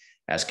for. And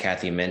as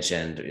Kathy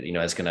mentioned, you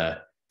know,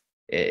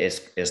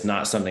 it's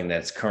not something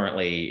that's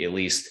currently at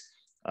least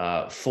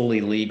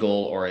fully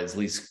legal, or at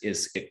least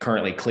is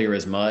currently clear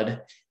as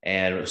mud.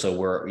 And so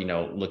we're, you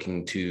know,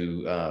 looking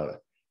to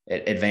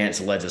advance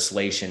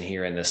legislation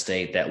here in the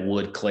state that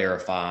would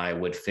clarify,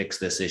 would fix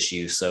this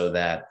issue so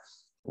that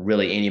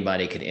really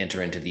anybody could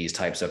enter into these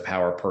types of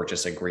power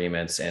purchase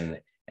agreements and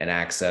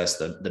access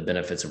the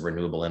benefits of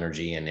renewable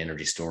energy and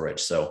energy storage.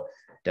 So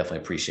definitely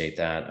appreciate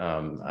that.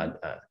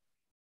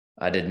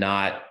 I did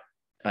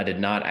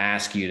not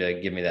ask you to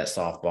give me that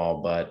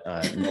softball, but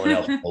no one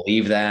else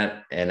believed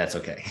that, and that's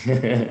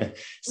okay.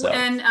 So.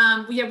 And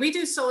yeah, we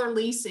do solar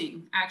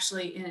leasing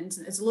actually, and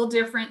it's a little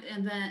different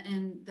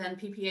than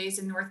PPAs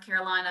in North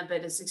Carolina,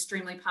 but it's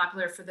extremely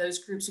popular for those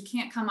groups who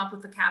can't come up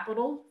with the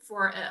capital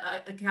for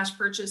a cash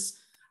purchase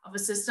of a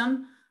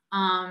system.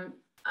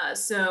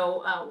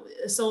 Solar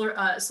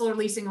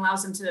leasing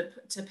allows them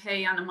to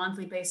pay on a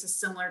monthly basis,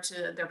 similar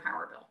to their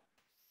power bill.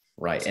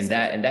 Right, and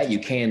that you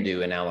can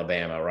do in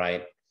Alabama,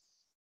 right?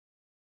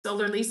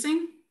 Solar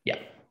leasing? Yeah.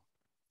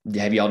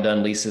 Have y'all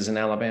done leases in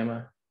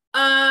Alabama?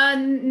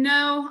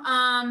 No.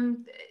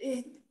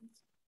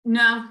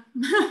 No.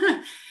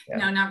 Yeah.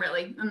 No, not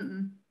really.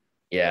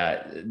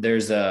 Yeah,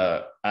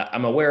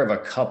 I'm aware of a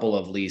couple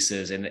of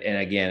leases, and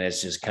again,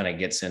 it's just kind of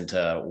gets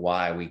into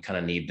why we kind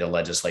of need the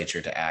legislature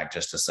to act,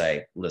 just to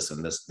say,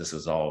 listen, this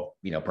is all,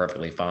 you know,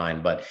 perfectly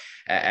fine. But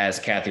as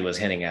Kathy was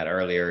hinting at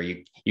earlier,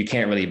 you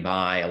can't really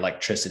buy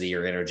electricity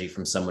or energy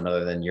from someone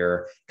other than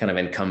your kind of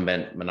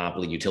incumbent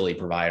monopoly utility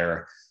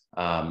provider.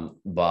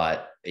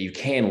 But you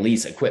can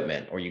lease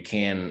equipment, or you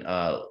can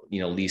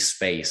lease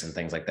space and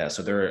things like that.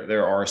 So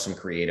there are some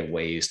creative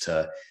ways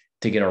to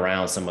get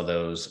around some of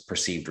those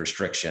perceived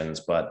restrictions.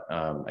 But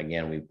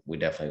again, we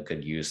definitely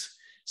could use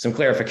some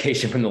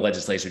clarification from the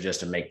legislature just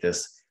to make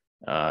this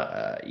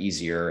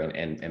easier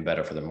and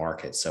better for the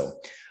market. So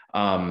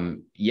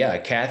yeah,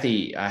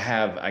 Kathy, I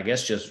have, I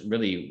guess, just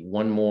really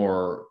one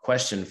more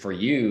question for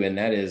you. And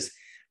that is,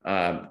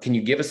 can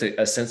you give us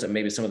a sense of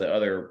maybe some of the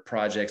other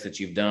projects that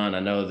you've done?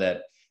 I know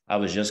that I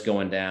was just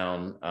going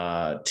down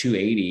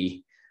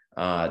 280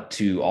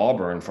 to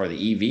Auburn for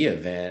the EV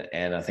event,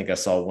 and I think I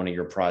saw one of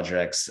your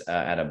projects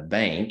at a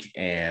bank.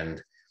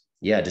 And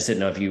yeah, just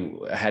didn't know if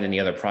you had any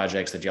other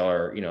projects that y'all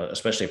are, you know,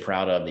 especially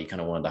proud of that you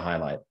kind of wanted to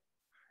highlight.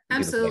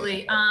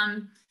 Absolutely.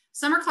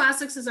 Summer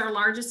Classics is our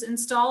largest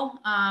install.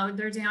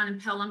 They're down in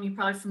Pelham. You're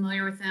probably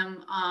familiar with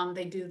them.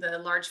 They do the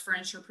large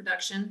furniture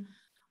production.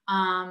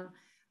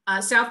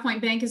 South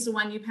Point Bank is the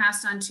one you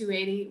passed on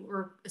 280.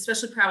 We're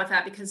especially proud with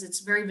that because it's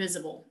very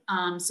visible.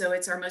 So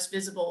it's our most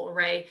visible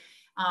array.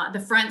 The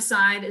front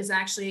side is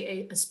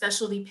actually a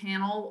specialty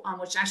panel,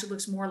 which actually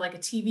looks more like a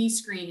TV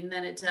screen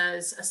than it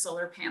does a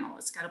solar panel.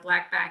 It's got a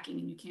black backing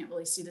and you can't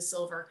really see the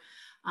silver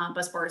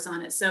bus bars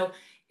on it. So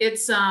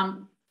it's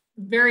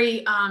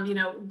very,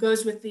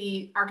 goes with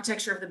the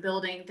architecture of the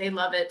building. They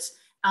love it.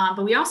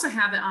 But we also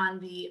have it on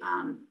the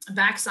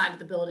back side of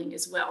the building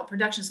as well.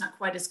 Production's not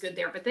quite as good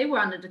there, but they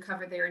wanted to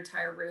cover their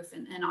entire roof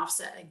and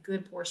offset a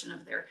good portion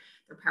of their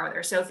power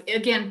there. So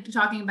again,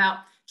 talking about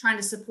trying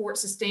to support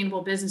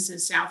sustainable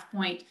businesses, South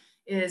Point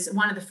is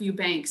one of the few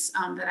banks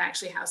that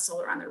actually has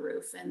solar on their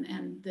roof,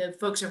 and the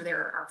folks over there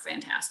are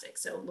fantastic.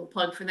 So a little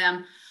plug for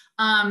them.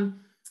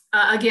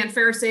 Again,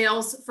 Fair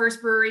Sales,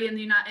 first brewery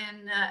in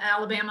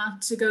Alabama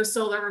to go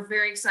solar. We're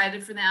very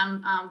excited for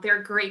them. They're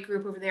a great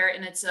group over there,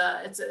 and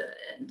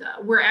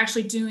we're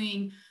actually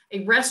doing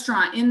a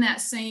restaurant in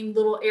that same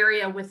little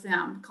area with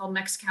them called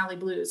Mexicali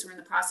Blues. We're in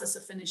the process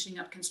of finishing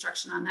up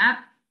construction on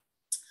that.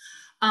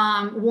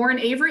 Warren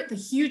Averett, the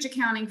huge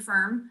accounting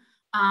firm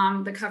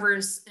that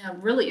covers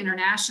really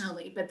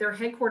internationally, but their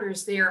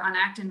headquarters there on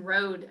Acton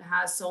Road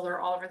has solar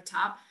all over the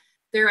top.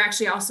 They're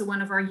actually also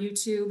one of our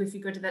YouTube, if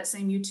you go to that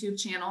same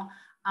YouTube channel,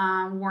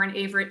 Warren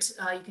Averett,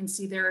 you can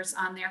see theirs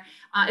on there.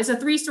 It's a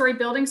 3-story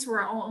building, so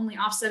we're only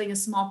offsetting a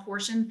small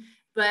portion,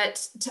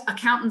 but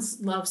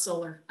accountants love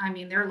solar. I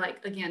mean, they're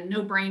like, again,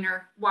 no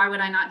brainer. Why would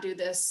I not do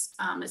this?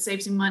 It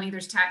saves you money.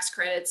 There's tax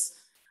credits.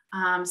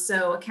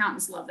 So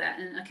accountants love that.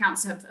 And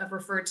accountants have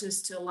referred to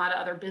us to a lot of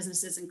other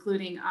businesses,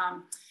 including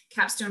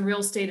Capstone Real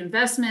Estate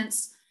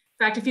Investments.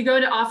 In fact, if you go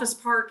to Office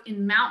Park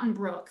in Mountain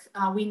Brook,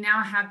 we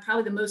now have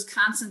probably the most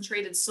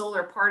concentrated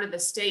solar part of the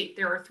state.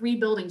 There are 3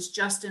 buildings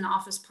just in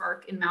Office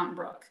Park in Mountain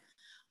Brook.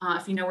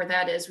 If you know where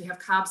that is, we have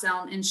Cobbs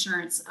Allen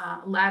Insurance,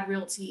 Ladd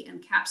Realty,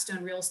 and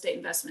Capstone Real Estate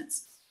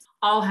Investments.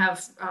 All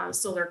have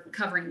solar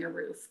covering their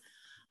roof.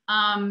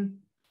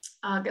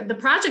 The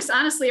projects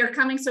honestly are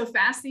coming so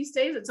fast these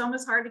days, it's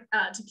almost hard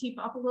to keep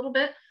up a little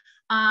bit.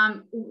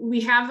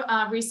 We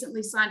have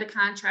recently signed a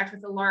contract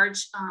with a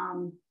large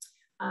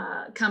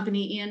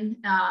company in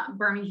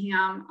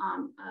Birmingham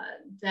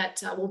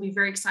that we'll be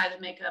very excited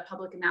to make a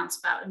public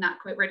announcement about. I'm not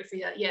quite ready for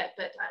that yet,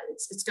 but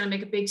it's going to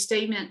make a big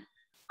statement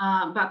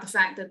about the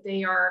fact that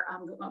they are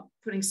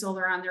putting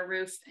solar on their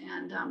roof,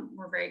 and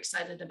we're very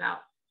excited about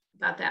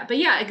that. But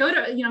yeah, go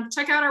to,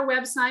 check out our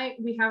website.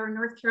 We have our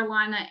North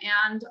Carolina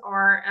and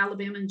our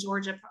Alabama and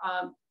Georgia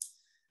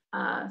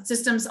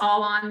systems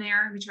all on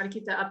there. We try to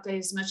keep that updated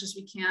as much as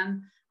we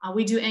can.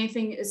 We do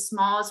anything as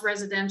small as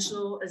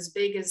residential, as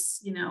big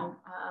as,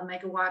 a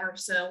megawatt or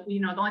so.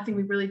 The only thing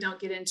we really don't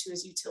get into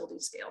is utility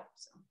scale.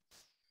 So.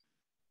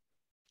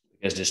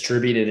 Because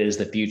distributed is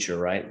the future,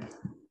 right?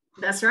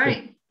 That's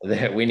right.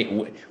 We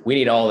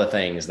need all the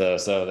things though,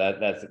 so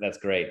that's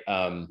great.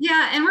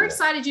 Yeah, and we're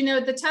excited.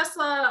 The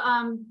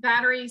Tesla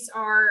batteries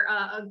are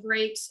a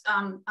great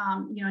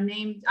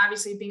name.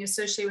 Obviously, being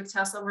associated with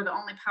Tesla, we're the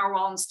only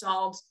Powerwall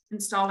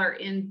installer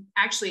in.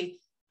 Actually,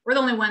 we're the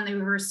only one that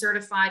were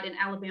certified in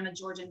Alabama,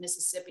 Georgia, and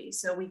Mississippi.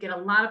 So we get a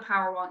lot of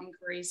Powerwall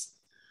inquiries.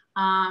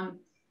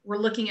 We're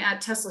looking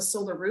at Tesla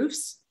solar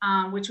roofs,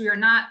 which we have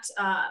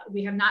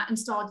not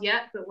installed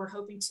yet, but we're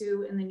hoping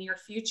to in the near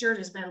future.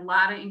 There's been a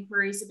lot of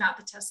inquiries about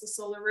the Tesla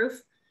solar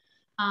roof.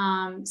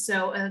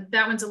 So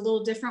that one's a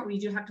little different. We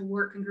do have to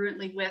work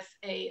congruently with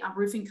a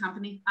roofing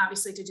company,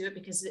 obviously, to do it,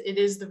 because it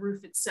is the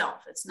roof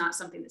itself. It's not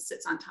something that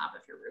sits on top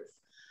of your roof.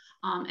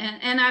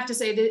 And I have to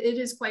say that it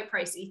is quite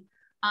pricey,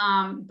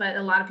 but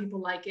a lot of people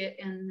like it.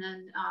 And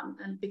then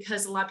and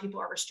because a lot of people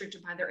are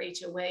restricted by their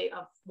HOA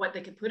of what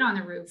they could put on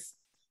the roof,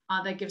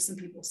 that gives some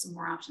people some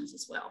more options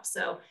as well.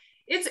 So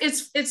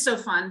it's so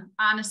fun.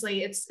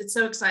 Honestly, it's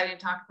so exciting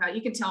to talk about.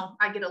 You can tell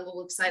I get a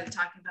little excited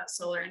talking about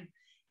solar,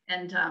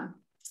 and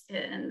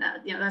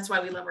that's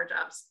why we love our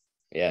jobs.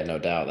 Yeah, no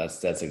doubt.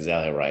 That's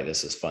exactly right.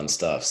 This is fun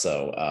stuff.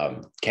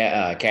 So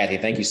Kathy,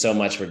 thank you so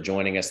much for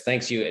joining us.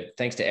 Thanks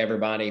to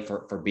everybody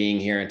for being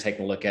here and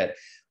taking a look at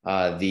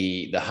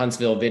the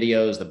Huntsville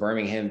videos, the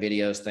Birmingham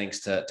videos.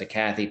 Thanks to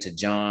Kathy, to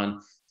John,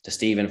 to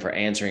Stephen for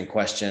answering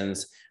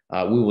questions.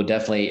 We will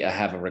definitely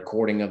have a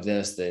recording of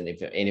this. Then if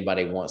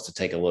anybody wants to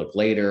take a look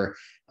later,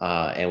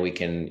 and we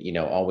can,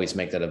 always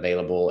make that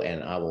available.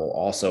 And I will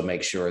also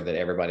make sure that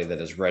everybody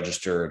that is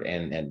registered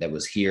and that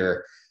was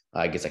here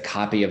gets a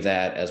copy of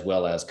that, as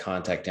well as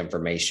contact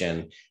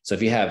information. So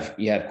if you have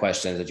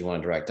questions that you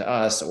want to direct to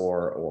us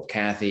or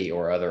Kathy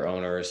or other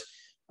owners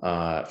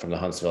from the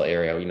Huntsville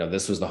area,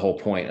 this was the whole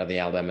point of the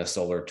Alabama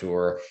Solar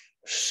Tour.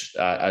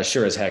 I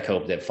sure as heck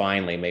hope that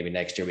finally, maybe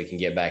next year, we can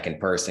get back in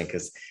person,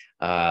 because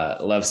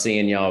love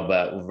seeing y'all,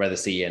 but would rather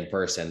see you in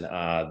person.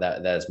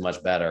 That is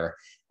much better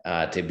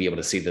to be able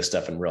to see this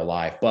stuff in real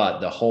life.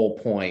 But the whole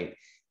point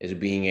is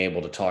being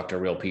able to talk to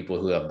real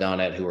people who have done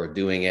it, who are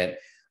doing it.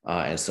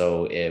 And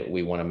so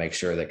we want to make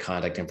sure that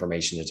contact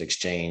information is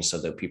exchanged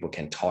so that people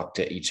can talk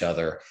to each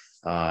other.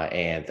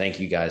 And thank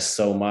you guys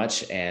so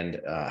much,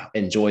 and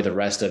enjoy the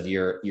rest of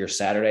your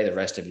Saturday, the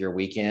rest of your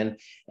weekend,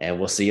 and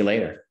we'll see you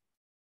later.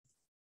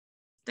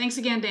 Thanks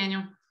again,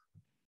 Daniel.